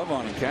get a glove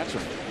on and catch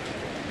them.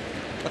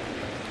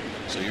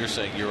 So you're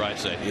saying your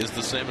eyesight is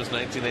the same as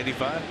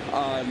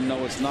 1985?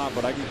 No, it's not,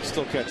 but I can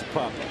still catch a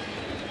pop-up.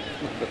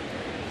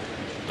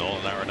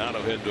 Nolan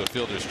Arenado headed to a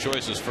fielder's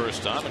choice his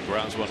first time, and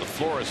grounds one to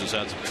Flores, has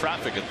had some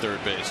traffic at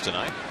third base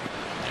tonight.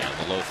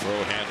 And the low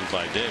throw handled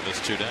by Davis,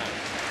 2 down.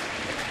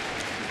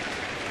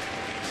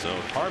 So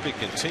Harvey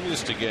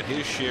continues to get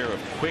his share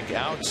of quick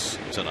outs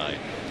tonight.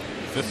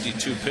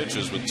 52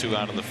 pitches with 2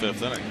 out in the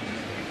 5th inning.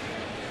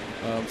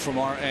 From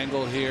our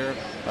angle here,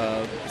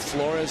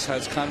 Flores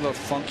has kind of a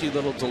funky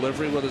little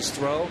delivery with his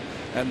throw,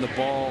 and the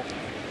ball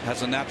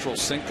has a natural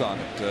sink on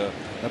it.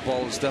 That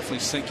ball is definitely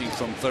sinking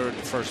from third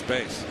to first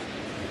base.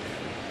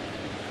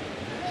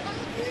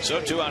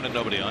 So 2 out and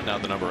nobody on. Now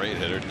the number 8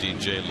 hitter,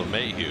 DJ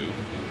LeMahieu,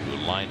 who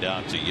lined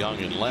out to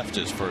Young and left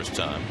his first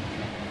time.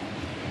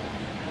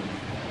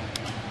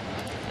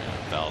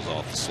 And fouls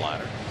off the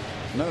slider.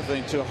 Another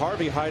thing, too,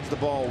 Harvey hides the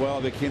ball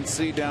well. They can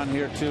see down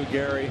here, too,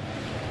 Gary.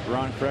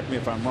 Ron, correct me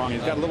if I'm wrong.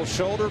 He's got a little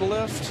shoulder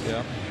lift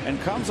and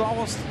comes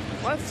almost,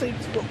 let's say,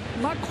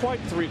 not quite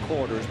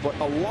 3/4, but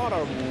a lot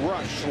of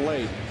rush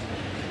late.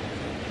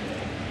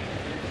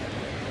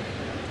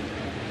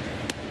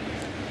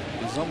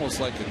 It's almost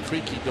like a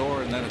creaky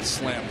door, and then it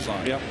slams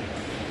on. Yep.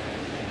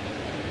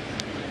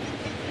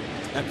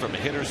 And from a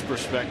hitter's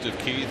perspective,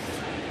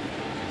 Keith,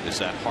 is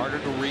that harder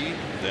to read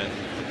than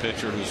the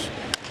pitcher who's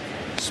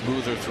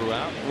smoother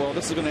throughout? Well,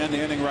 this is going to end the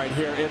inning right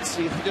here.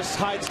 He just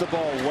hides the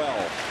ball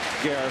well,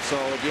 Gare. So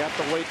if you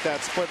have to wait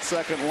that split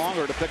second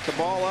longer to pick the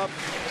ball up,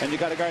 and you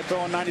got a guy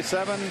throwing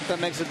 97,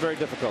 that makes it very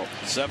difficult.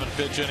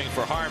 7-pitch inning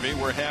for Harvey.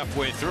 We're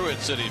halfway through at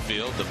Citi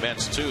Field. The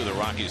Mets 2, the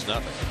Rockies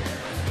nothing.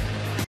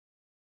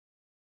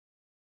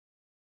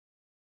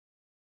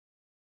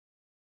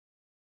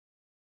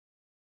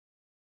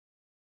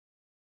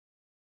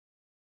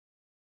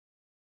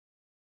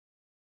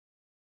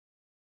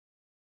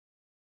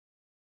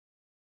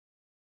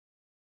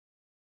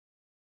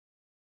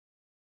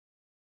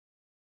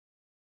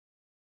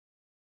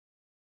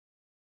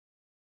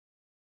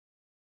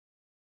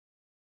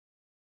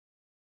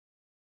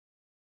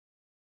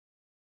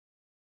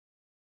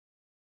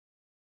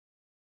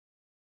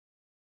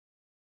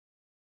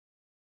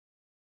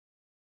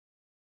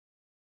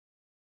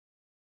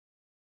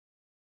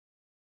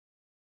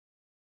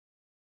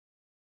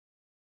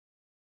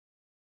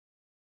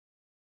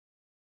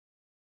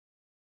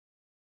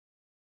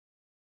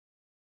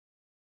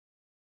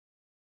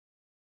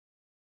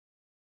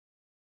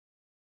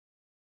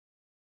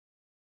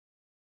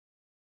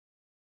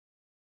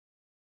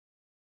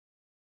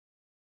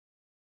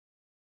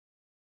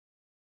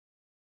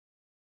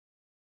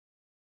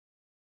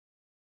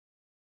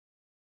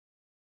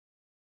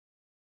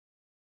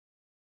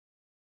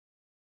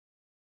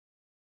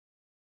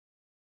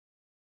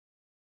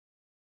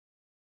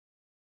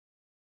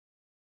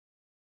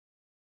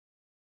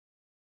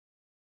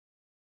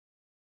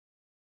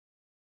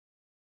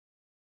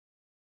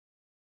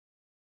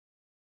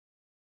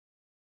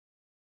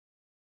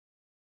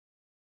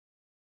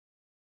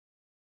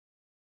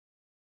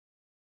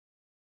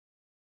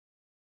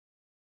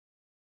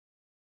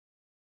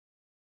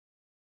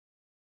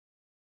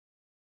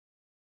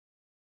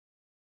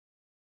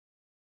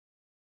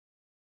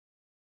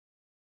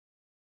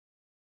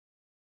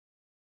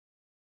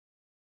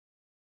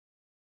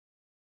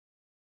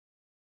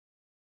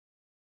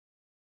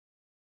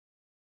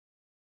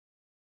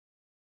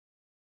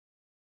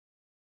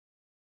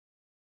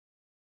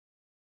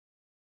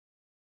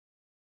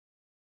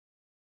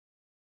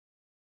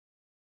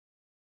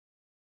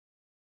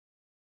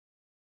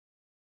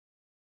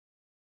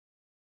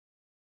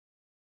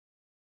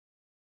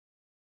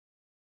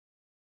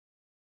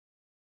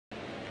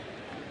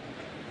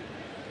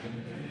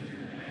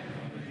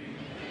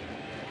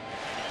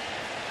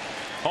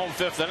 Home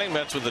fifth inning,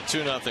 Mets with a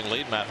 2-0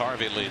 lead. Matt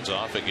Harvey leads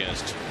off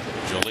against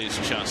Jhoulys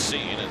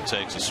Chacín and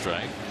takes a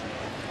strike.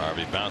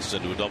 Harvey bounced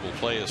into a double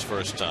play his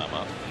first time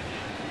up.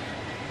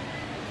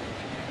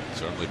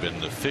 Certainly been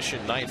an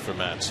efficient night for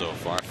Matt so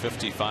far.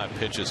 55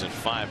 pitches in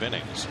 5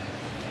 innings.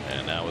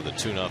 And now with a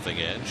 2-0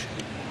 edge.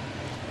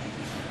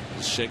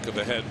 The shake of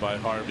the head by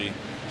Harvey.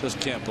 Just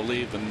can't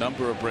believe the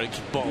number of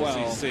breaking balls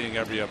he's seeing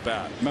every at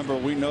bat. Remember,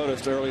 we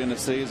noticed early in the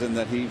season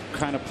that he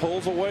kind of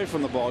pulls away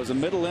from the ball. He's a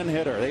middle in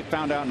hitter. They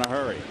found out in a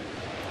hurry.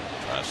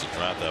 Tries to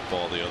drive that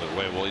ball the other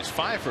way. Well, he's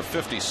 5 for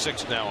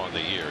 56 now on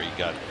the year. He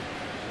got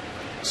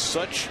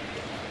such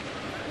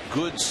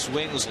good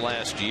swings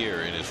last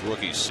year in his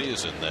rookie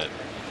season that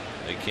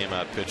they came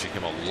out pitching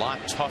him a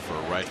lot tougher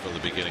right from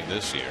the beginning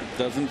this year.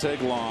 Doesn't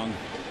take long.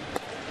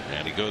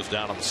 And he goes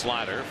down on the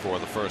slider for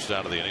the first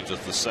out of the inning,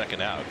 just the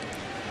second out.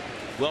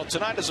 Well,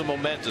 tonight is a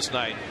momentous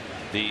night.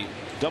 The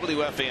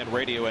WFAN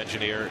radio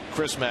engineer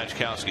Chris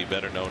Majkowski,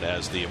 better known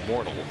as the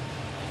Immortal,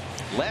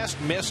 last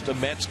missed a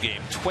Mets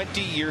game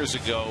 20 years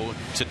ago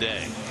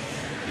today.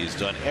 He's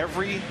done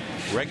every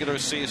regular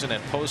season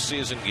and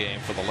postseason game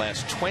for the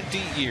last 20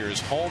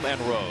 years, home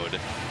and road,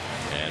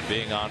 and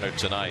being honored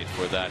tonight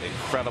for that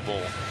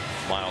incredible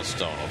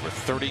milestone. Over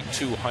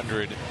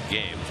 3,200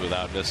 games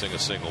without missing a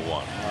single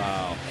one.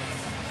 Wow.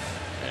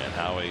 And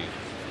Howie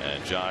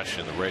and Josh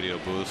in the radio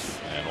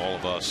booth and all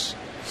of us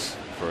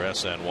for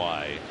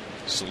SNY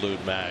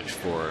salute Madge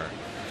for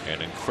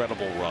an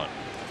incredible run.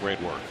 Great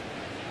work.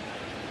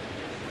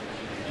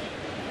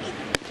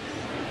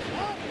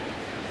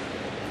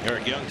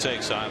 Eric Young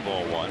takes high,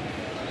 ball 1.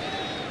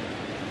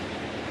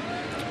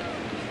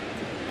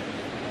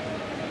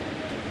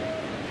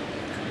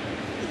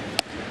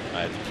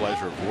 I had the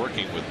pleasure of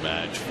working with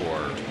Madge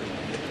for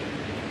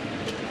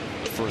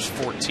the first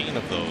 14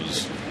 of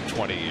those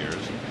 20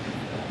 years.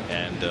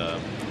 And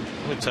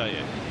let me tell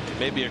you,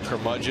 maybe a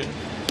curmudgeon,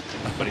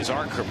 but he's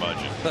our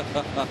curmudgeon.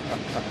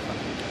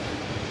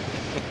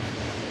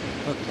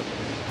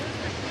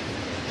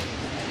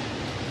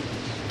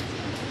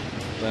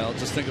 Well,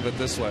 just think of it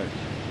this way.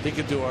 He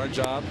could do our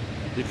job.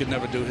 You could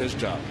never do his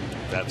job.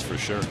 That's for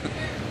sure.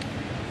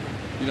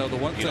 You know, the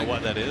one thing. You know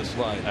what that is?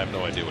 Right. I have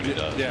no idea what he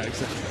does. Yeah,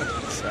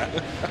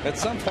 exactly. At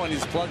some point,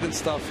 he's plugging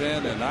stuff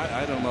in, and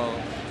I don't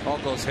know. All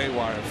goes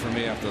haywire for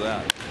me after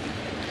that.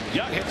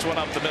 Young hits one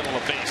up the middle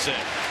of base hit.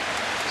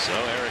 So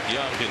Eric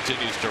Young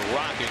continues to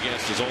rock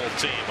against his old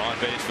team, on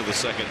base for the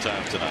second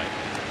time tonight.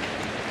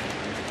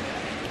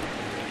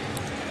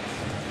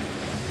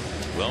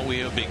 Well, we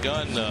have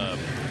begun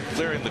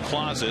clearing the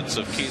closets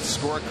of Keith's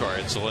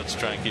scorecard, so let's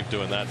try and keep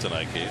doing that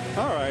tonight, Keith.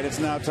 All right, it's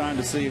now time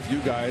to see if you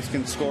guys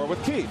can score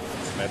with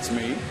Keith. That's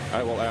me.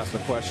 I will ask a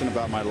question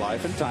about my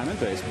life and time in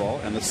baseball,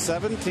 and the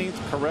 17th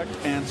correct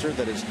answer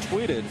that is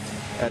tweeted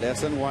at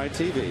SNY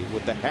TV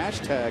with the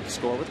hashtag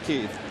Score with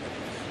Keith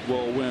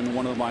will win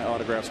one of my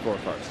autographed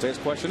scorecards. Today's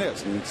question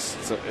is, and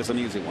it's an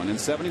easy one. In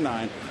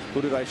 '79,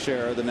 who did I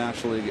share the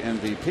National League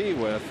MVP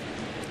with?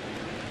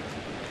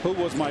 Who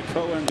was my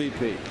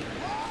co-MVP?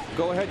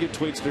 Go ahead, you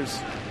tweetsters.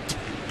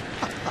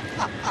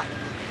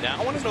 Now,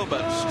 I want to know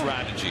about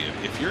strategy.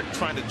 If you're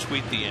trying to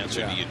tweet the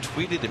answer, do you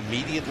tweet it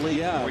immediately?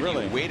 Yeah, or really.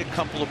 do you wait a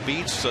couple of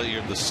beats so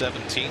you're the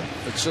 17th?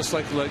 It's just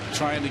like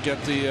trying to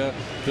get the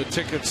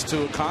tickets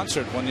to a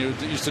concert when you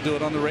used to do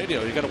it on the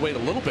radio. You got to wait a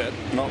little bit.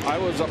 No, I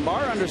was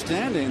our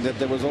understanding that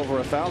there was over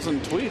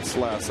 1,000 tweets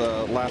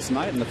last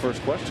night in the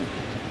first question,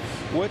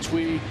 which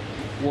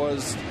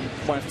was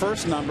my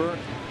first number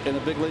in a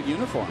big league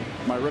uniform,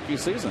 my rookie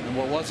season. And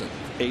what was it?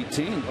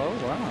 18. Oh,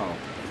 wow.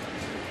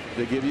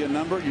 They give you a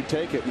number, you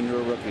take it when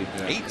you're a rookie.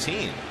 Yeah.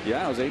 18?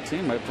 Yeah, I was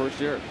 18 my first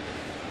year.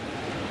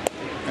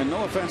 And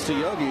no offense to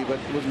Yogi, but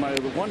it was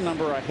the one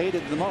number I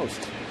hated the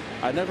most.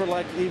 I never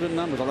liked even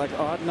numbers. I like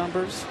odd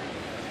numbers.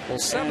 Well,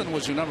 7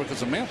 was your number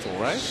because of Mantle,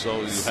 right?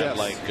 So you had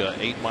like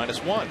 8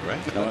 minus 1,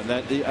 right? No,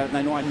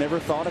 I know I never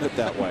thought of it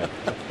that way.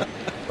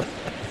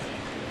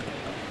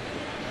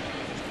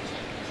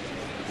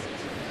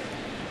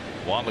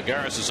 Juan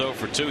Lagares is 0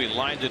 for 2. He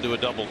lined into a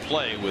double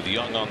play with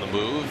Young on the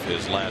move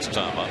his last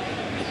time up.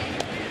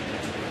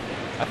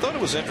 I thought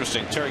it was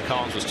interesting. Terry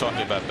Collins was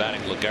talking about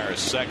batting Lagares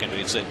second, and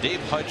he said Dave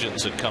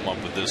Hudgens had come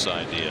up with this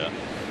idea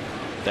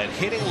that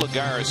hitting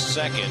Lagares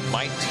second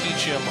might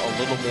teach him a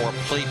little more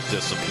plate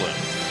discipline.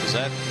 Does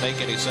that make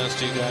any sense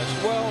to you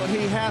guys? Well,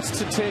 he has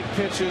to take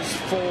pitches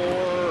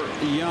for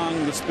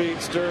Young, the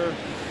speedster.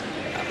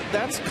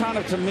 That's kind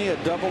of, to me, a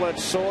double-edged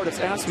sword. It's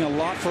asking a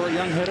lot for a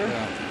young hitter.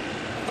 Yeah.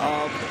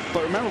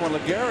 But remember, when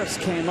Lagares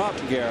came up,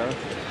 Gare,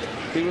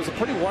 he was a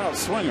pretty wild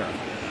swinger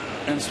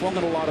and swung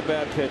at a lot of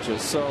bad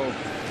pitches. So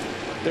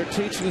they're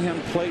teaching him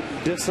plate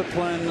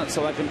discipline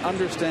so I can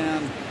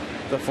understand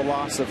the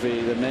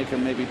philosophy that make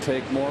him maybe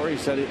take more. He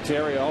said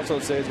Terry also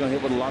says he's going to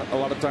hit with a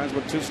lot of times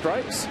with 2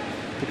 strikes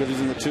because he's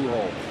in the 2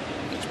 hole.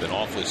 been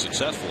awfully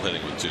successful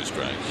hitting with 2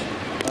 strikes.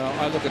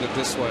 I look at it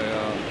this way.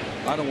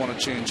 I don't want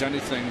to change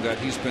anything that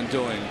he's been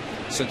doing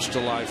since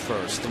July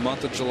 1st. The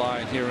month of July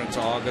and here into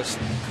August,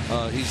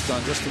 he's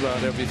done just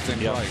about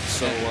everything right.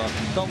 So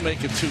don't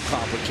make it too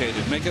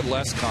complicated. Make it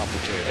less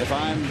complicated. If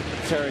I'm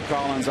Terry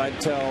Collins,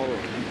 I'd tell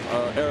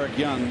Eric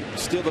Young,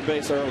 steal the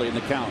base early in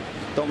the count.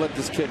 Don't let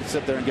this kid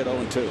sit there and get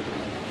 0-2.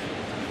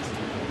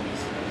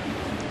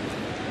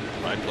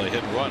 Might play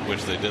hit and run,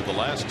 which they did the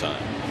last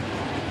time.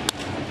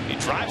 He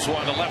drives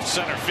one to left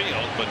center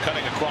field, but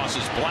cutting across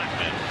is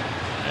Blackman,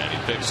 and he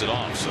picks it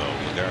off. So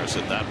Lagares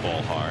hit that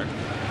ball hard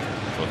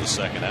for the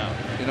second out.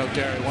 You know,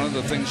 Gary, one of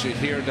the things you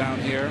hear down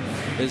here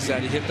is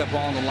that he hit that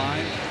ball on the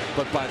line,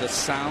 but by the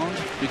sound,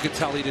 you could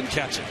tell he didn't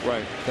catch it.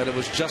 Right. That it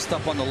was just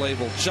up on the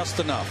label, just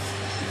enough.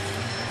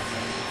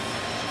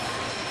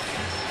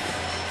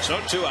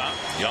 So 2 out.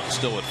 Young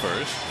still at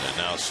first, and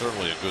now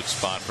certainly a good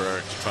spot for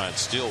Eric to try and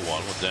steal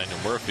one with Daniel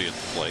Murphy at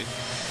the plate.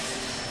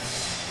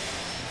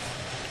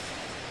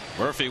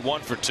 Murphy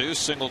 1 for 2,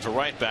 single to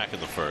right back in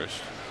the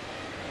first.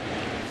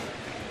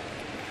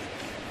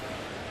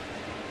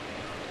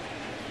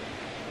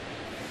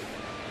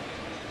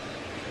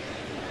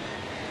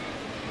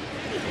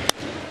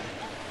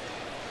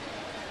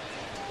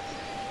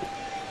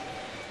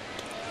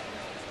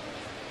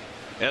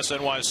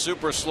 SNY's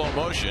Super Slow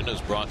Motion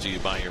is brought to you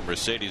by your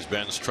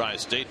Mercedes-Benz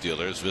Tri-State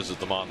dealers. Visit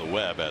them on the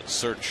web at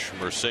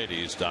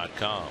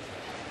searchmercedes.com.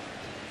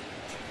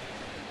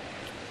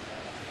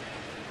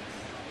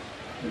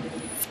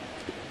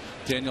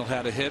 Daniel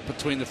had a hit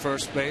between the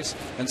first base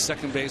and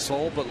second base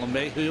hole, but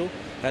LeMahieu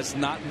has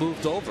not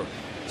moved over.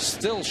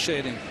 Still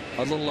shading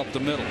a little up the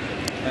middle,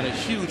 and a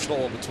huge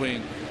hole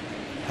between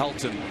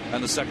Helton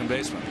and the second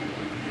baseman.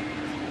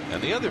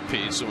 And the other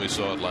piece, and we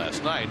saw it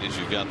last night, is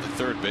you've got the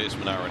third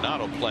baseman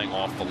Arenado playing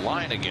off the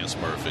line against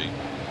Murphy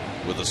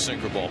with a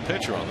sinker ball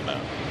pitcher on the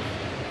mound.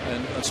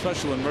 And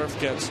especially when Murph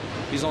gets,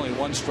 he's only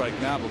 1 strike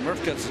now, but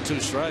Murph gets the 2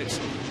 strikes,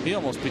 he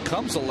almost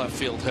becomes a left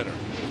field hitter.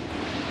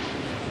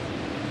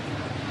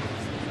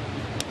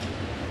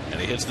 And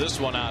he hits this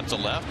one out to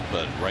left,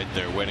 but right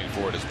there waiting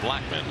for it is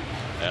Blackman,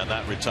 and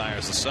that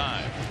retires the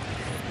side.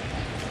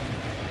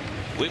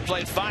 We've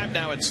played 5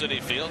 now at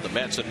Citi Field. The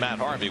Mets and Matt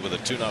Harvey with a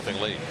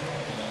 2-0 lead.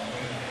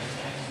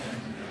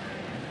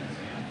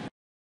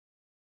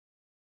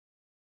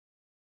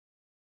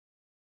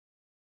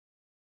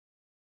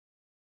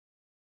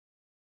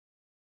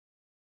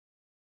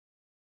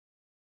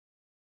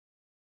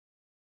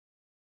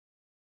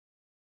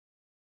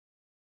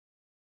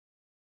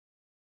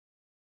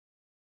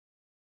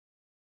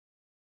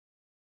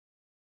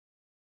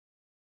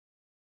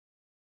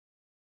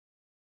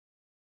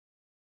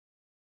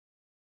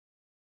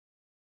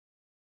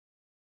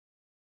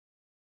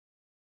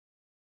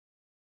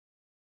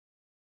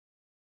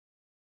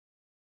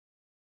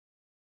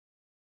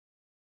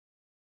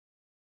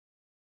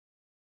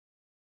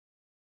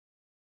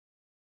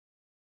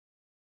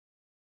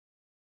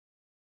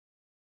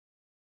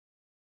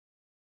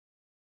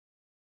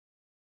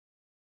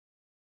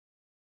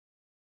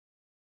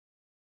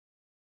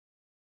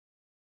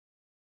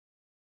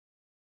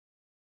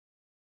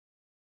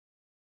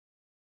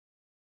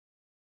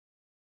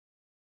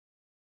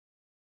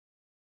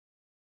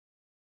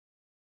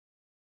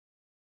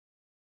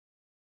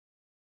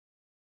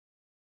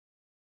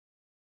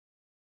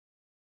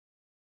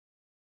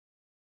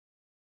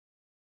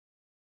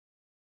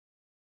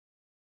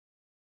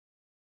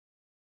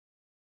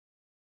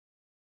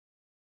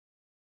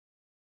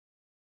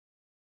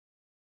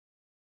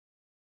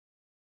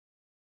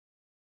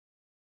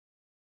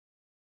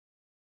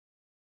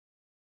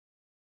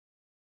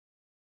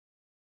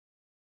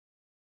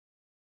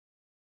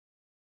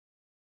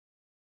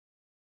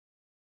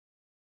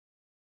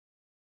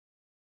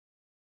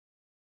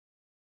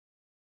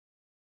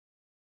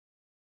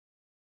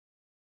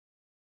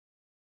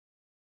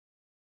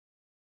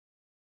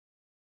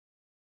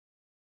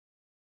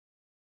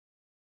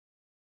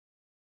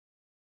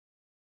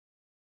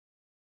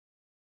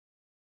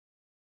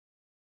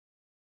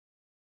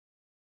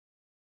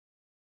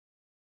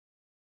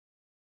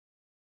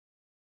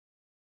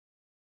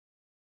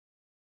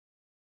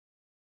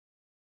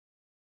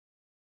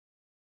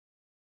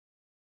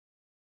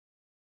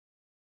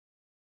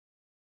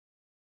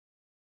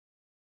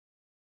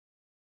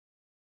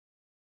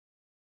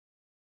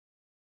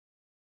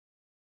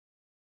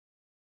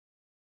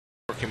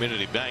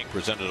 Community Bank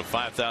presented a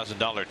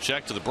 $5,000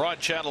 check to the Broad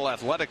Channel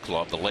Athletic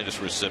Club, the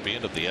latest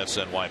recipient of the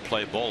SNY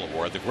Play Bowl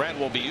Award. The grant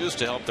will be used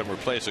to help them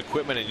replace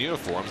equipment and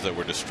uniforms that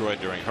were destroyed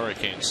during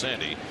Hurricane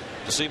Sandy.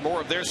 To see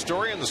more of their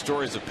story and the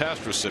stories of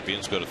past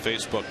recipients, go to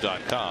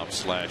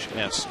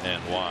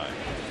facebook.com/SNY.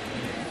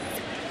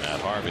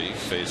 Matt Harvey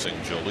facing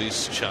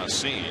Jhoulys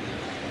Chacín,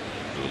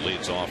 who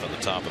leads off in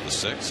the top of the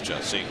 6th.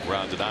 Chacín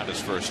grounded out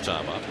his first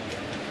time up.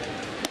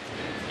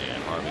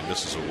 Harvey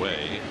misses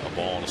away, a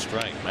ball and a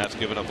strike. Matt's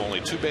given up only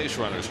 2 base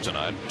runners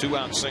tonight.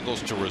 2-out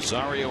singles to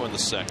Rosario in the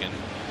 2nd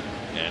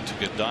and to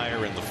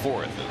Godire in the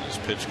 4th. And his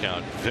pitch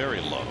count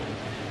very low,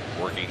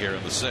 working here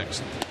in the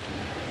 6th.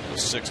 The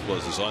sixth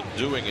was his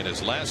undoing in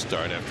his last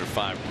start after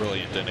 5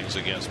 brilliant innings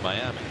against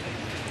Miami.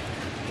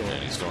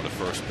 And he's thrown a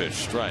first pitch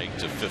strike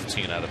to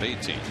 15 out of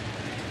 18.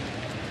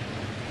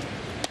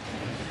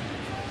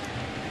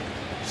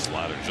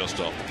 Slider just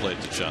off the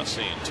plate to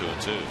Chacin,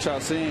 2-2.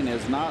 Chacin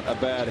is not a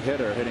bad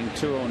hitter, hitting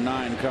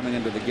 209 coming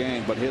into the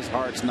game, but his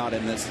heart's not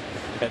in this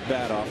at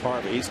bat off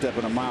Harvey. He's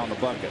stepping a mile in the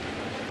bucket.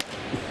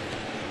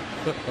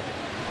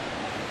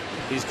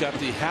 He's got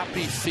the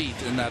happy feet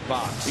in that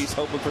box. He's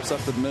hoping for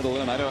something middle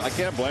in. I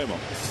can't blame him.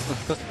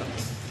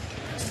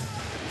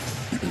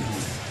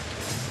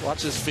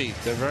 Watch his feet.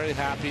 They're very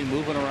happy,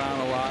 moving around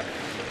a lot,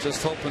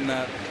 just hoping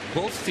that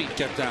both feet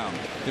get down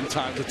in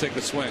time to take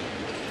a swing.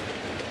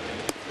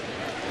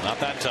 Not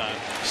that time.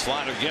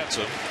 Slider gets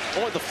him.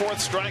 Only the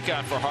 4th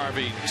strikeout for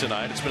Harvey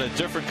tonight. It's been a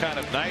different kind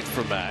of night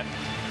for Matt,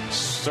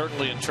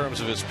 certainly in terms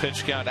of his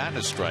pitch count and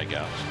his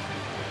strikeouts.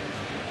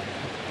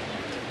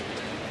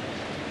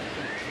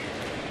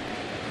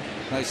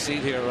 Nice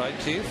seat here, right,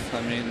 Keith?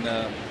 I mean,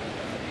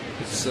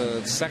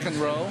 it's second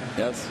row.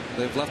 Yes.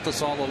 They've left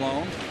us all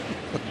alone.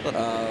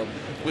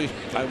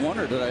 I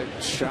wondered, did I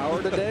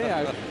shower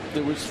today?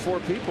 There was 4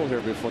 people here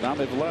before. Now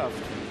they've left.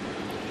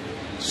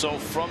 So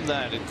from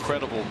that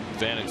incredible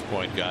vantage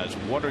point, guys,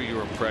 what are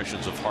your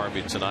impressions of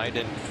Harvey tonight,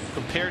 and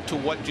compared to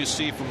what you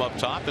see from up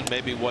top and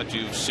maybe what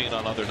you've seen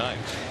on other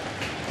nights?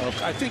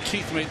 I think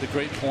Keith made the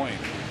great point.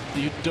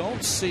 You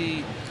don't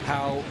see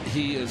how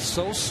he is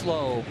so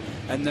slow,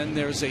 and then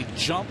there's a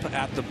jump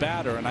at the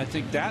batter, and I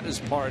think that is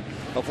part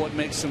of what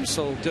makes him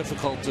so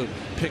difficult to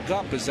pick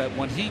up, is that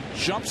when he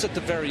jumps at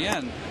the very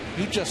end,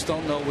 you just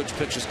don't know which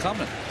pitch is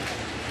coming.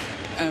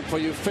 And for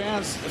you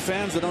fans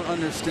that don't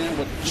understand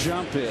what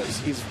jump is,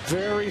 he's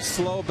very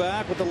slow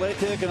back with the leg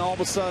kick, and all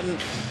of a sudden,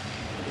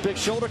 big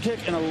shoulder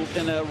kick and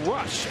a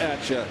rush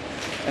at you,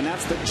 and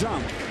that's the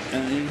jump.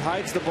 And he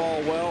hides the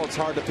ball well. It's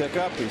hard to pick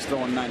up. He's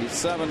throwing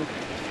 97,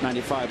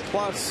 95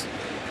 plus.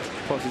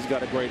 Plus, he's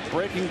got a great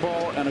breaking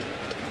ball and an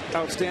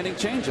outstanding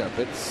changeup.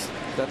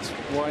 That's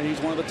why he's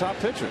one of the top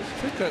pitchers.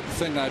 I think the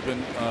thing I've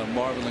been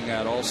marveling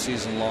at all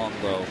season long,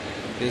 though,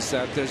 is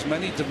that there's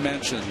many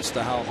dimensions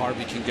to how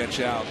Harvey can get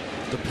you out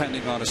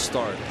depending on a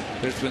start.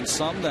 There's been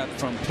some that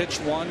from pitch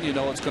 1, you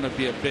know it's going to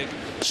be a big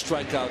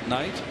strikeout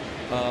night.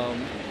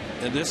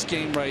 In this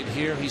game right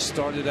here, he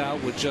started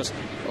out with just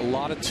a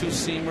lot of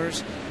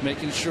 2-seamers,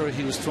 making sure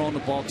he was throwing the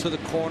ball to the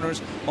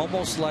corners,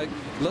 almost like,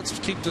 let's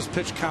keep this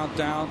pitch count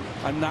down.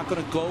 I'm not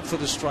going to go for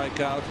the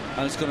strikeout.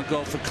 I'm just going to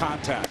go for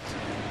contact.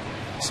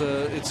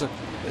 So it's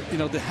you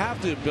know, to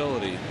have the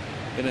ability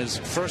in his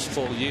first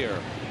full year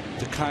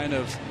to kind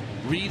of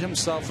read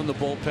himself in the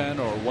bullpen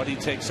or what he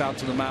takes out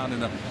to the mound in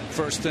the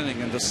first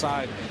inning and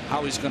decide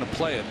how he's going to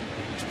play it,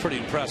 it's pretty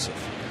impressive.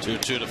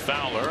 2-2 to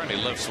Fowler, and he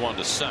lifts one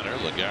to center.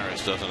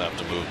 Lagares doesn't have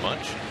to move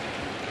much.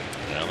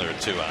 Now there are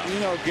 2 out. You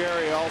know,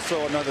 Gary,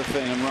 also another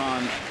thing, and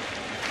Ron,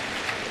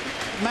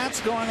 Matt's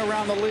going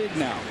around the league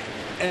now,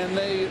 and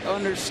they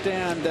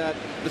understand that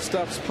the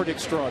stuff's pretty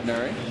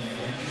extraordinary,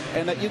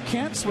 and that you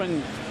can't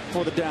swing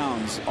for the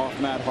downs off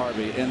Matt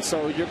Harvey. And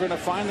so you're going to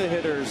find the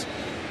hitters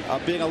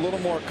being a little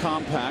more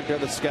compact. They're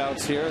the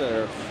scouts here that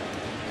are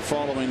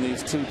following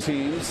these 2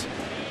 teams,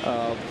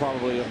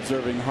 probably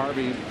observing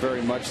Harvey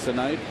very much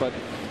tonight. But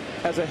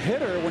as a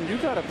hitter, when you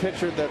got a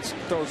pitcher that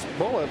throws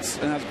bullets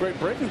and has great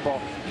breaking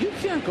ball, you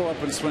can't go up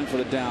and swing for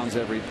the downs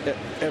every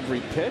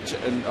pitch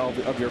and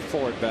of your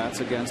 4 at-bats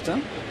against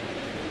him.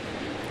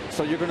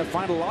 So you're going to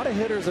find a lot of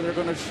hitters that are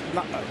going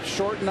to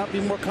shorten up,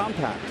 be more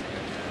compact.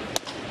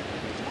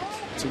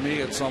 To me,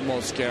 it's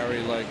almost,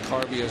 Gary, like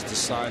Harvey has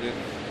decided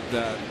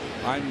that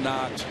I'm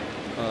not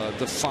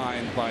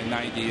defined by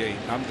 98.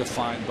 I'm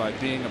defined by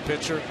being a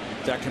pitcher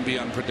that can be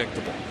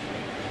unpredictable.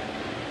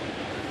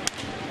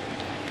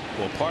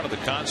 Well, part of the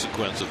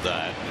consequence of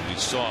that, and we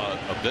saw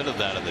a bit of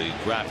that in the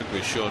graphic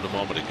we showed a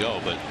moment ago,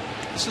 but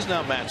this is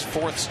now Matt's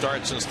 4th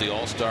start since the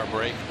All-Star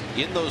break.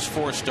 In those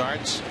 4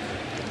 starts,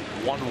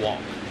 1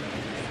 walk.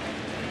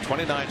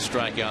 29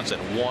 strikeouts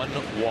and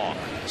 1 walk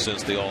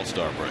since the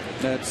All-Star break.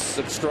 That's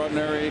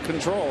extraordinary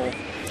control.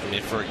 I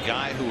mean, for a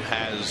guy who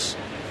has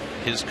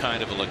his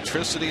kind of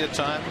electricity at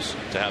times,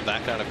 to have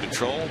that kind of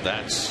control,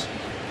 that's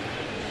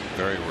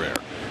very rare.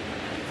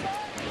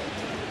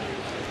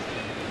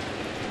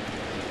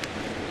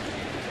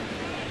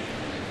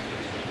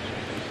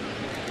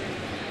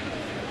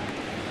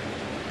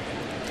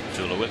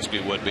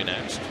 Tulowitzki would be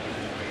next.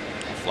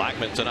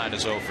 Flagman tonight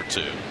is 0 for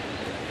 2.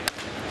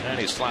 And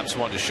he slaps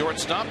one to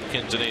shortstop.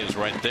 Quintanilla is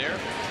right there.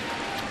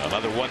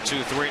 Another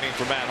 1-2-3 inning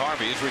for Matt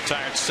Harvey. He's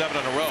retired 7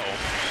 in a row.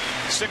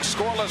 6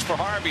 scoreless for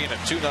Harvey in a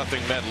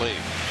 2-0 Met lead.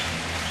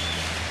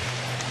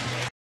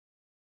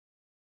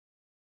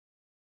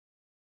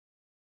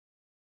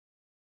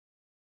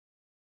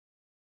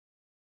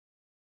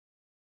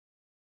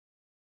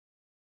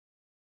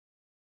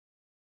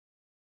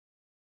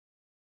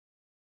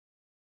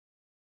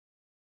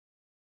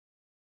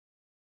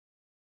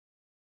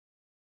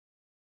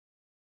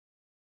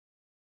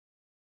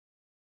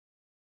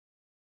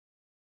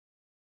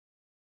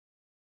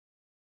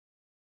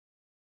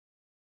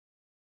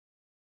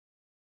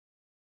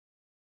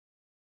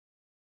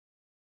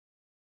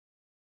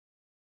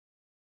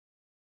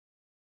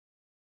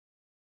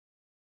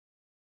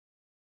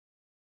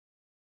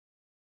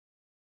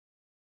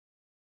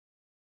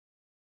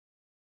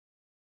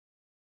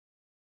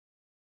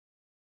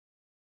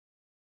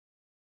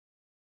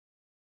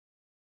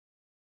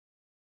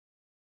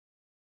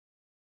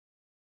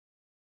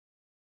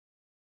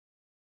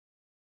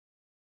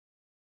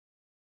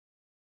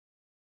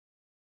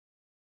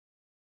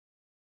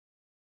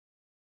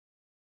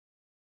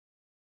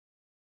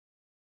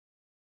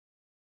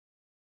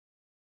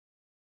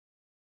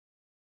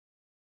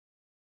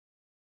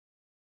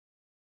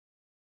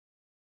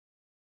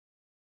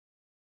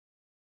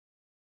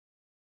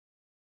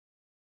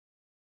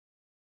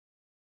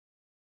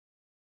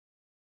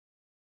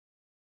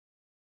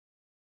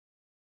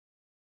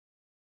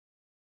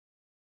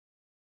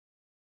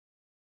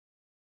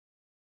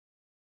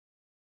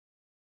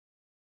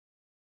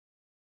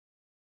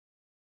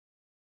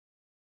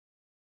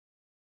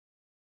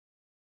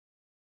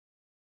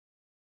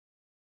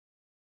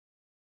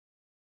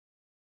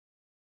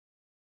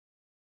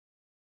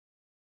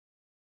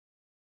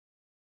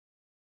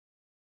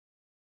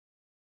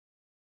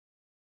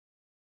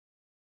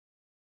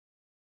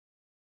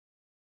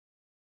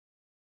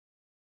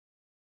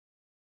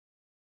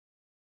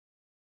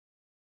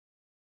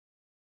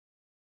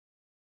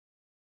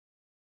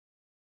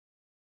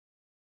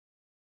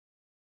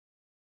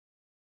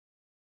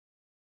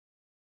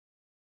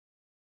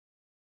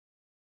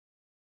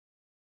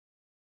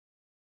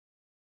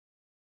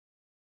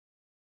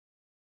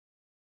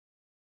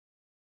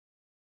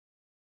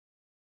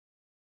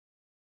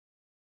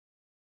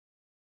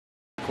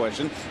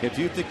 question. If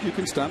you think you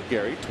can stump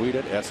Gary, tweet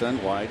at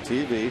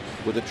SNYTV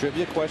with a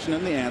trivia question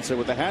and the answer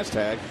with the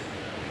hashtag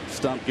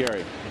Stump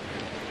Gary.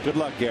 Good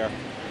luck, Gary.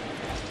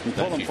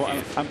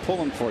 I'm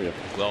pulling for you.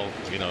 Well,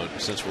 you know,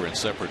 since we're in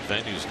separate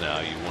venues now,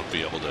 you won't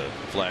be able to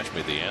flash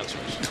me the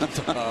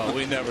answers.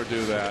 We never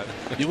do that.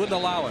 You wouldn't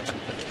allow it.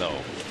 No.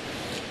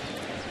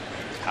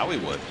 Howie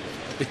would.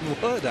 He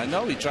would. I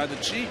know. He tried to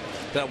cheat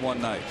that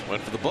one night.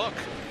 Went for the book.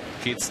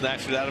 Keith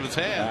snatched it out of his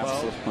hand.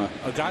 Well,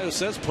 a guy who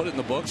says put it in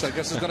the books, I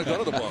guess is going to go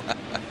to the book.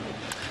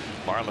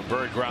 Marlon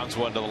Byrd grounds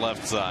one to the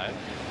left side.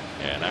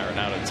 And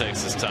Arenado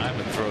takes his time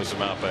and throws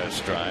him out by a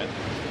stride.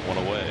 One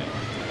away.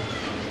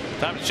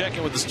 Time to check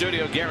in with the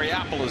studio. Gary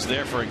Apple is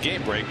there for a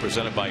game break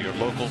presented by your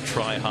local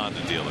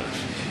Tri-Honda dealers.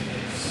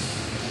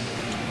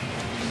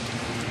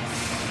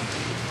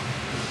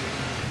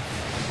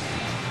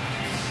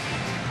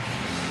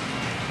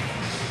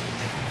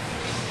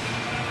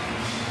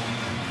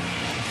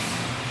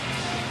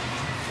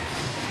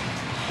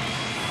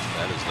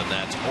 That is the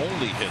Nats'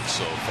 only hit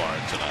so far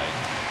tonight.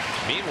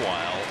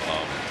 Meanwhile,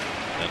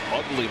 an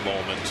ugly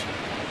moment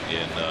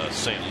in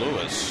St.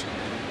 Louis.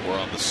 We're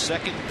on the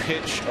second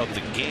pitch of the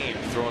game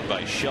thrown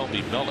by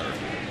Shelby Miller.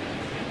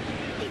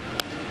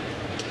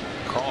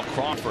 Carl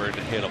Crawford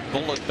hit a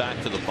bullet back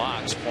to the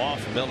box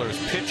off Miller's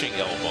pitching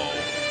elbow,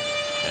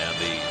 and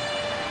the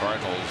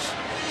Cardinals'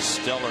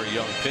 stellar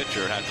young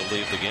pitcher had to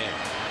leave the game.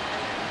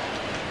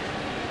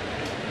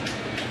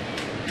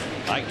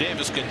 Ike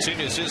Davis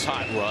continues his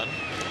hot run.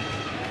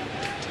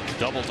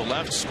 Double to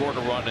left, scored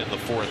a run in the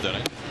fourth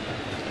inning.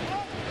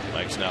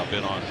 Mike's now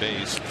been on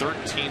base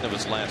 13 of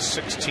his last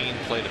 16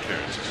 plate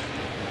appearances.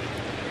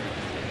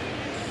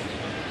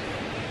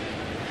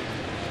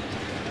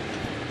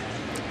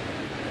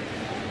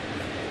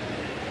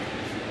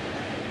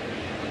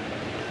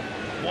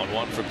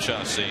 One from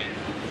Chauncey,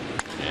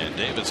 and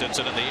Davis hits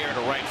it in the air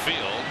to right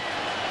field.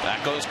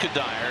 Back goes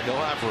Kadire. He'll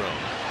have room,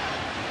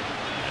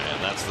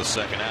 and that's the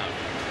second out.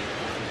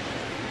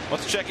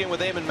 Let's check in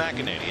with Eamon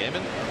McEnany.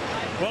 Eamon.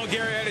 Well,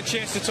 Gary, I had a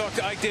chance to talk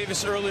to Ike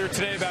Davis earlier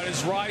today about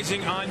his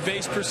rising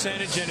on-base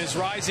percentage and his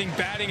rising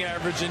batting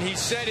average, and he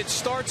said it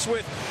starts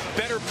with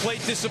better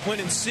plate discipline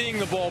and seeing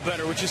the ball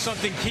better, which is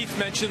something Keith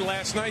mentioned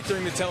last night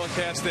during the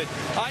telecast, that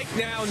Ike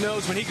now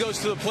knows when he goes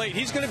to the plate,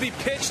 he's going to be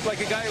pitched like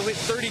a guy who hit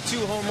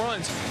 32 home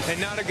runs and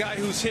not a guy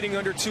who's hitting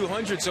under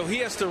 200, so he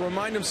has to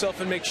remind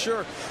himself and make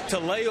sure to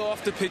lay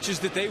off the pitches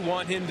that they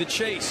want him to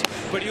chase.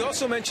 But he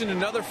also mentioned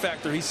another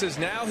factor. He says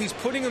now he's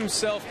putting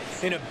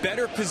himself in a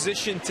better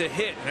position to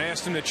hit, and I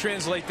asked him to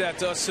translate that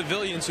to us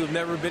civilians who have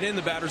never been in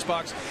the batter's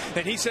box,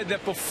 and he said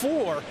that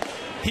before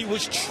he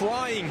was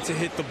trying to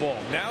hit the ball.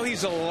 Now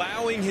he's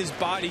allowing his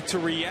body to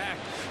react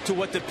to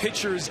what the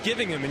pitcher is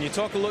giving him. And you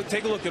take a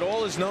look at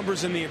all his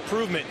numbers and the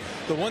improvement.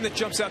 The one that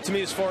jumps out to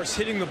me as far as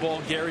hitting the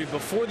ball, Gary,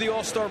 before the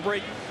All-Star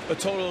break, a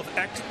total of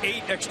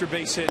 8 extra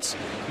base hits.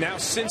 Now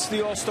since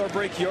the All-Star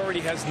break, he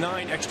already has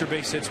 9 extra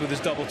base hits with his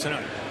double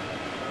tonight.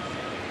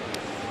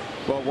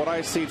 Well, what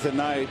I see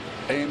tonight,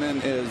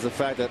 Eamon, is the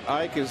fact that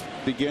Ike is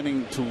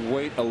beginning to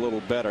wait a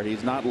little better.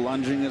 He's not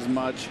lunging as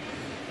much,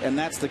 and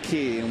that's the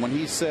key. And when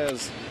he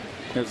says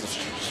there's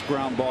a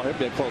ground ball, it'll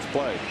be a close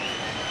play.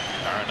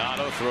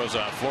 Arenado throws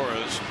out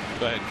Flores.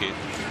 Go ahead,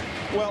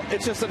 Keith. Well,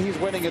 it's just that he's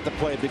waiting at the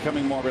plate,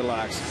 becoming more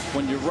relaxed.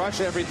 When you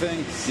rush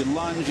everything, you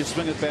lunge, you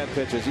swing at bad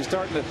pitches. He's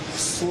starting to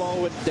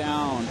slow it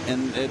down,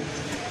 and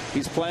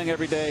he's playing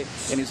every day,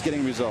 and he's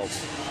getting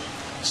results.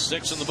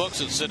 6 in the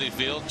books at Citi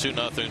Field,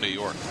 2-0 New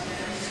York.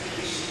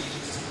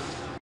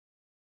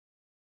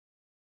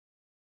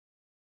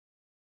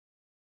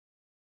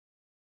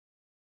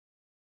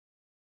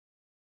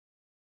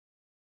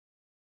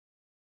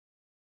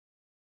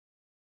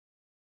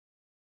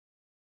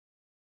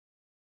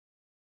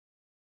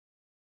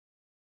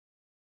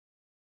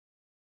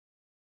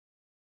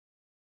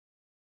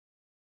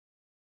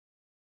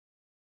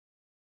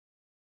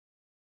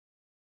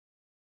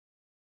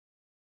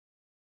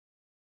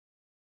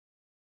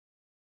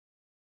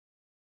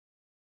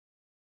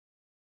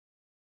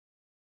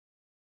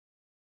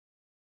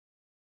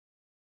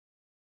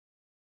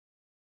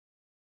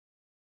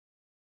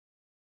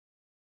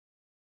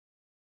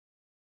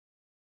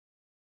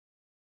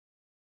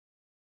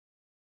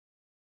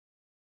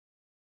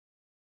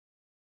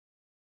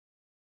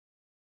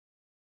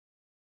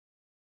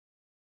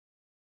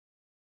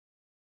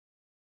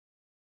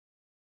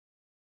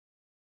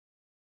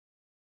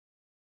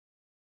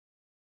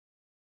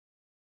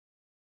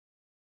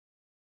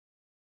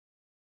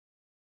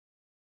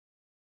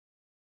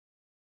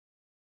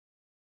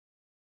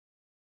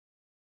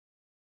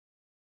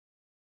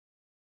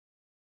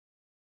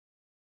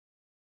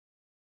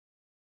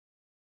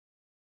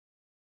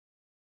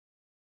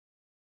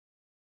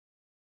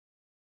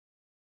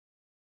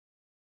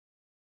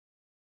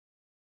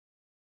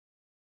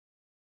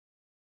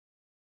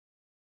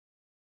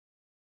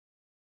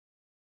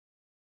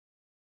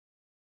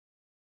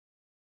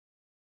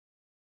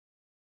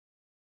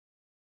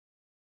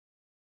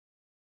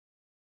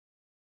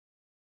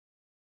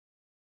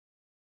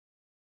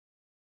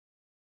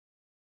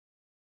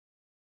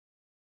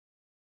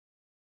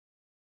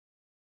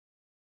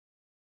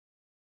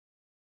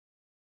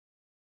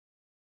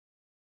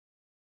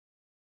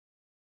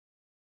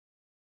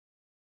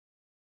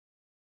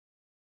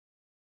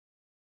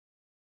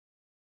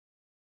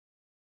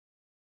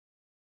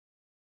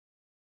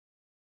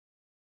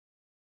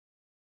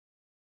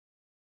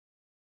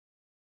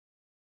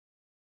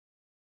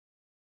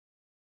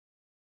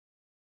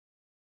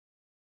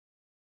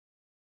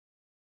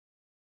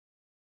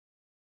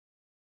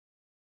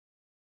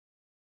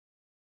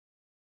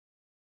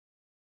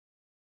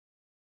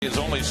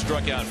 only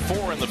struck out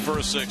 4 in the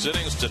first 6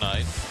 innings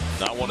tonight.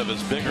 Not one of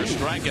his bigger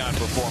strikeout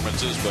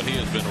performances, but he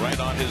has been right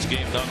on his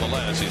game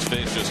nonetheless. He's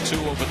faced just 2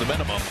 over the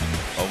minimum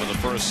over the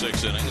first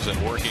 6 innings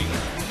and working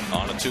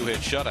on a 2-hit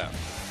shutout.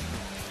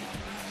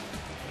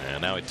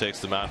 And now he takes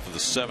them out for the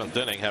 7th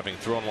inning, having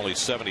thrown only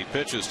 70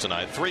 pitches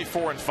tonight. 3,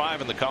 4, and 5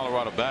 in the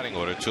Colorado batting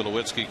order.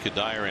 Tulowitzki,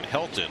 Kadire, and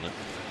Helton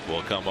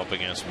will come up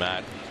against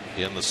Matt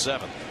in the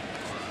 7th.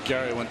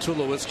 Gary, when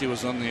Tulowitzki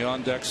was on the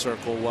on-deck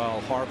circle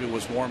while Harvey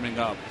was warming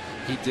up,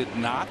 he did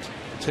not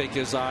take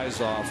his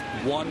eyes off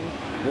one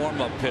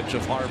warm-up pitch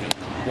of Harvey.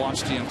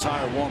 Watched the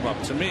entire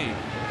warm-up. To me,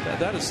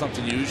 that is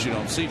something you usually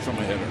don't see from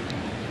a hitter.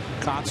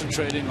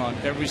 Concentrating on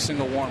every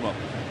single warm-up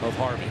of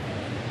Harvey.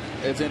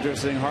 It's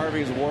interesting.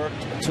 Harvey's worked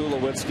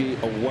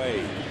Tulowitzki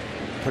away,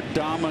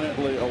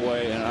 predominantly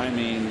away, and I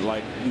mean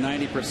like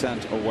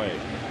 90% away.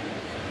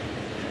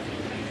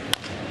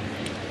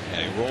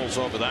 And he rolls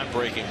over that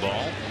breaking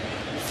ball.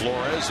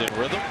 Flores in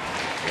rhythm.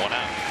 1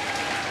 out.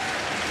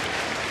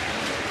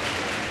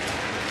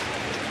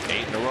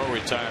 8 in a row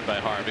retired by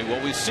Harvey.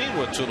 Well, we've seen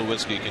what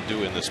Tulowitzki can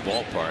do in this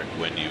ballpark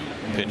when you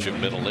pitch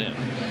him middle in.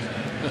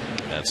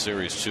 That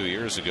series 2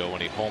 years ago when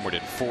he homered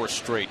in 4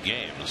 straight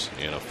games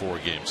in a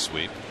 4-game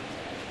sweep.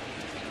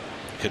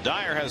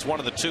 Kadire has one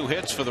of the 2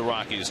 hits for the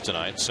Rockies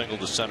tonight. Single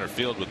to center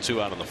field with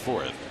 2 out in the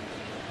 4th.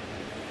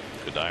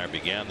 Kadire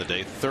began the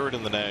day 3rd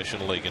in the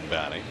National League in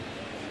batting,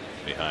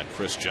 behind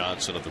Chris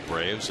Johnson of the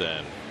Braves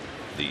and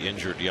the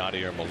injured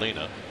Yadier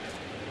Molina.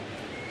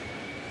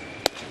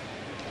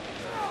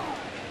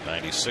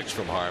 96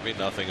 from Harvey,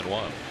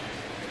 0-1.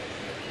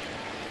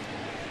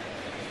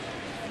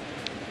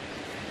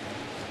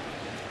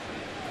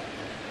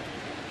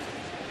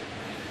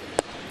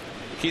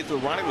 Keith,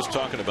 what Ronnie was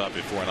talking about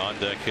before, an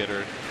on-deck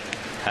hitter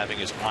having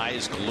his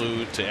eyes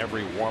glued to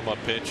every warm-up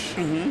pitch.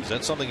 Is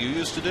that something you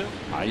used to do?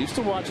 I used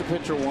to watch a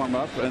pitcher warm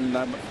up, and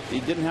he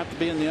didn't have to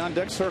be in the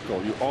on-deck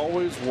circle. You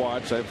always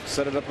watch. I've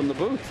set it up in the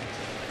booth.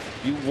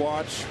 You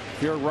watch.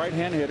 If you're a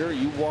right-hand hitter,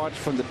 you watch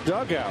from the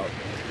dugout.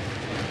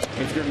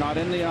 If you're not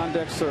in the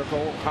on-deck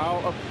circle,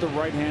 how the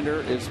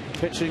right-hander is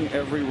pitching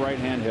every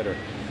right-hand hitter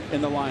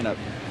in the lineup.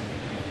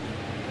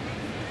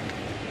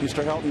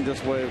 Mr. Helton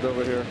just waved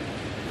over here.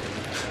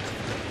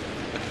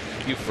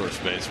 You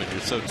first baseman,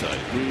 you're so tight.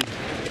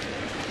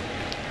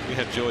 We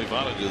had Joey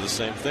Votto do the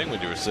same thing when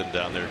you were sitting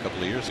down there a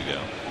couple of years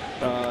ago.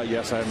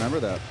 Yes, I remember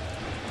that.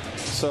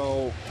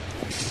 So,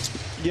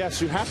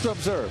 yes, you have to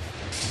observe.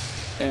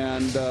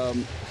 And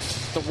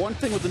the one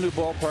thing with the new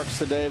ballparks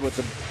today,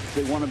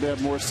 they want to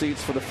have more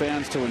seats for the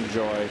fans to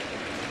enjoy,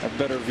 have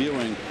better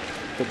viewing.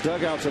 The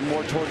dugouts are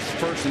more towards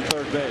first and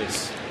third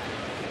base.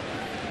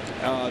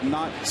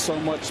 Not so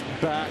much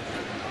back.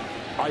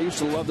 I used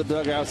to love the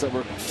dugouts that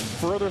were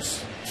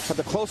furthest, had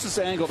the closest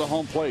angle to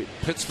home plate.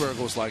 Pittsburgh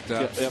was like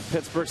that. Yeah,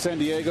 Pittsburgh, San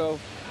Diego,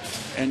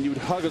 and you'd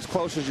hug as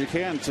close as you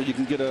can so you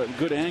can get a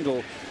good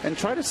angle and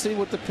try to see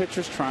what the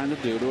pitcher's trying to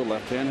do to a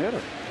left-hand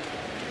hitter.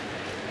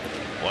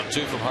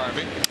 1-2 from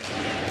Harvey.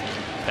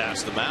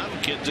 Past the mound,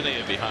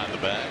 Quintanilla behind the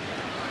bag,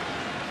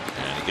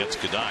 and he gets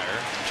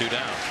Kadire 2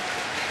 down.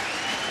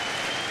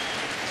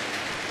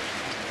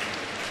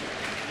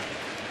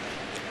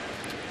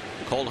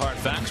 Cold Hard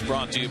Facts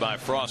brought to you by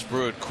Frost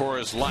Brewed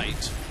Coors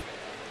Light.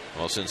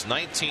 Well, since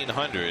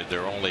 1900,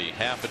 there are only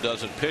half a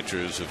dozen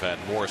pitchers who've had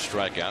more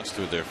strikeouts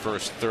through their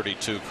first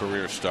 32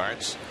 career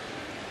starts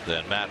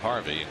than Matt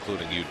Harvey,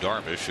 including Yu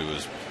Darvish, who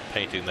is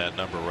painting that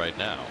number right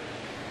now.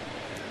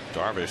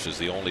 Darvish is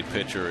the only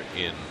pitcher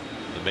in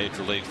the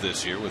major leagues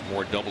this year with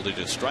more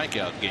double-digit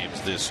strikeout games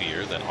this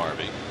year than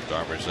Harvey.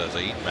 Darvish has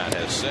 8, Matt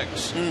has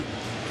 6.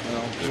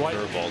 Well,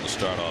 curveball to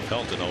start off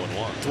Helton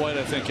 0-1. Dwight,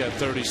 I think, had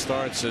 30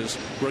 starts his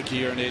rookie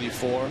year in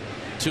 '84,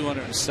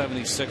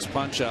 276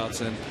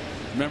 punch-outs, and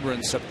remember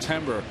in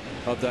September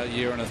of that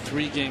year in a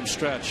 3-game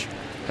stretch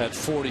had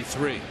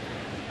 43.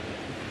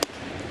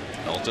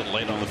 Helton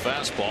late on the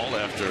fastball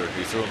after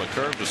he threw him a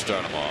curve to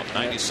start him off.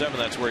 97,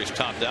 that's where he's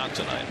topped out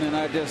tonight. And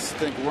I just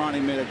think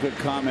Ronnie made a good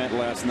comment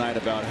last night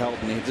about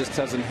Helton. He just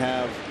doesn't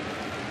have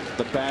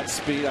the bat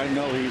speed. I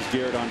know he's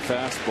geared on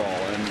fastball,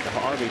 and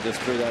Harvey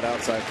just threw that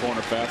outside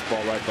corner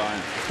fastball right by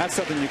him. That's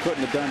something you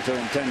couldn't have done to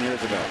him 10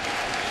 years ago.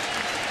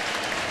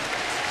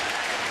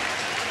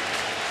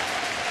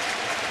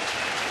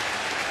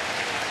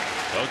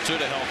 Oh, 2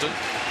 to Helton.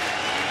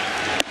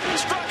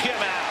 Struck him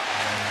out.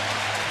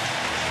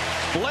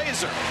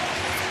 Blazer.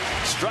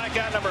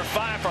 Strikeout number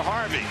 5 for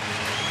Harvey.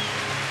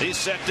 He's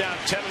set down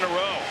 10 in a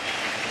row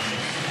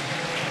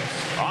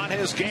on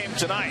his game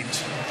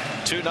tonight.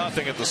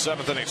 2-0 at the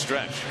 7th inning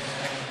stretch.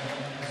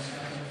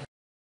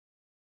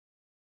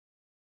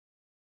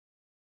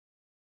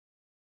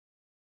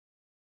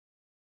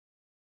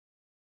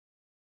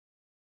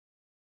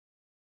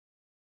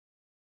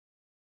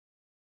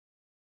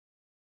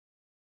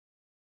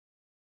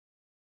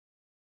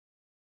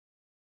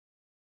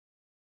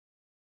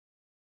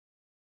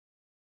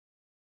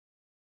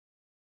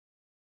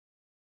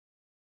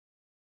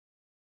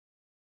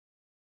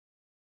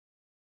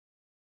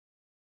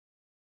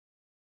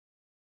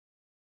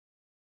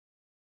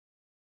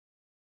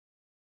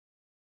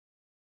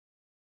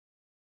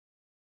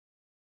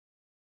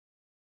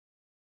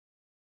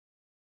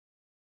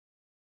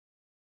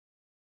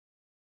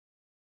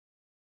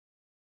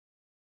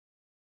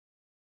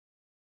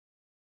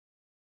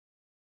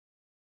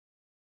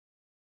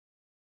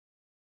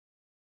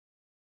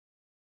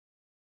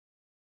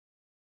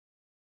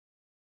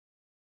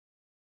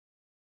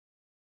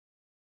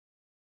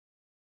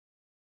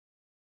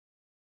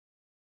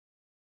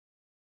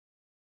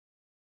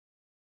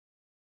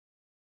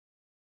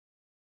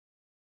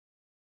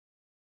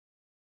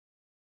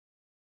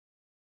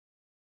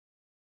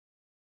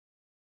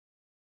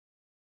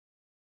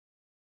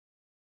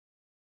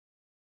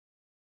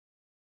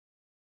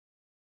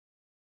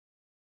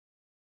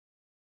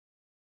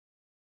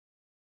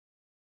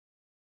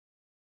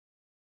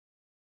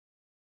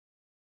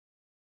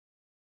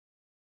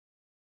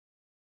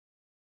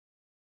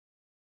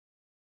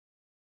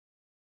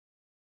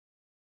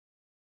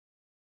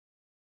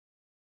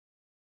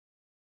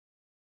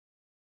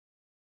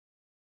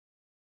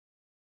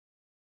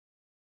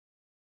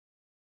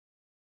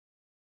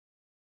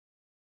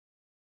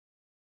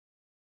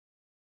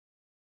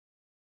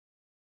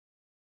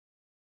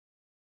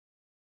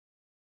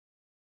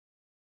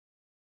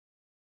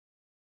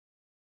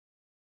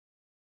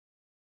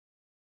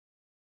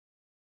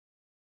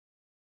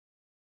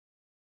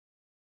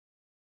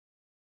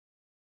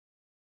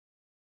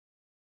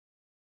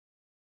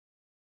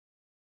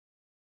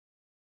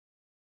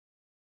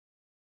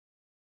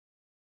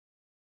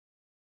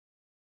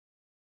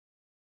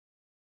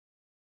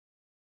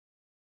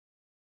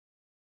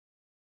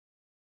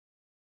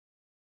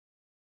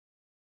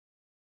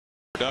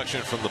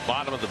 production from the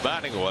bottom of the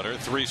batting order.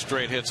 3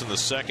 straight hits in the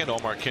second.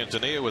 Omar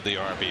Quintanilla with the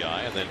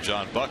RBI, and then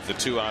John Buck, the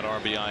 2-out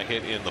RBI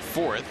hit in the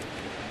 4th.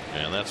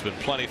 And that's been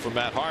plenty for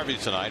Matt Harvey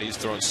tonight. He's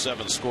thrown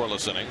 7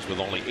 scoreless innings with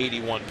only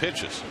 81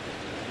 pitches.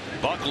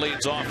 Buck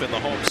leads off in the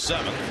home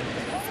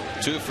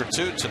 7th. 2 for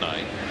 2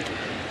 tonight.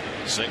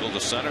 Single to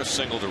center,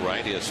 single to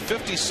right. He has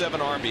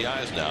 57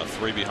 RBIs now,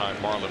 3 behind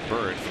Marlon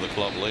Byrd for the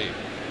club lead.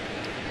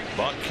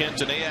 Buck,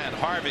 Quintanilla, and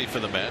Harvey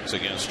for the Mets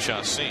against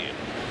Chacin.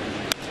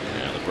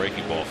 And the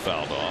breaking ball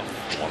fouled off.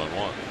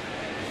 1-1.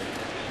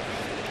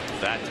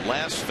 That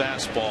last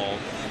fastball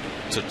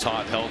to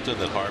Todd Helton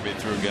that Harvey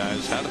threw,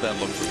 guys, how did that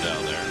look from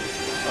down there?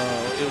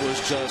 It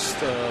was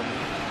just,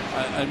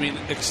 I mean,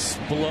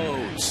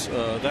 explodes.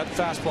 That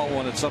fastball,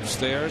 when it's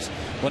upstairs,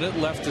 when it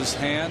left his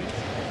hand,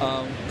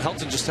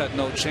 Helton just had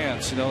no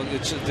chance. You know,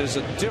 there's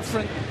a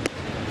different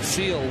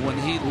feel when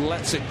he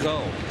lets it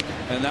go,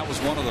 and that was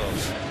one of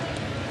those.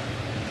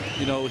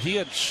 You know, he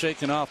had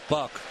shaken off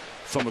Buck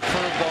from a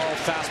curveball,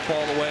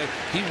 fastball away.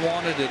 He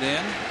wanted it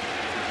in.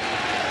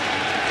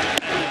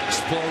 An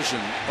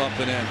explosion up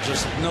and in.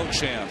 Just no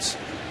chance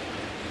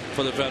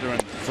for the veteran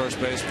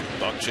first baseman.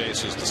 Buck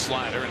chases the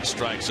slider and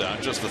strikes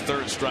out. Just the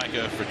 3rd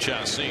strikeout for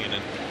Chacin.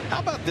 And how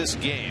about this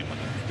game?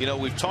 You know,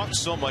 we've talked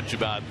so much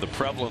about the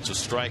prevalence of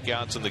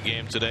strikeouts in the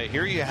game today.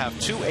 Here you have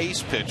 2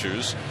 ace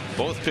pitchers,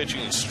 both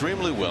pitching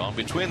extremely well.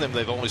 Between them,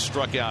 they've only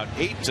struck out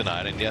 8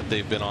 tonight, and yet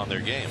they've been on their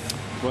game.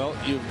 Well,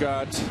 you've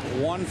got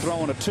one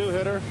throwing a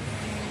 2-hitter,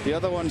 the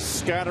other one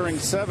scattering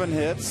 7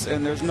 hits,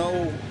 and there's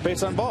no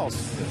base on balls.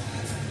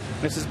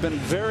 This has been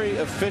very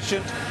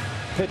efficient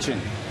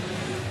pitching.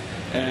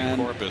 And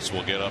Corpus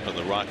will get up in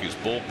the Rockies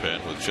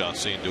bullpen with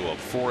Chacin due up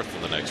 4th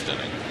in the next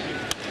inning.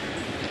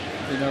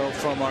 You know,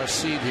 from our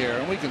seat here,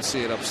 and we can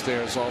see it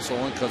upstairs also,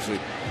 only because we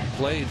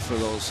played for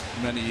those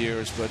many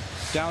years, but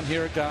down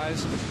here,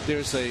 guys,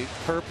 there's a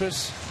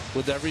purpose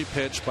with every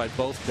pitch by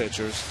both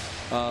pitchers.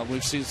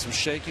 We've seen some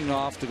shaking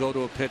off to go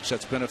to a pitch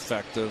that's been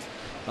effective.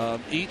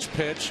 Each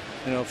pitch,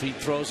 you know, if he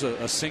throws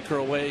a sinker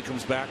away, he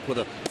comes back with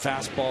a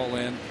fastball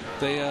in.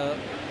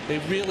 They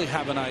really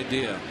have an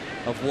idea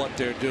of what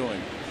they're doing.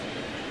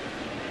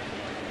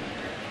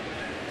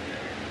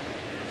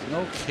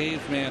 No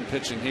caveman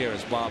pitching here,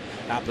 as Bob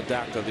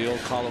Apodaca, the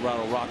old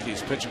Colorado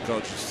Rockies pitching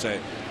coach, would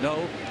say.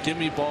 No, give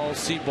me ball,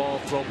 see ball,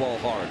 throw ball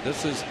hard.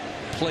 This is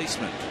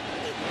placement.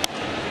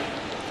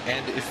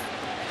 And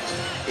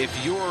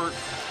if you're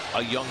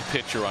a young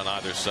pitcher on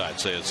either side,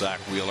 say a Zach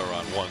Wheeler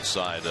on one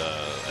side,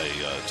 a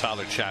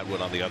Tyler Chatwood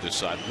on the other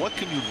side, what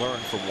can you learn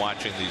from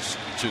watching these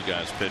 2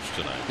 guys pitch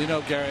tonight? You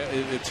know, Gary,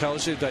 it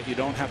tells you that you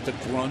don't have to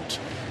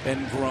grunt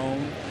and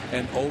groan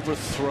and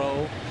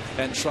overthrow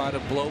and try to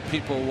blow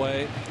people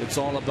away. It's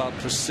all about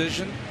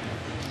precision.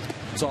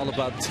 It's all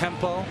about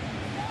tempo.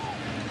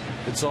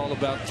 It's all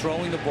about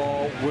throwing the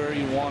ball where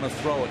you want to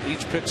throw it.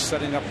 Each pitch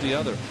setting up the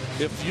other.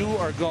 If you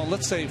are going,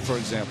 let's say, for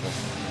example,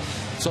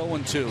 it's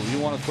 0-2. You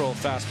want to throw a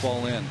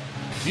fastball in.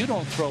 If you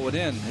don't throw it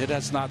in, it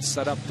has not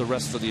set up the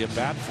rest of the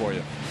at-bat for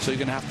you. So you're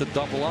going to have to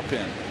double up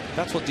in.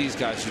 That's what these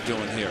guys are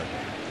doing here.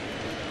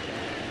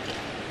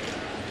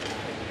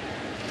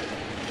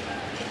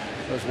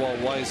 There's Walt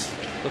Weiss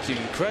looking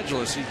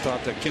incredulous. He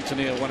thought that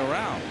Quintanilla went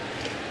around.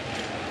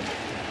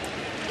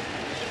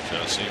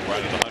 Chacin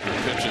right at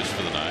 100 pitches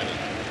for the night.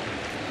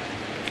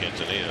 And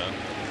Quintanilla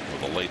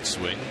with a late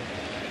swing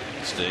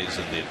stays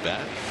in the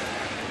at-bat.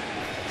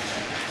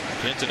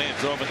 Quintanilla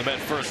drove in the Met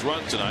first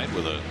run tonight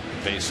with a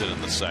base hit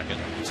in the 2nd.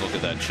 Let's look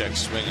at that check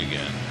swing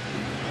again.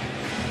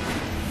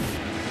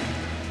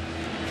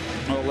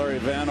 Well, Larry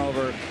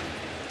Vanover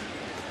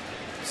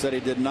said he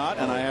did not,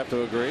 and I have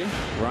to agree.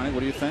 Ronnie,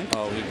 what do you think?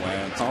 Oh, he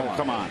went. Oh,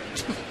 come on.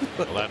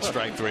 Well, that's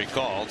strike 3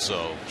 called,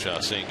 so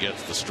Chacin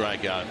gets the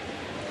strikeout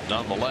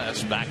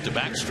nonetheless.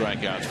 Back-to-back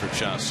strikeouts for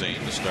Chacin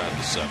to start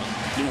the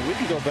 7th. You know, we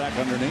can go back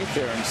underneath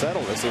there and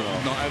settle this. No,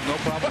 I have no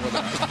problem with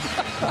that.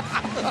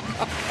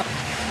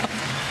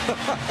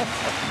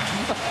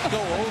 Go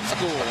old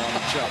school on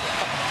each other.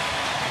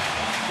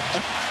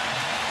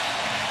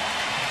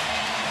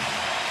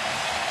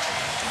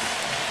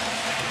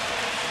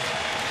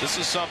 This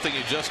is something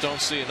you just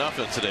don't see enough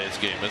in today's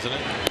game, isn't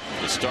it?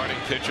 The starting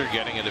pitcher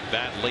getting it at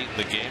bat late in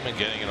the game and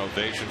getting an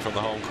ovation from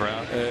the home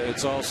crowd.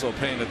 It's also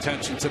paying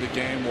attention to the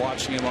game,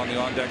 watching him on the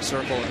on-deck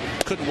circle,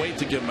 and couldn't wait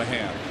to give him a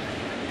hand.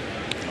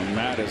 And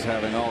Matt is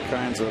having all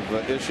kinds of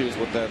issues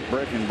with that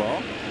breaking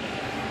ball.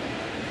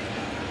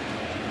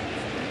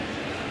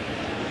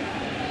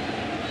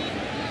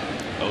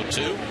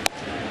 (0-2).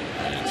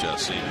 And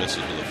Chacin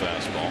misses with a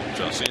fastball.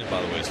 Chacin,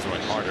 by the way, is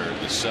throwing harder in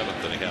the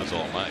 7th than he has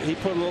all night. He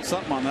put a little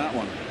something on that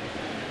one.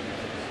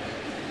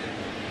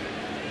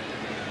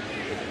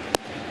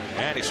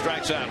 And he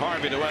strikes out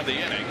Harvey to end the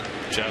inning.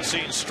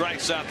 Chacin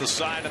strikes out the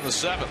side in the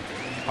 7th.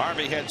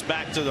 Harvey heads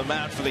back to the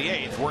mound for the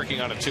 8th,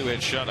 working on a 2-hit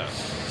shutout.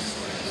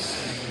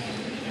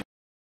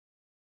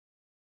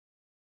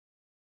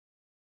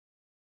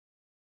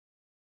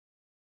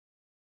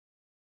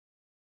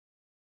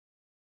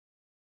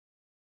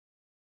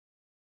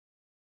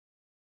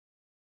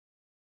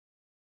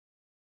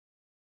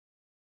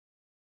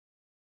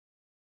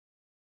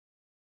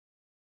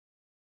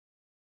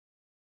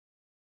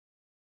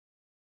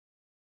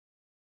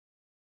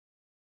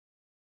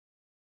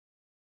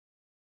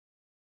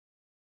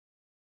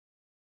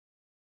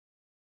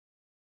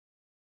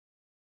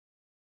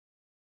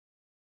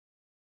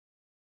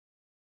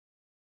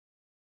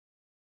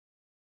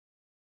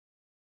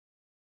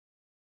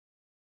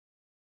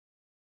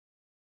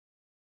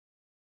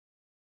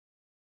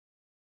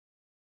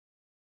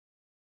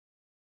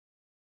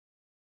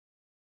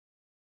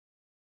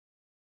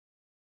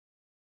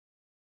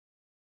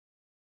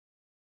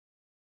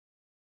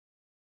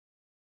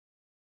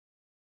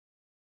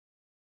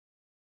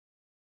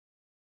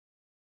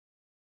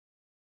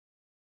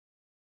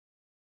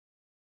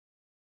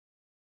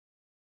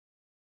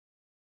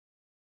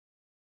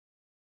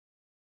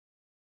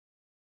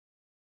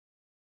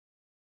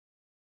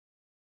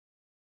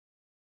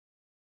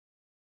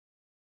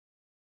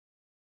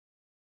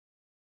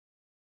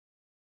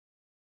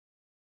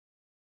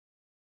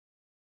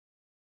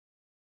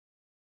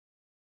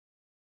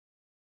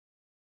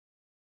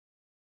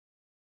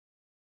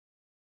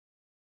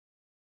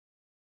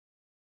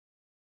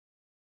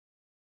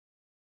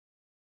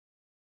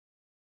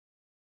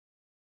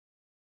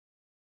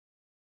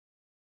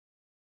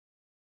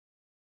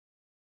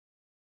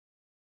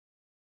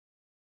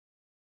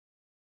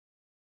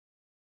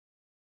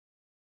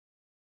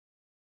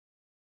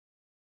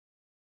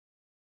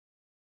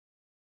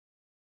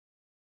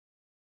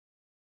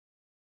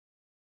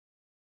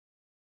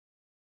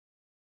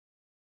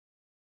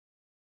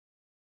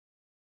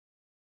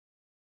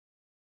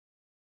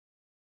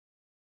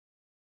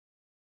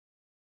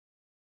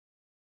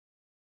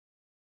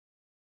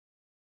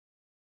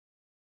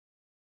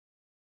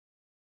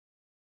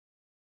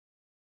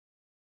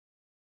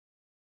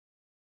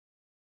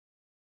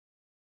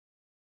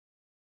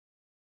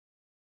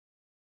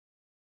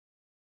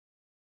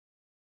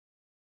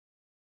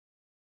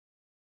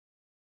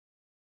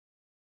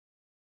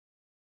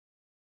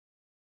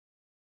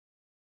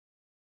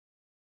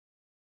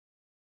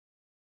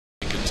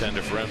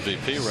 contender for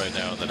MVP right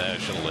now in the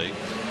National League.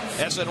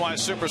 SNY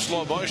Super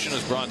Slow Motion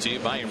is brought to you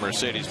by your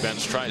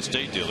Mercedes-Benz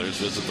Tri-State dealers.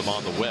 Visit them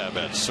on the web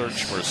at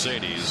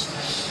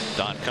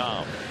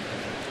searchmercedes.com.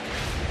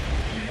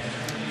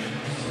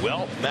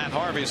 Well, Matt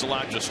Harvey's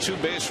allowed just 2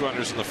 base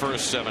runners in the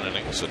first 7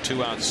 innings. A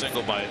 2-out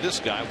single by this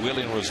guy,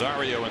 Wheeling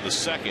Rosario, in the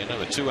second,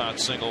 and a 2-out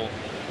single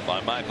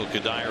by Michael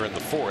Kadire in the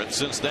 4th.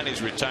 Since then,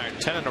 he's retired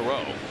 10 in a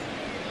row.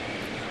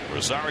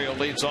 Rosario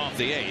leads off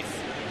the 8th.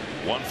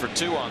 1 for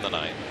 2 on the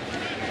night.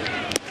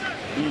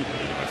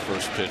 My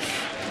first pitch,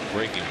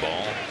 breaking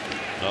ball,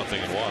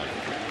 0-1.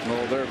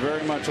 Well, they're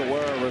very much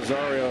aware of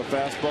Rosario,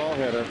 fastball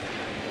hitter.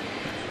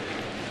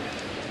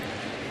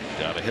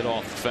 Got a hit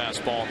off the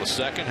fastball in the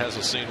second.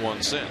 Hasn't seen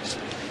one since.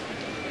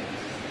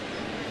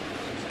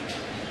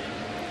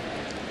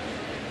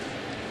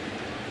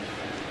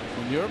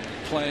 When you're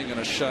playing in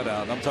a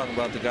shutout, I'm talking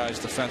about the guys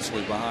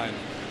defensively behind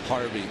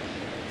Harvey.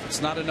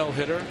 It's not a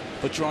no-hitter,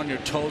 but you're on your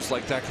toes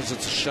like that because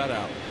it's a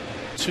shutout.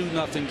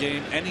 2-0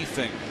 game.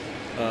 Anything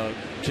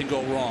can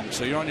go wrong.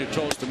 So you're on your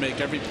toes to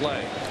make every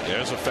play.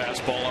 There's a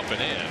fastball up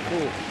and in.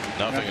 Ooh.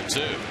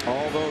 0-2.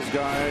 All those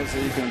guys,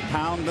 you can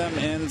pound them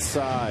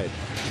inside.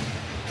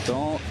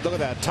 Don't look at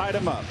that. Tied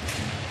him up.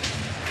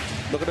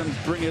 Look at him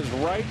bring his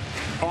right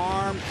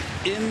arm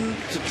in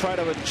to try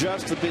to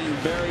adjust to being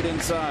buried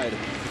inside.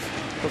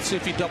 Let's see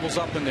if he doubles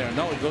up in there.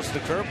 No, he goes to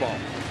the curveball.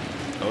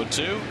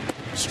 0-2.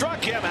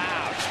 Struck him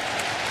out.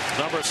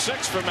 Number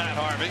 6 for Matt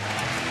Harvey.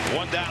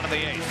 1 down in the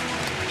 8th.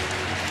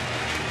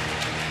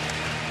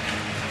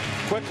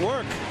 Quick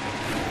work.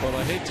 Well,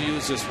 I hate to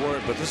use this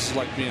word, but this is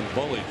like being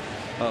bullied.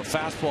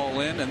 Fastball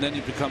in, and then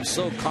you become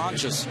so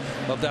conscious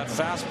of that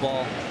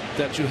fastball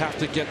that you have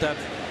to get that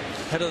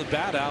head of the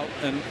bat out,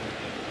 and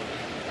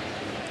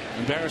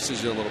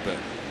embarrasses you a little bit.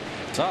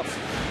 Tough.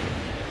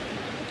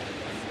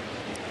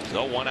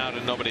 So 1 out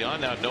and nobody on.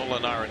 Now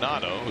Nolan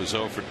Arenado, who's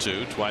 0 for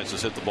 2, twice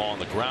has hit the ball on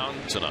the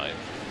ground tonight.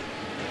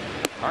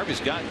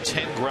 Harvey's gotten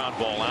 10 ground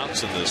ball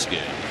outs in this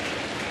game.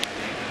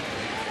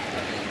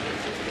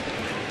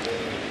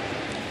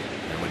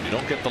 And when you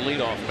don't get the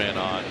leadoff man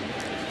on,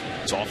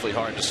 it's awfully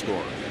hard to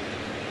score.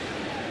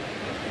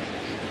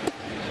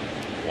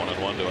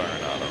 1-1 to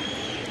Arenado.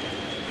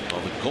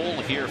 Well, the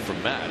goal here for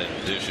Matt, in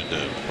addition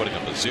to putting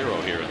up a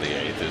 0 here in the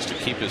 8th, is to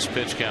keep his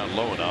pitch count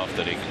low enough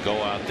that he can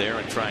go out there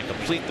and try and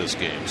complete this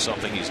game,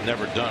 something he's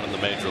never done in the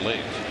major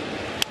leagues.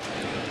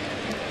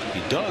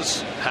 He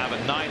does have a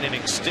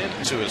 9-inning stint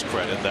to his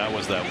credit. That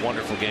was that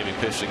wonderful game he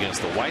pitched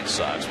against the White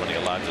Sox when he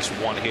allowed just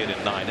 1 hit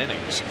in 9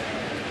 innings.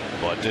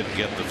 But didn't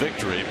get the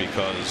victory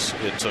because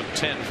it took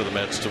 10 for the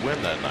Mets to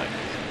win that night.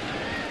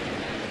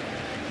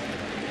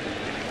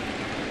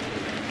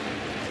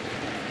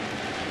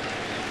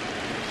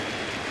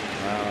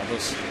 Wow,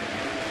 those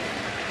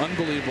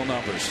unbelievable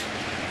numbers.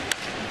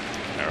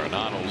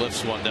 Arenado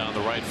lifts one down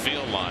the right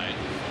field line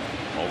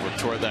over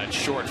toward that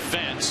short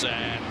fence,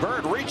 and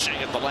Bird reaching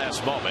at the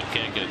last moment,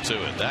 can't get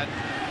to it. That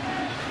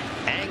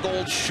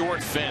angled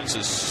short fence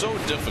is so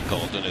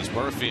difficult, and as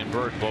Murphy and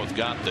Bird both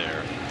got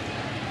there,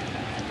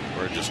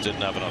 Bird just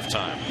didn't have enough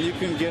time. You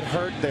can get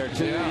hurt there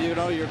too. Yeah. You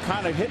know, you're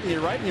kind of hitting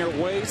you right in your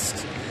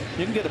waist.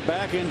 You can get a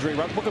back injury.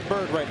 Look at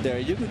Bird right there.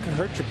 You can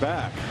hurt your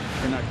back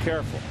if you're not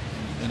careful.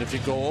 And if you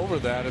go over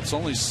that, it's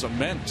only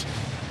cement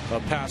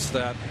past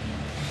that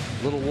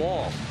little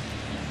wall.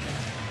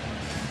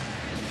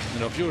 You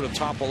know, if you were to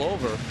topple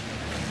over,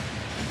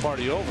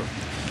 party over.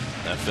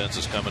 That fence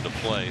has come into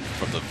play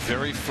from the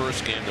very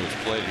first game that was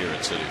played here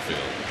at Citi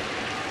Field.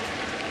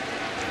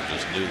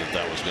 Just knew that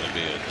that was going to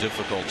be a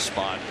difficult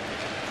spot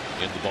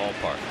in the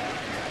ballpark.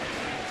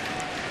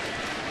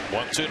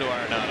 1-2 to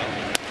Arenado.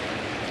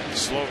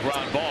 Slow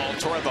ground ball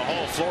toward the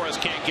hole. Flores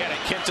can't get it.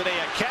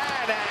 Quintanilla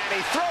can, and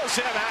he throws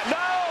him out.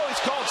 No, he's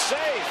called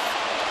safe.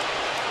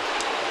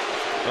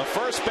 The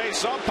first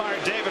base umpire,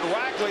 David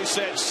Rackley,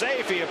 said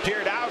safe. He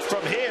appeared out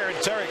from here, and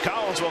Terry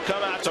Collins will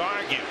come out to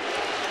argue.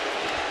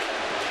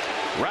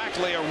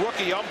 Rackley, a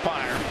rookie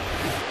umpire.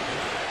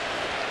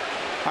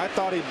 I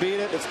thought he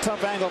beat it. It's a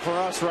tough angle for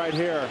us right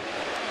here.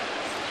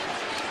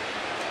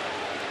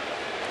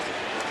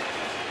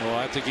 Well,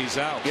 I think he's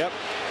out. Yep.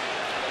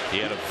 He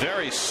had a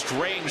very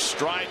strange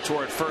stride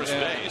toward first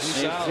base.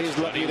 He's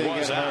lucky he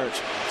was out.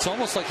 It's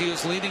almost like he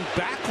was leaning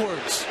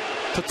backwards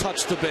to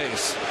touch the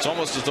base. It's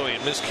almost as though he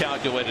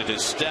miscalculated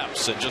his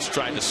steps and just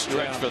tried to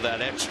stretch for that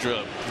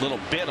extra little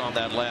bit on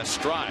that last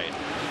stride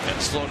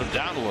and slowed him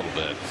down a little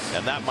bit,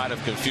 and that might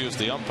have confused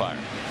the umpire.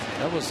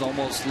 That was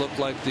almost looked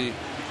like the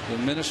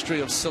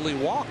ministry of silly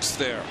walks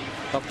there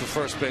up the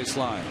first base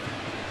line.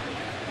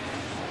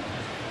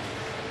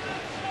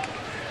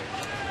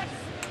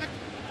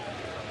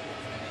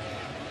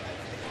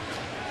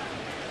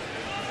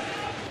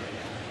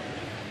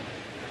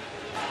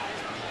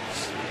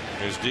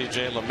 Here's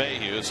DJ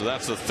LeMahieu, so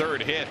that's the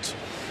 3rd hit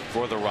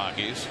for the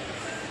Rockies.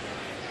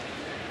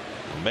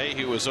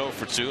 LeMahieu is 0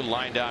 for 2,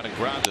 lined out and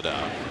grounded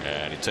out,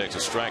 and he takes a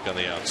strike on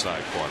the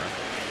outside corner.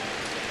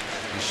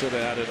 He should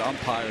have added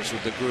umpires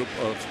with the group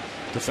of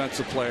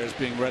defensive players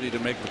being ready to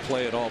make the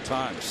play at all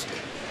times.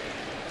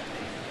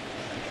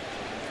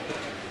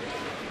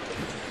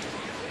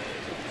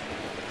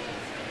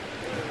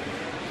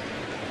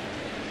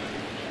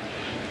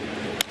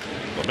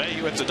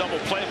 LeMahieu. It's a double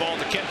play ball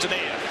to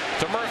Quintanilla.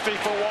 To Murphy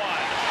for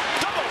one.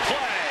 Double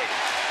play.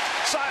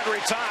 Side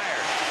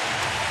retired.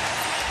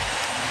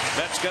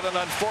 Mets get an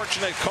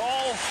unfortunate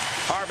call.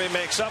 Harvey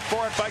makes up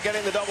for it by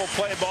getting the double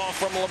play ball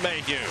from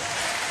LeMahieu.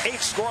 8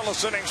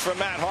 scoreless innings from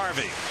Matt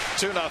Harvey.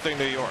 2-0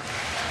 New York.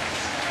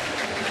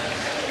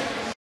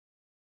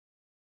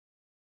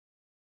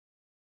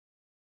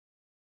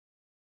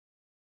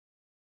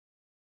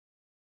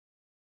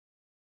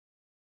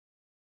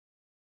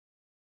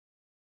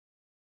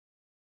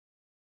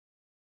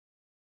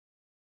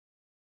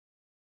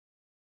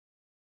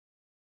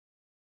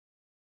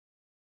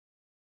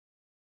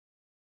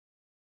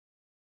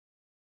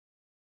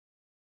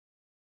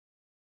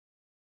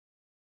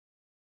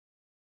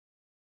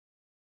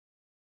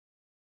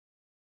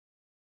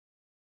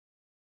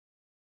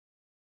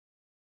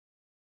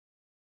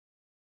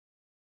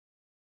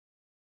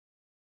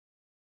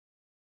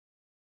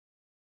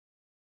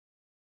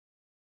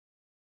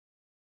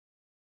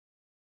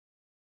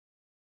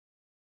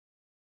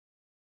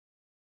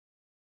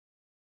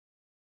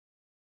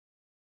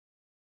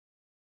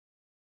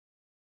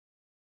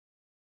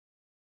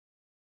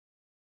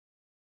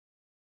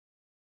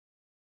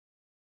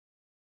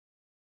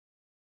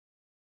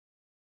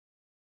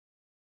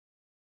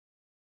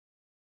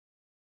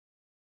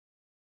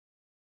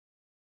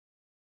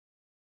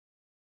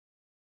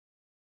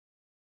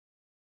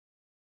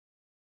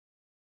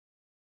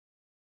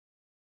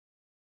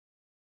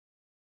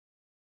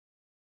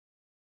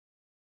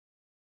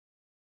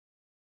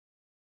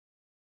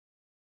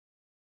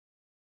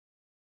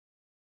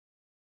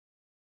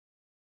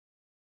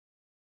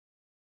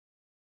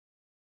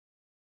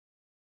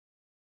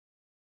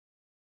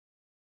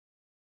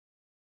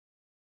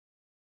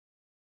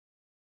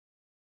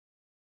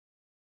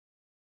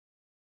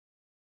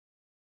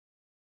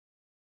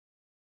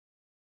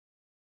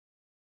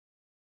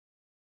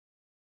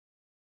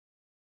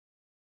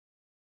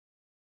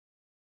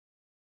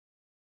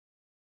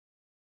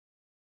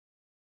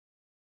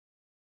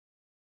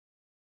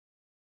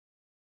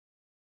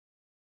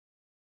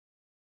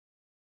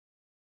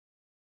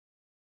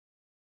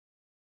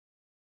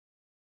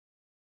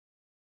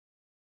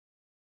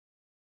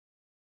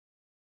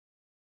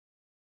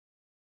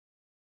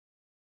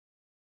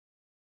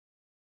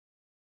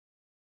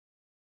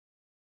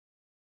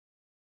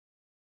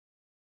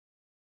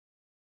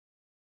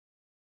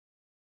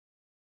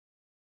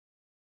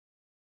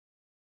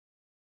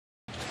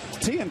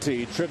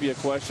 TNT trivia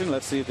question.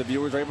 Let's see if the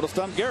viewers are able to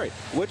stump Gary.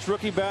 Which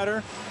rookie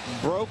batter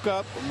broke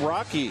up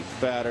Tom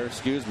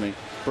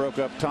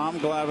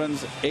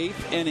Glavine's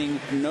 8th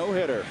inning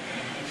no-hitter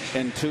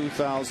in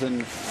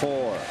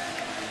 2004?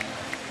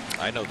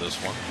 I know this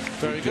one.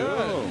 Very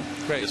good.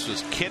 Great. This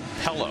was Kit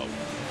Pello.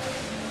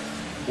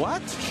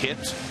 What?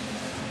 Kit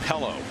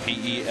Pello.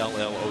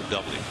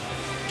 P-E-L-L-O-W.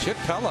 Kit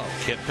Pello.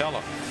 Kit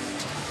Pello.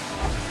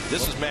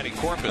 This is Manny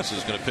Corpus,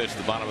 who's going to pitch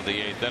the bottom of the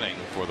 8th inning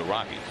for the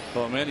Rockies.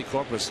 Well, Manny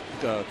Corpus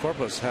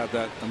had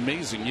that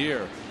amazing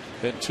year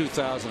in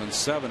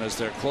 2007 as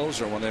their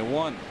closer when they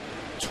won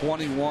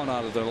 21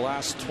 out of their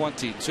last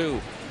 22.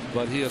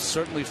 But he has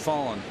certainly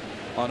fallen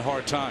on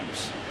hard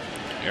times.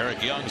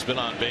 Eric Young's been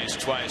on base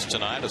twice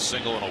tonight, a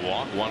single and a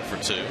walk, 1 for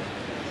 2.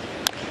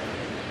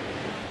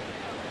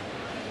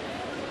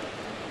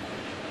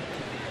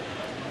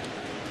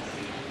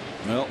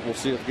 Well, we'll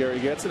see if Gary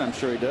gets it. I'm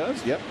sure he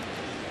does. Yep.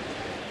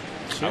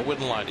 I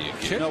wouldn't lie to you,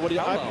 kid. No,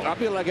 I'll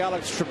be like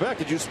Alex Trebek.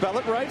 Did you spell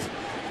it right?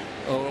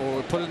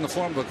 Or put it in the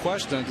form of a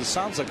question. It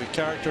sounds like a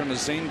character in a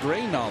Zane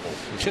Grey novel.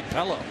 Kit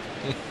Pello.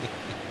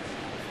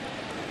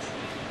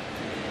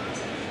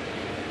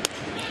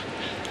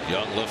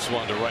 Young lifts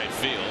one to right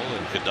field,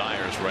 and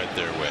Kadyr's right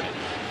there with him.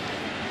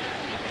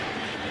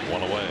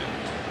 1 away.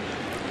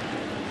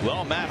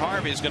 Well, Matt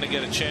Harvey is going to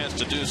get a chance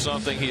to do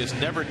something he has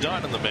never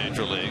done in the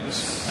major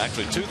leagues.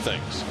 Actually, 2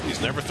 things.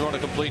 He's never thrown a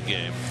complete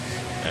game,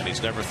 and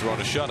he's never thrown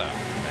a shutout.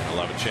 And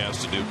he'll have a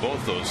chance to do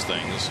both those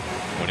things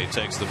when he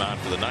takes them out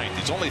for the 9th.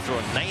 He's only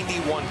thrown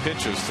 91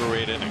 pitches through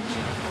 8 innings.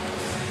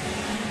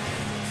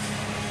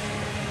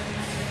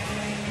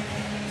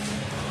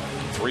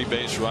 Three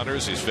base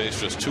runners. He's faced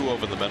just 2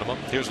 over the minimum.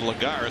 Here's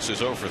Lagares, who's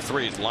 0 for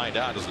 3. He's lined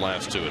out his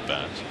last 2 at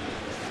bats.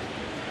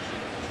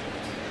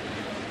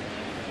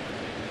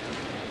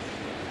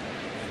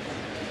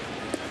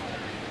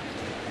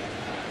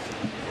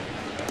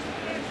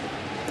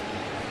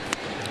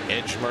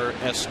 Edgemer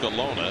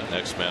Escalona,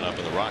 next man up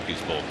in the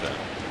Rockies bullpen.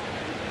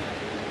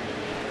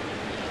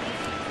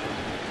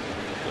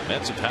 The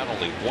Mets have had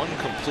only 1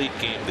 complete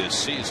game this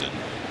season,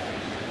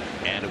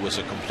 and it was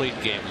a complete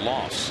game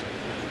loss.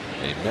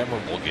 A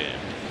memorable game.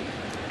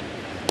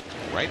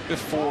 Right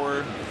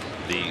before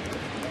the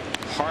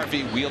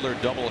Harvey Wheeler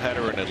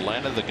doubleheader in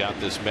Atlanta that got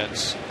this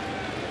Mets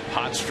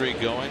hot streak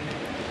going,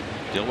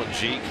 Dylan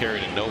G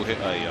carried a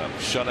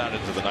shutout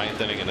into the 9th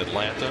inning in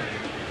Atlanta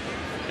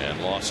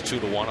and lost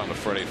 2-1 on the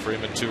Freddie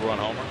Freeman 2-run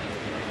homer.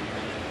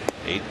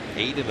 8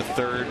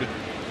 1/3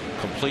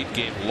 complete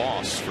game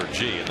loss for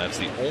G, and that's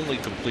the only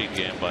complete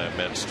game by a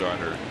Mets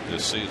starter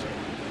this season.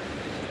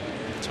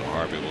 So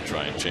Harvey will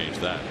try and change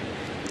that.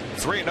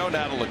 3-0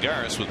 now to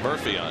Lagares with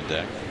Murphy on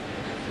deck.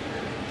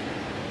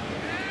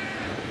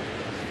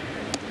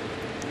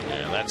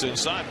 And that's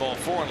inside, ball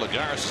 4, and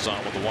Lagares is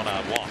on with a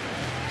 1-out walk.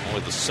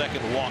 Only the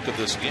second walk of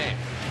this game.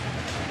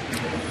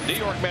 New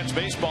York Mets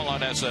baseball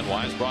on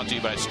SNY is brought to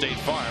you by State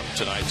Farm.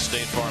 Tonight's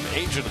State Farm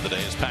agent of the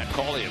day is Pat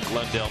Cauley of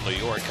Glendale, New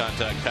York.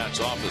 Contact Pat's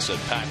office at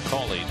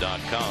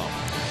patcauley.com.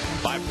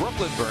 By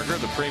Brooklyn Burger,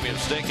 the premium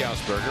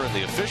steakhouse burger and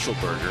the official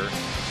burger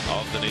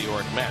of the New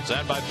York Mets.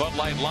 And by Bud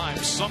Light Lime,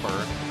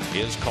 summer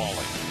is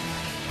calling.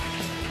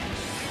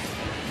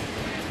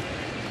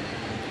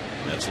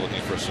 Mets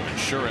looking for some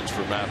insurance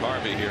for Matt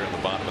Harvey here in the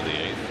bottom of the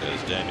 8th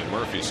as Daniel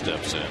Murphy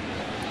steps in.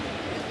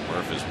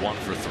 Murphy is 1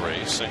 for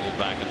 3, singled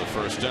back in the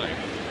first inning.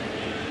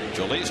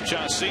 Jhoulys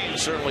Chacin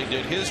certainly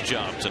did his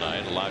job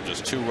tonight, allowed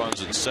just 2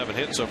 runs and 7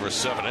 hits over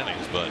 7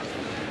 innings, but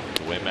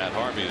the way Matt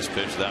Harvey has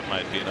pitched, that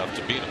might be enough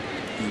to beat him.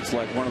 It's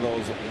like one of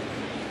those,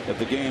 if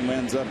the game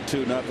ends up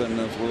 2-0,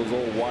 those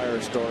old wire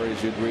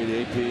stories you'd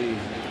read. AP,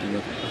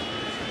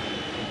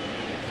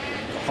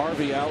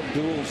 Harvey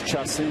outduels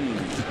Chacin.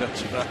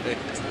 That's right.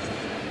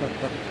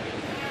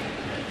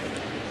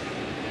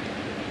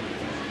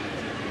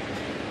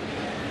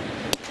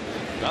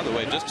 By the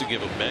way, just to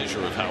give a measure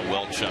of how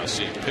well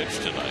Chacin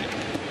pitched tonight,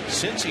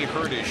 since he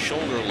hurt his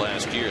shoulder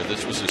last year,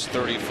 this was his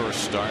 31st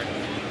start.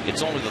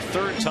 It's only the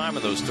 3rd time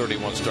in those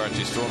 31 starts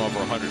he's thrown over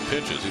 100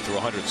 pitches. He threw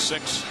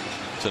 106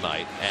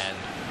 tonight and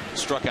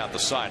struck out the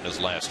side in his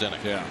last inning.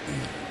 Yeah.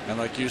 And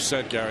like you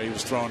said, Gary, he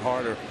was throwing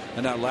harder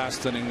in that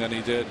last inning than he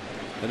did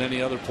at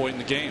any other point in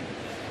the game.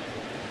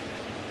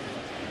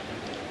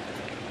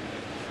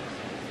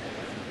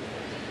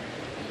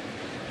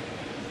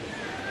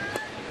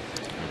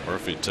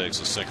 Murphy takes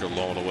a sinker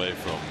low and away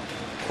from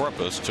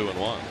Corpus,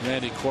 2-1.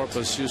 Randy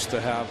Corpus used to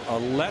have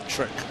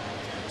electric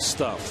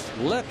stuff,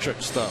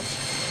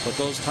 but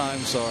those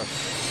times are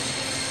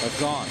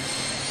gone.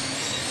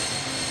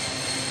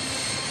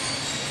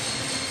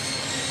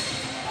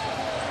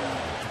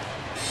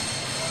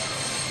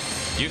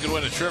 You can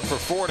win a trip for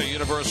 4 to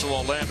Universal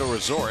Orlando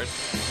Resort.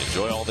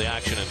 Enjoy all the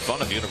action and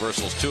fun of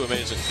Universal's 2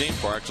 amazing theme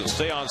parks and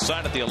stay on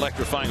site at the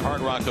electrifying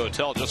Hard Rock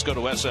Hotel. Just go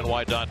to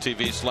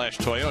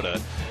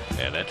sny.tv/Toyota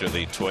and enter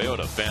the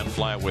Toyota Fan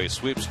Flyaway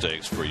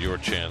Sweepstakes for your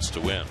chance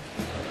to win.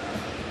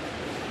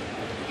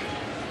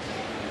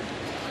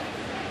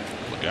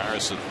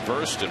 Lagares at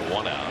first and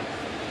 1 out.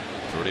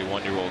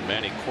 31-year-old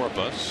Manny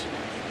Corpus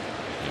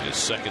in his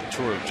 2nd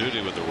tour of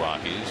duty with the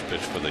Rockies.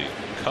 Pitched for the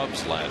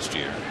Cubs last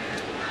year.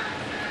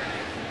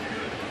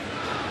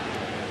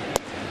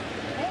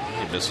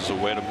 Misses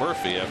away to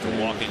Murphy after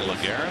walking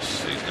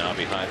Lagares. He's now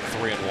behind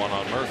 3-1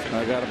 on Murphy.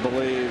 I got to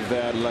believe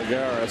that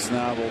Lagares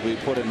now will be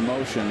put in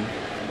motion.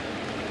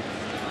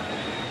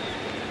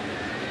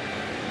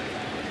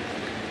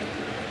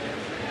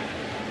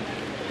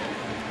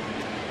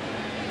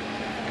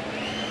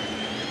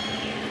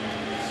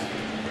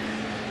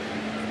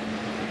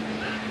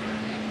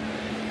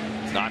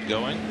 Not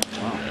going.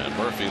 Wow. And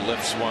Murphy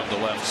lifts one to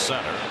left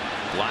center.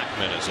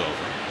 Blackman is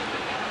over.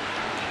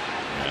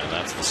 And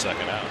that's the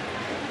 2nd out.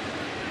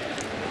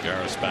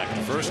 Lagares back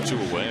to first, 2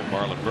 away, and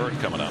Marlon Byrd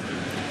coming up.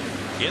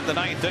 In the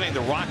 9th inning,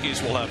 the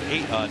Rockies will have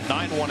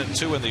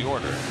 9-1-2 in the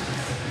order.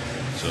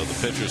 So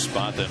the pitcher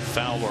spot, then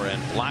Fowler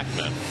and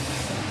Blackman,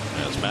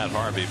 as Matt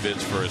Harvey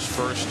bids for his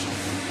first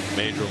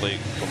major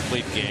league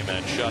complete game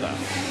and shutout.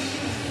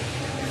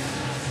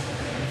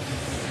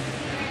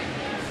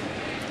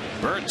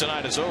 Byrd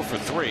tonight is 0 for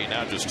 3,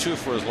 now just 2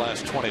 for his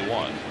last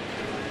 21.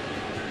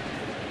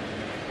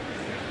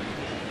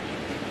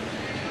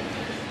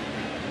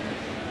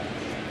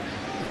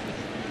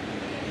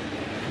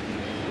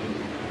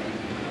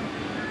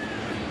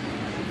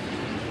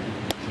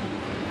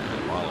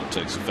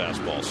 Takes a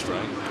fastball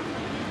strike.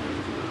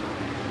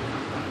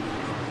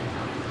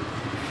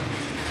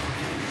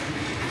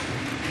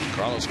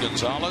 Carlos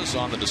Gonzalez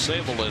on the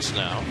disabled list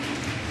now.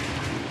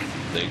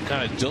 They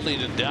kind of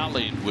dillied and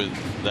dallied with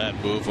that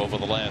move over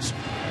the last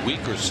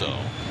week or so.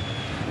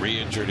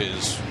 Re-injured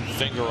his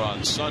finger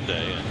on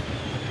Sunday, and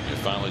they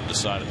finally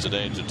decided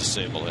today to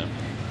disable him.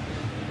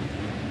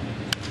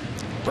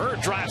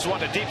 Byrd drives one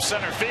to deep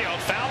center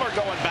field. Fowler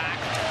going back.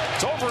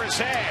 It's over his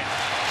head.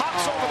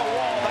 Hops over the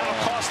wall.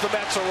 That'll cost the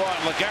Mets a run.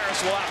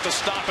 Lagares will have to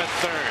stop at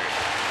 3rd.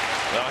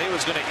 Well, he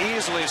was going to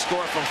easily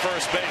score from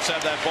first base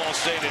had that ball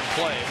stayed in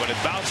play, but it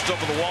bounced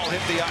over the wall,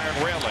 hit the iron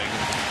railing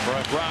for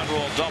a ground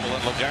rule double,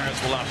 and Lagares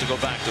will have to go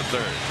back to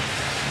 3rd.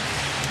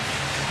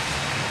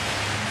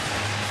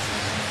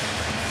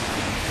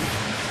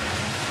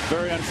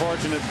 Very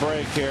unfortunate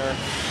break here.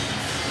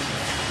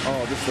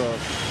 Oh, just a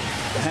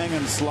hang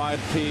and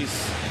slide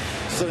piece,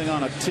 sitting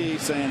on a tee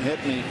saying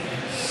hit me,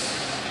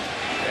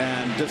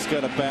 and just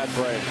got a bad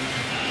break.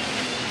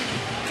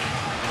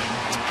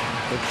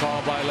 Good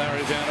call by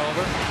Larry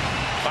Vanover.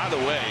 By the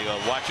way,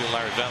 watching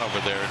Larry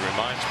Vanover there, it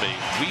reminds me,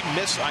 we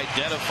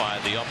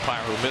misidentified the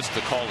umpire who missed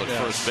the call at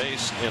first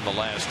base in the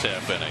last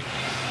half inning.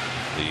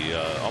 The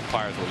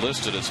umpires were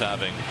listed as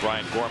having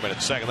Brian Gorman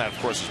at second. That, of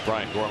course, is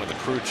Brian Gorman, the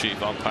crew chief,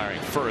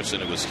 umpiring first,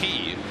 and it was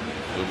he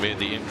who made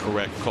the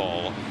incorrect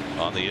call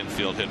on the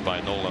infield hit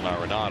by Nolan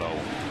Arenado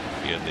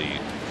in the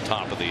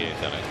top of the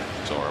 8th inning.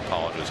 So our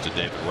apologies to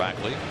David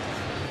Rackley.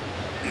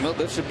 Well,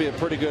 this should be a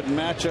pretty good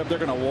matchup. They're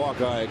going to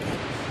walk Ike.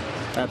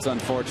 That's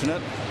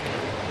unfortunate.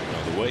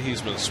 Well, the way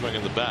he's been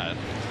swinging the bat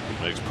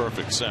makes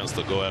perfect sense.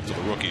 They'll go after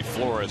the rookie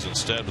Flores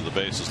instead with the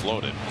bases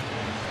loaded.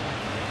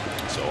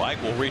 So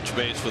Ike will reach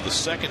base for the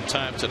 2nd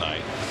time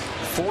tonight.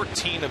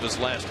 14 of his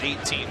last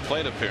 18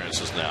 plate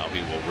appearances now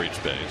he will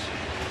reach base.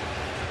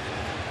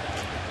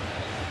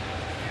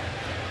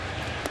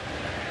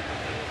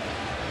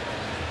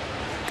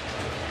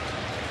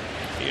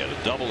 He had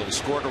a double and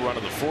scored a run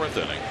in the 4th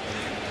inning.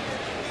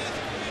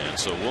 And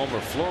so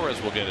Wilmer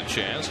Flores will get a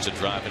chance to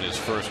drive in his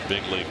first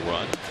big league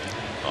run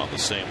on the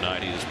same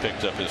night he has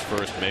picked up his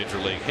first major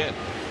league hit.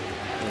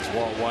 There's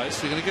Walt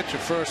Weiss. You're going to get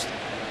your first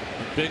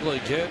big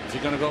league hit. If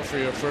you're going to go for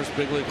your first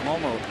big league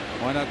homer,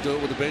 why not do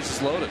it with the bases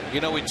loaded?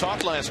 You know, we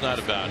talked last night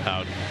about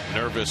how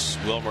nervous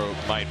Wilmer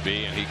might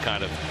be, and he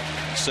kind of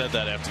said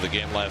that after the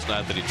game last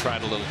night, that he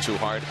tried a little too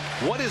hard.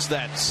 What is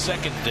that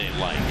second day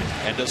like?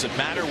 And does it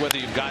matter whether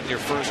you've gotten your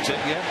first hit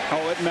yet?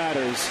 Oh, it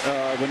matters.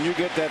 When you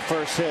get that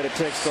first hit, it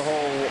takes the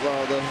whole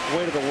the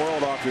weight of the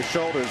world off your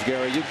shoulders,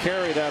 Gary. You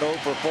carry that 0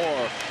 for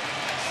 4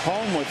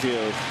 home with you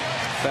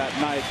that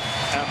night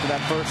after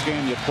that first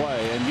game you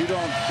play, and you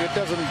don't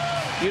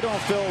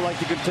feel like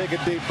you can take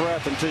a deep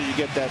breath until you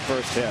get that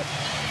first hit.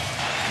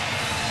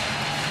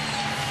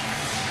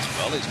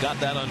 Well, he's got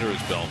that under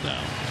his belt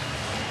now.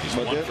 He's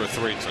 1 for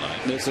 3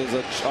 tonight. This is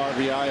an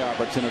RBI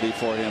opportunity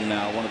for him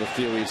now, one of the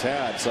few he's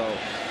had. So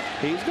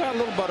he's got a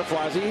little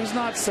butterflies. He's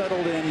not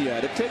settled in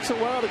yet. It takes a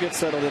while to get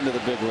settled into the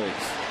big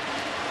leagues.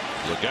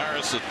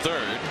 Lagares at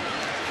 3rd.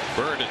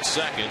 Bird at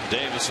 2nd.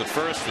 Davis at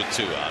 1st with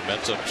 2 out.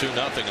 Mets up 2-0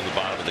 in the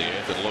bottom of the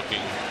 8th and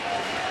looking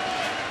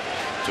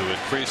to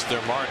increase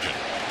their margin.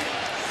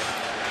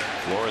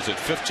 Flores at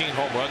 15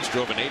 home runs,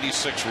 drove in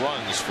 86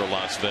 runs for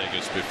Las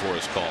Vegas before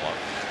his call-up.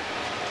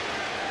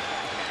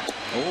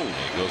 Oh,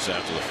 he goes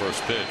after the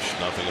first pitch.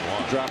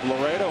 0-1. Drop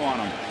Laredo on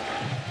him.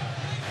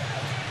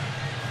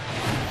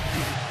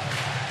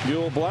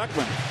 Buell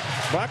Blackwell.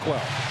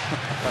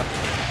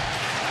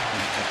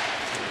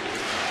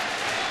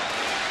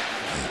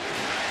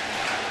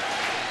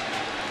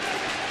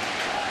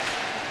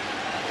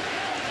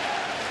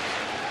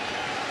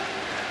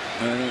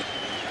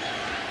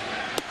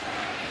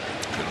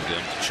 Couldn't get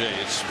him to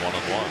chase.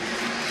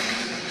 1-1.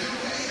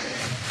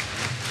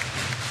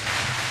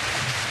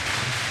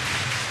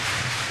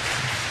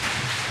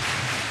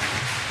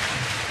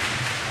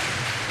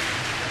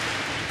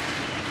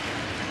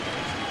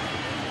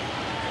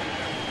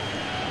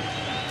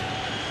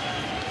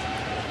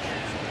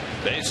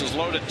 Bases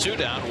loaded, 2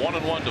 down,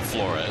 1-1 to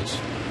Flores.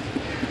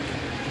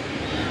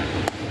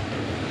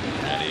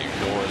 And he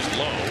ignores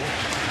low.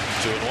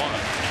 2-1.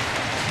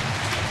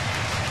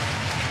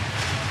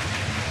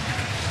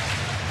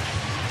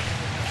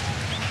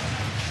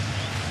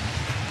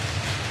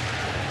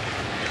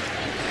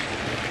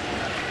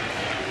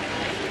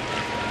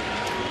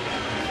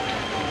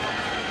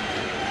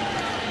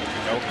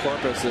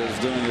 Corpus is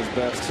doing his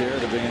best here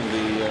to be in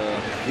the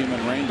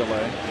human rain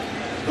delay.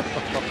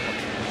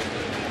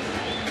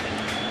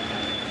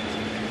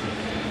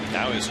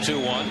 Now he's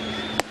 2-1,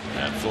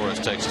 and Flores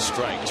takes a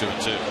strike.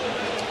 2-2.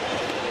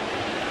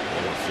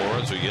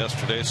 Flores, who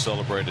yesterday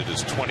celebrated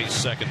his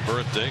 22nd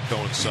birthday,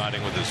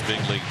 coinciding with his big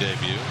league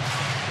debut.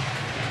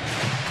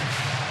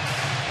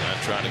 Now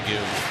trying to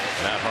give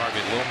Matt Harvey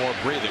a little more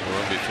breathing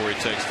room before he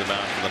takes the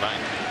mound for the night.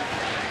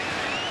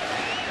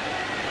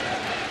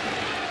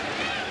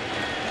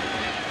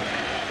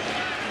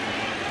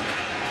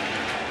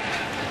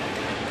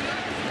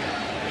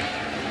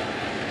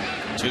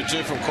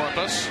 Two from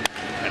Corpus,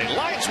 and he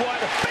lines one,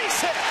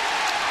 base hit.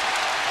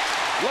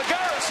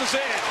 Lagares is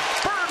in.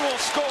 Bird will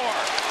score.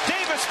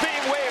 Davis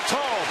being waved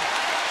home.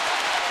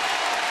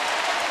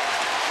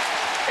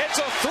 It's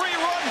a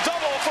 3-run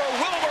double for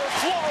Wilmer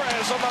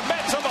Flores, and the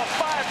Mets have a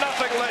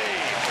 5-0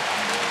 lead.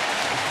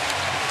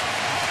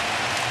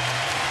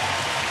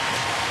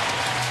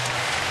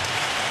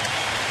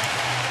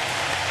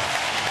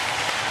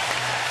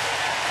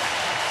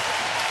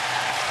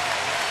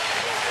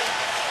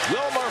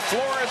 Wilmer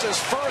Flores'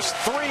 first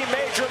 3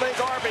 Major League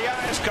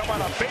RBIs come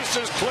on a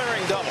bases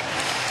clearing double.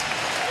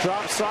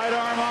 Drop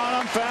sidearm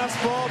on him,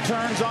 fastball,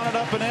 turns on it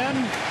up and in.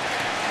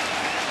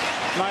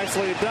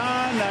 Nicely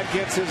done. That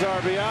gets his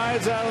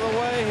RBIs out of the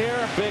way here.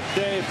 Big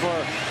day for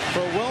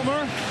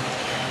Wilmer.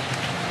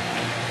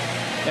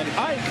 And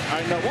Ike,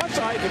 I know, watch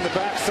Ike in the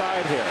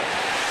backside here.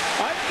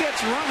 Ike gets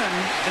running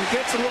and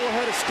gets a little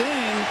head of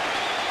steam.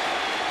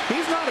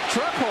 He's not a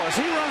truck horse.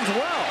 He runs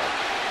well.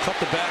 Cut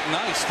the bat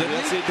nice, didn't he?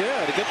 Yes, he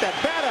did. To get that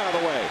bat out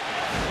of the way.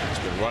 He's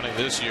been running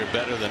this year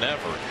better than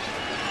ever.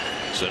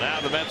 So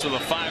now the Mets with a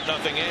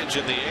 5-0 edge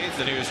in the 8th,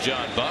 and here's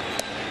John Buck.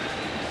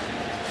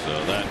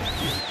 So that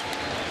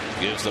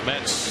gives the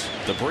Mets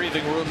the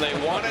breathing room they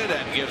wanted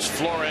and gives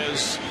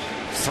Flores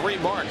 3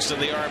 marks in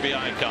the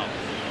RBI column.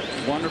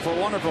 Wonderful,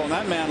 wonderful. And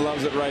that man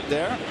loves it right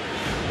there.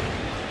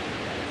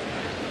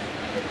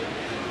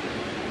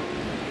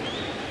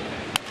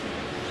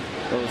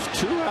 Those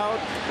 2-out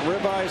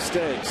ribeye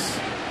steaks,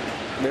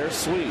 they're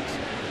sweet.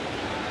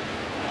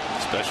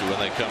 Especially when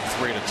they come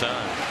 3 at a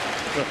time.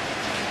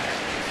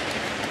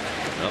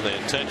 Well, they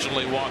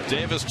intentionally walk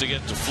Davis to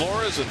get to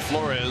Flores, and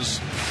Flores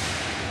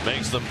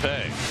makes them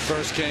pay.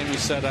 First game, he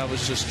said, I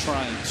was just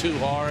trying too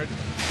hard.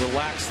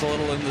 Relaxed a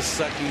little in the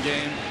second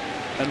game.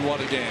 And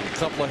what a game. A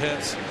couple of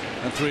hits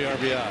and 3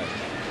 RBI.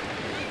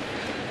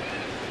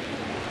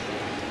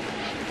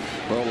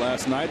 Well,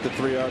 last night the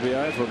 3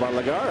 RBIs were by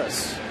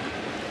Lagares.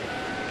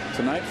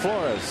 Tonight,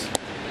 Flores.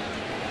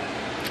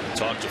 I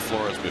talked to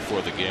Flores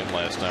before the game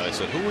last night. I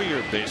said, who are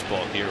your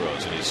baseball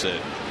heroes? And he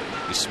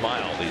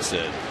smiled. He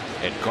said,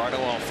 Edgardo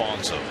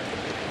Alfonso.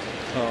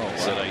 Oh, wow. He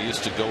said, I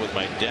used to go with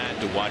my dad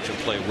to watch him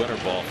play winter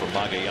ball for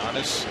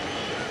Magallanes,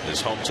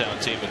 his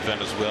hometown team in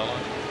Venezuela.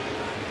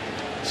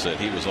 He said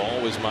he was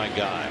always my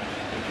guy.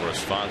 Of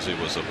course, Fonzie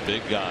was a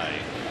big guy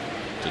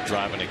to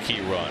drive in a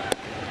key run.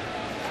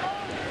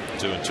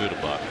 2-2 to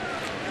Buck.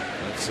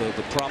 That's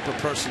the proper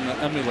person to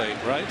emulate,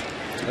 right?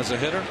 As a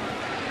hitter.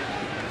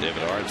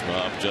 David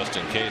Aardsma up just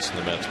in case in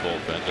the Mets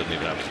bullpen. Doesn't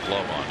even have his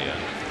glove on yet.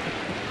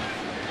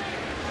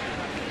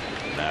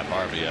 Matt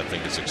Harvey, I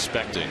think, is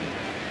expecting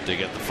to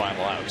get the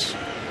final outs.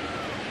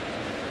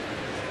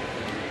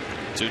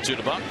 2-2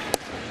 to Buck,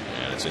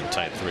 and it's in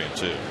tight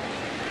 3-2.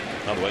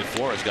 By the way,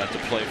 Flores got to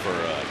play for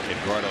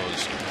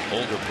Edgardo's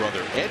older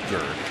brother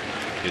Edgar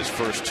his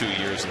first 2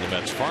 years in the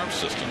Mets farm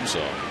system,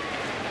 so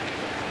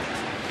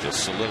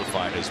just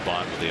solidified his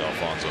bond with the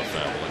Alfonso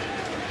family.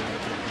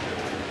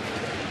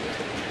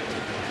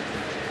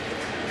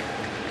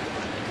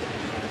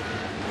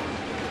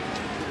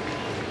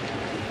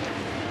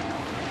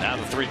 Now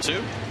the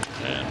 3-2,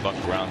 and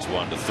Buck grounds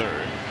one to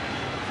third.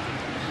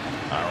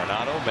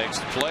 Arenado makes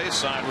the play,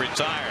 side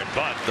retired,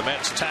 but the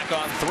Mets tack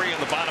on 3 in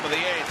the bottom of the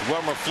 8th.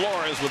 Wilmer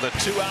Flores with a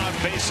 2-out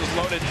bases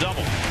loaded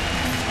double.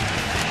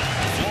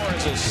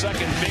 Flores'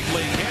 second big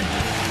league hit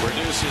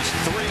produces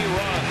 3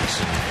 runs.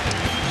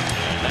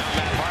 And now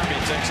Matt Harvey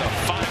takes a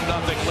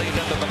 5-0 lead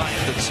into the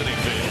 9th at Citi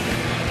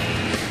Field.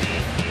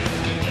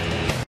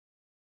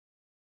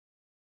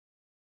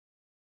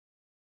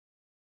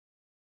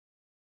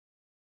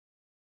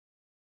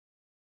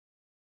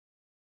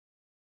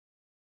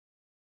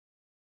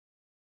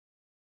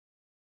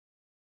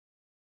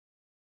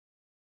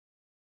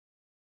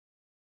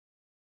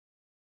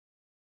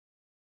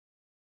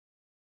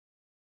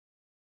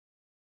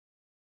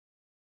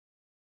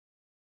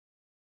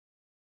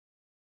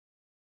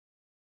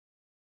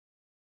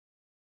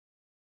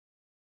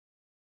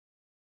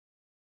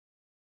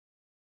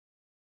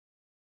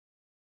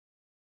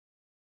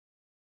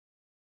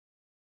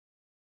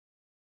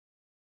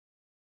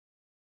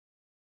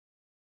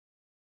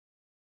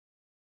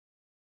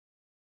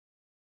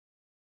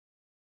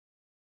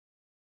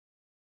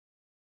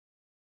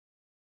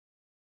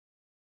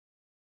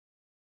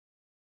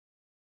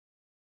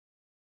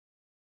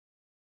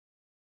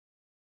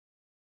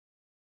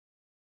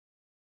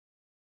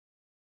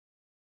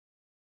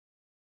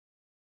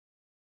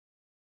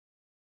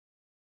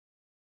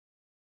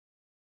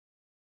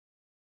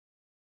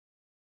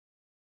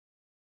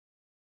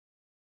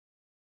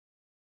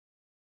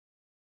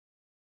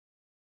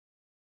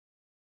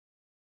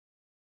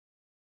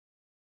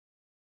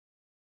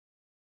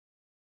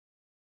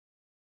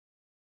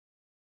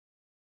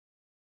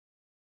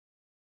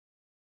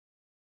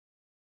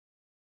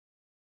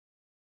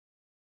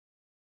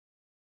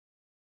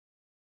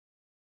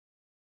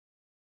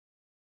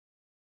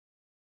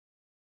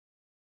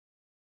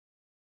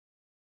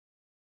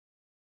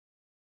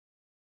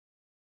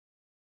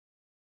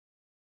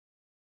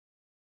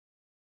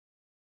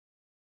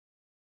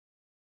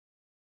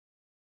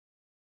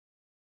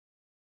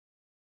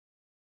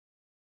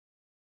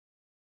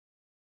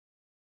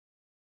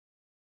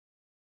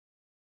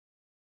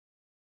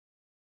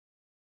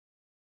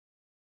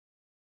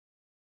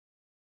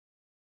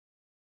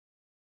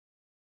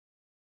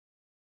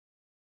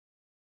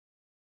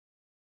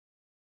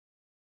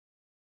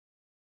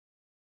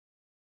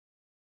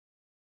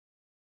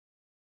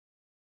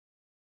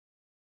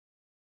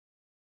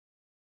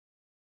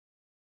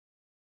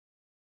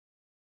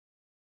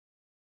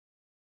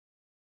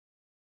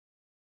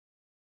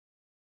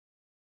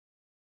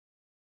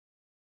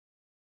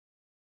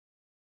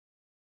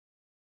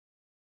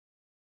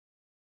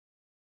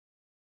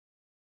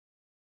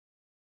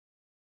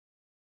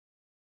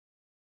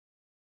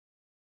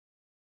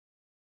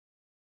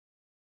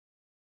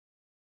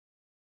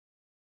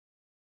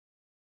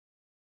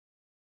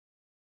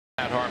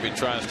 Matt Harvey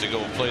tries to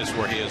go a place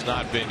where he has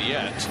not been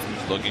yet,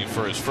 looking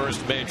for his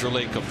first major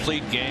league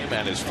complete game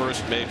and his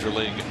first major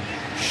league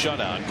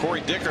shutout.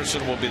 Corey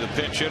Dickerson will be the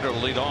pinch hitter to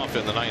lead off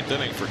in the 9th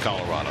inning for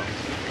Colorado.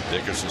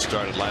 Dickerson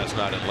started last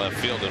night in left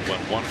field and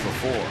went 1 for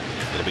 4.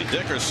 It'll be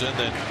Dickerson,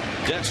 then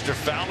Dexter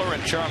Fowler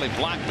and Charlie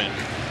Blackmon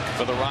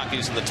for the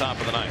Rockies in the top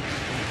of the 9th.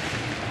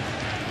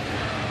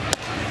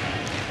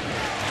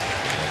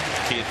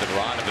 Keith and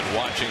Ron have been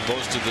watching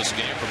most of this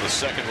game from the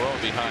second row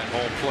behind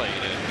home plate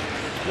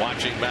and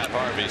watching Matt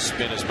Harvey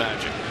spin his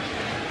magic.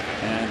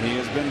 And he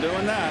has been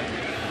doing that.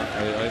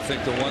 I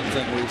think the one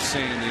thing we've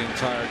seen the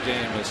entire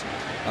game is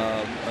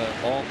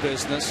all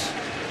business,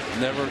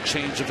 never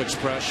change of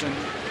expression.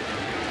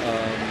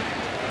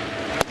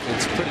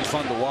 It's pretty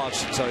fun to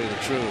watch, to tell you the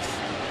truth.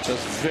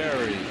 Just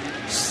very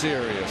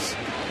serious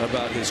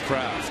about his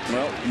craft.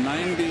 Well,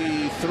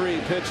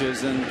 93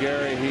 pitches, and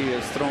Gary, he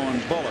is throwing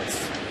bullets.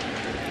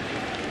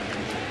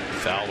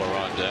 Fowler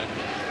on deck.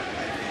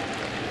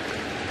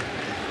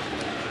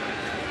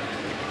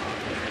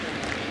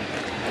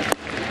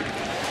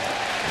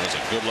 That's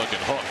a good-looking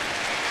hook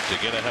to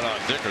get ahead on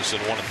Dickerson,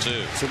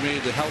 1-2. To me,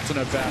 the Helton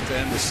at bat to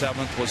end the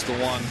 7th was the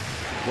one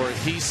where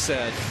he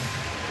said,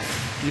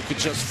 you could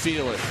just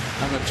feel it.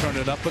 I'm going to turn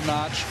it up a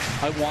notch.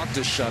 I want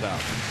this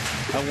shutout.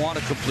 I want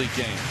a complete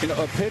game. You know,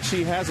 a pitch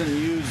he hasn't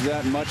used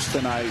that much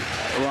tonight,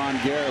 Ron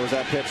Gary, was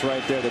that pitch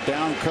right there, the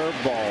down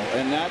curveball.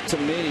 And that, to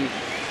me,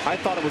 I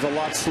thought it was a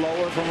lot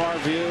slower from our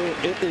view.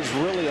 It is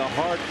really a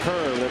hard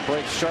curve that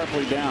breaks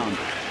sharply down.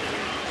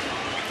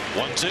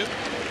 1-2.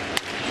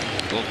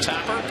 Little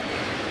tapper.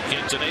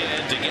 Quintanilla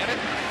in to get it.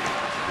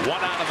 1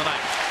 out of the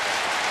ninth.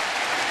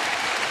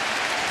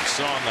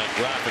 Saw on that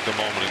graphic a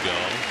moment ago,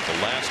 the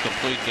last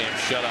complete game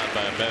shutout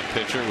by a Met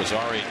pitcher was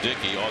R.A.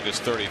 Dickey,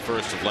 August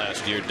 31st of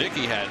last year.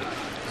 Dickey had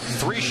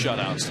 3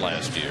 shutouts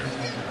last year.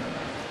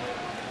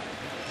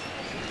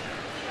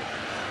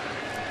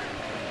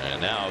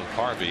 And now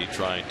Harvey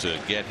trying to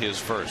get his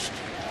first.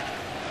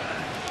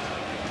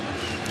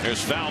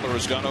 Here's Fowler,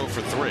 who's gone 0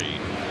 for 3.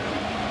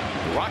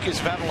 The Rockies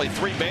have had only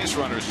 3 base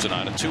runners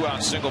tonight. A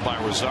 2-out single by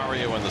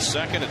Rosario in the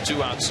 2nd, a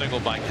 2-out single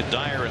by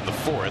Kadire in the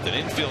 4th, an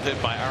infield hit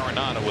by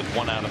Arenado with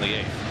 1 out in the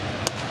 8th.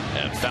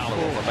 And Fowler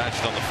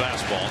overmatched on the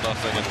fastball,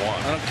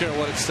 0-1. I don't care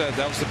what it said.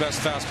 That was the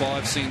best fastball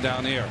I've seen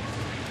down here.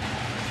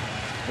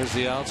 There's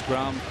the outs,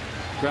 ground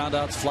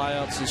outs,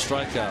 flyouts, and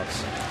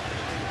strikeouts.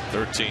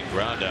 13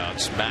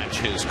 groundouts match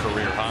his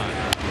career high.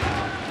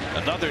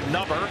 Another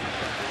number,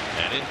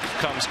 and in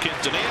comes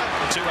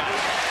Quintanilla, 2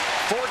 out.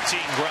 14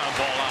 ground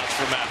ball outs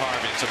for Matt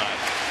Harvey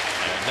tonight.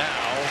 And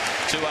now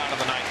 2 out of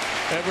the 9th.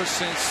 Ever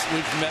since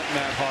we've met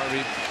Matt Harvey,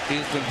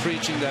 he's been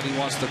preaching that he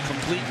wants to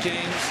complete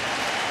games.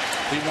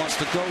 He wants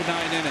to go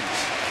 9 innings.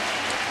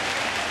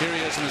 Here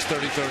he is in his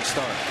 33rd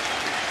start.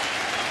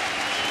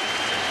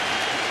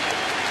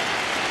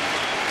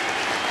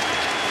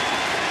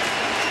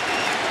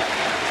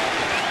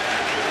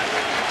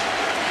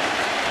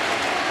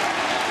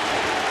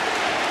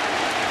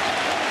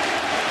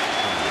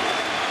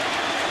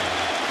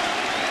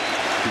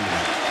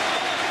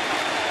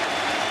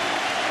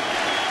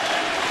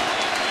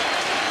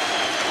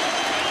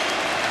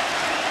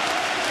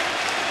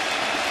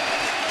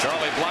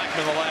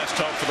 Blackman, the last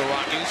hope for the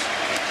Rockies.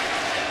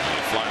 And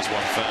he flies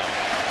one foul.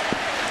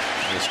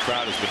 This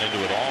crowd has been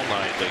into it all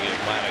night. They gave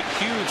Matt a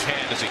huge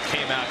hand as he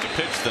came out to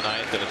pitch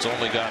tonight, and it's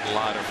only gotten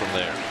louder from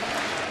there.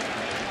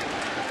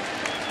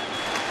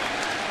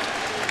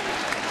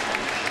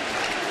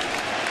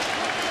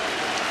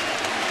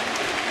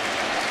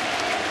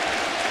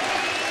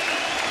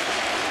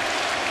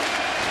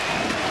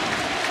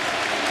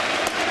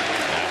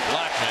 And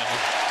Blackman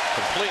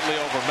completely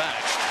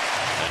overmatched.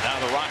 And now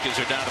the Rockies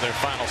are down to their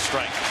final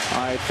strike.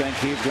 I think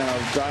he's going to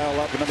dial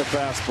up another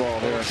fastball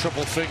here. A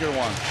triple figure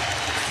one.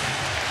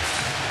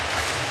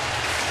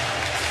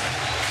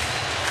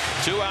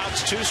 2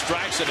 outs, 2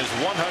 strikes, and his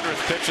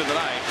 100th pitch of the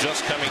night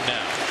just coming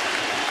down.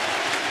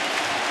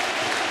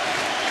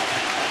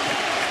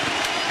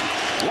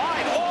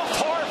 Line off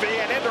Harvey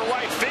and into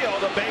right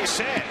field, a base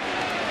hit.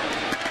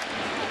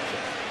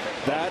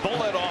 That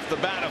bullet off the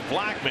bat of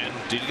Blackman.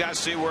 Did you guys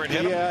see where it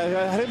hit him?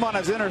 Yeah, it hit him on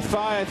his inner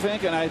thigh, I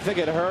think, and I think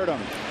it hurt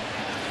him.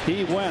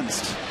 He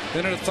winced.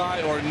 Inner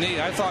thigh or knee.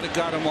 I thought it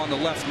got him on the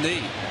left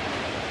knee.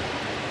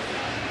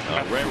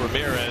 Ray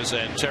Ramirez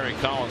and Terry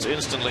Collins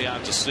instantly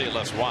out to see.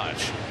 Let's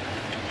watch.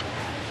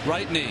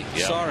 Right knee.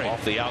 Yep, sorry.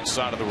 Off the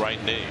outside of the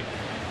right knee.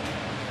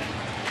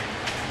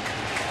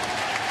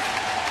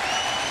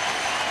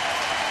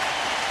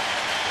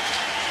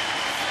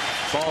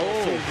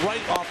 Oh,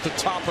 right off the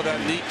top of that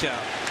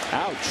kneecap.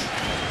 Ouch.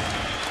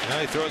 Now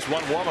he throws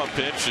one warm-up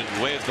pitch and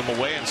waves them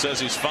away and says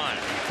he's fine.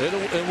 It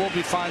won't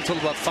be fine until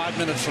about 5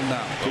 minutes from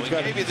now. Well, we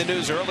gave you the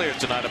news earlier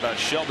tonight about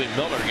Shelby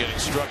Miller getting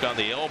struck on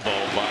the elbow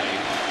by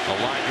a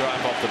line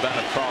drive off the bat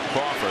of Carl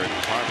Crawford.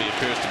 Harvey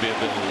appears to be a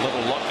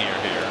little luckier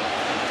here.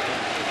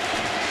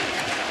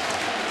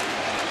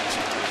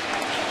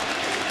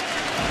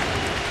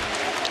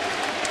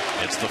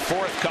 It's the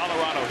 4th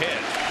Colorado hit,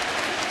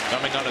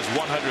 coming on his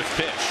 100th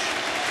pitch.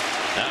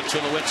 Now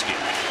Tulowitzki.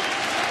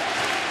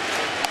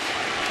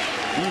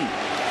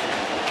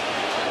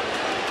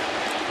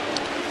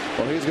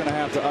 Well, he's going to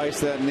have to ice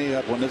that knee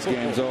up when this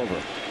game's over.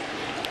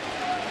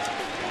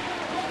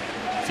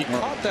 If he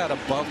caught that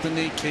above the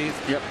knee, Keith,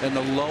 and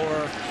the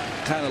lower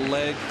kind of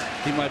leg,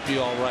 he might be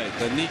all right.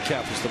 The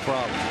kneecap is the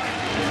problem.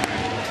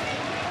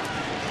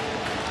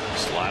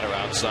 Slider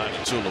outside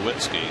to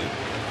Tulowitzki.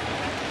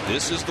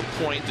 This is the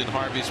point in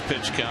Harvey's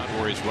pitch count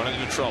where he's running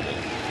into trouble.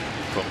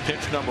 From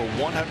pitch number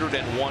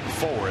 101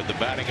 forward, the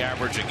batting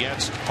average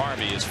against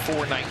Harvey is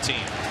 .419.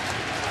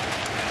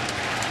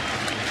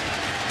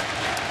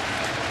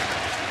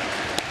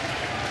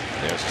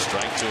 There's a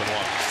strike,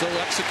 2-1. Still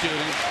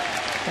executing.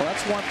 Well,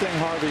 that's one thing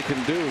Harvey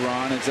can do,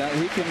 Ron, is that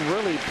he can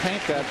really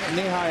paint that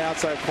knee-high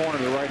outside corner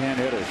to the right-hand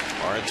hitters.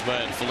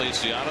 Arnsma and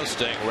Feliciano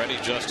staying ready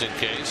just in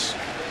case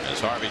as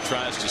Harvey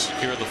tries to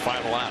secure the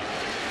final out.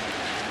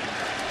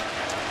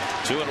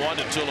 2-1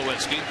 to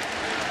Tulowitzki.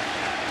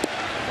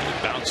 And he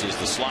bounces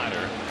the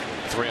slider.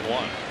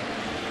 3-1.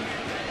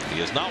 He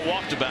has not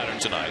walked a batter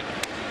tonight.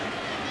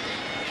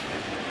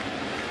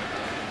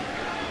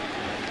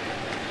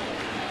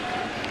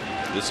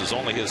 This is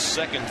only his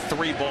second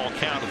 3-ball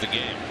count of the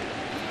game.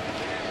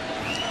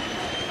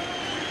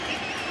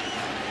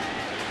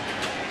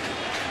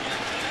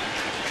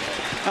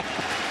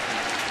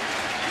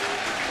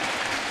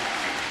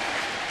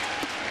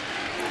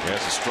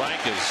 There's a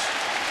strike as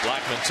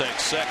Blackman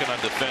takes second on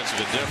defensive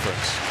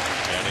indifference.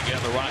 And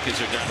again, the Rockies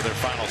are down to their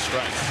final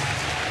strike.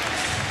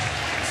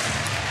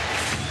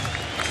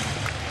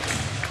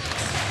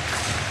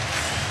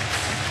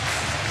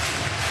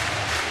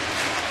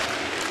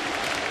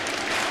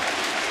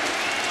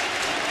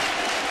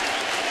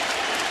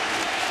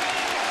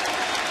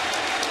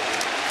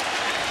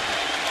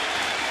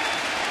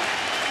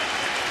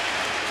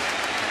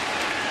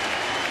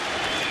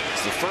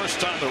 It's the first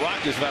time the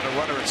Rockies have had a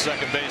runner at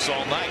second base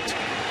all night.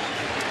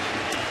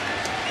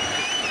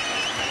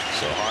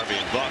 So Harvey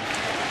and Buck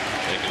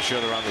making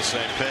sure they're on the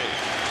same page.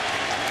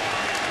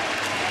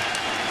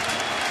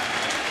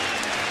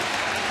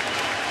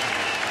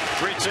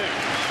 Three-2.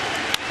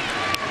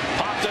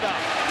 Popped it up.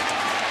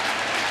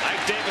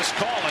 Ike Davis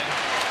calling.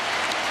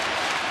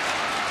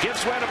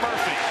 Gives way to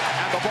Murphy.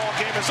 And the ball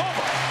game is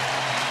over.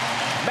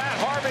 Matt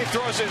Harvey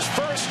throws his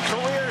first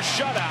career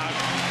shutout.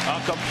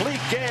 A complete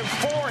game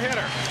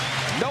 4-hitter.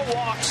 No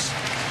walks.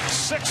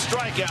 6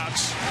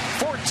 strikeouts.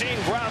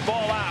 14 ground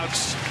ball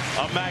outs.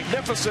 A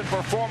magnificent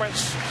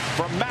performance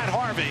from Matt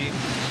Harvey.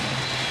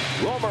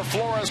 Wilmer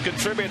Flores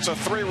contributes a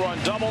 3-run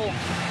double,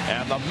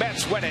 and the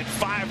Mets win it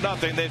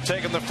 5-0. They've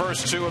taken the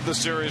first 2 of the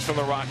series from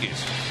the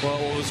Rockies.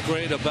 Well, what was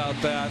great about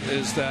that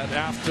is that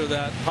after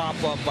that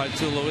pop-up by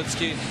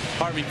Tulowitzki,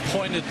 Harvey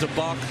pointed to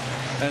Buck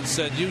and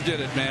said, "You did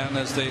it, man,"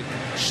 as they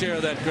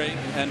share that great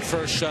and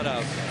first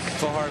shutout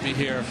for Harvey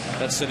here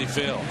at Citi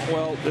Field.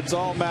 Well, it's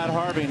all Matt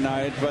Harvey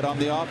night, but on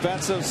the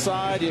offensive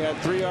side, you had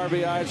 3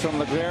 RBIs from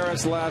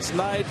Lagares last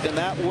night in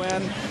that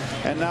win,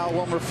 and now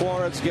Wilmer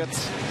Flores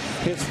gets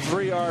his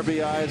 3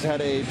 RBIs,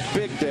 had a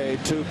big day,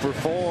 2 for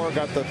 4,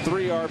 got the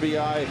 3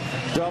 RBI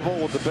double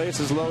with the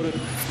bases loaded,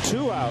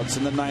 2 outs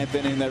in the 9th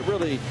inning that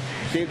really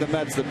gave the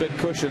Mets the big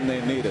cushion they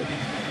needed.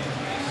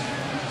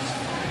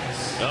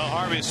 Well,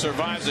 Harvey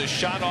survives a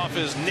shot off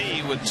his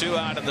knee with 2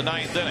 out in the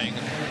 9th inning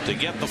to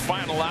get the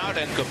final out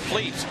and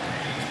complete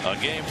a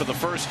game for the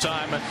first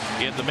time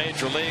in the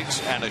major leagues,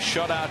 and a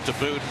shutout to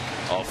boot.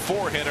 A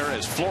 4-hitter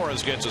as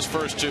Flores gets his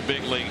first 2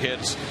 big league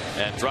hits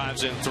and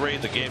drives in 3.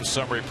 The game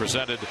summary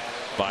presented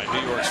by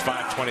New York's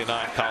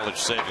 529 College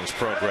Savings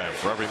Program.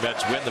 For every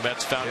Mets win, the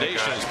Mets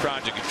Foundation is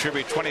proud to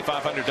contribute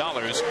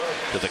 $2,500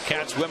 to the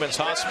Cats Women's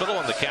Hospital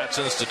and the Cats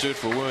Institute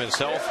for Women's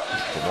Health.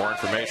 For more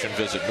information,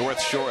 visit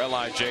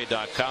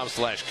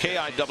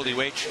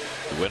northshorelij.com/KIWH.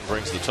 The win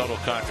brings the total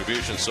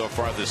contribution so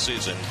far this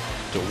season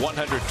to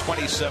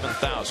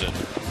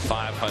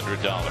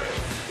 $127,500.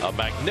 A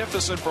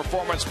magnificent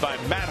performance by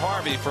Matt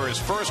Harvey for his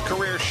first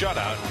career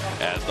shutout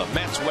as the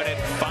Mets win it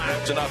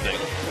 5-0.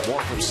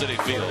 More from Citi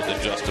Field in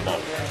just a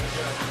moment.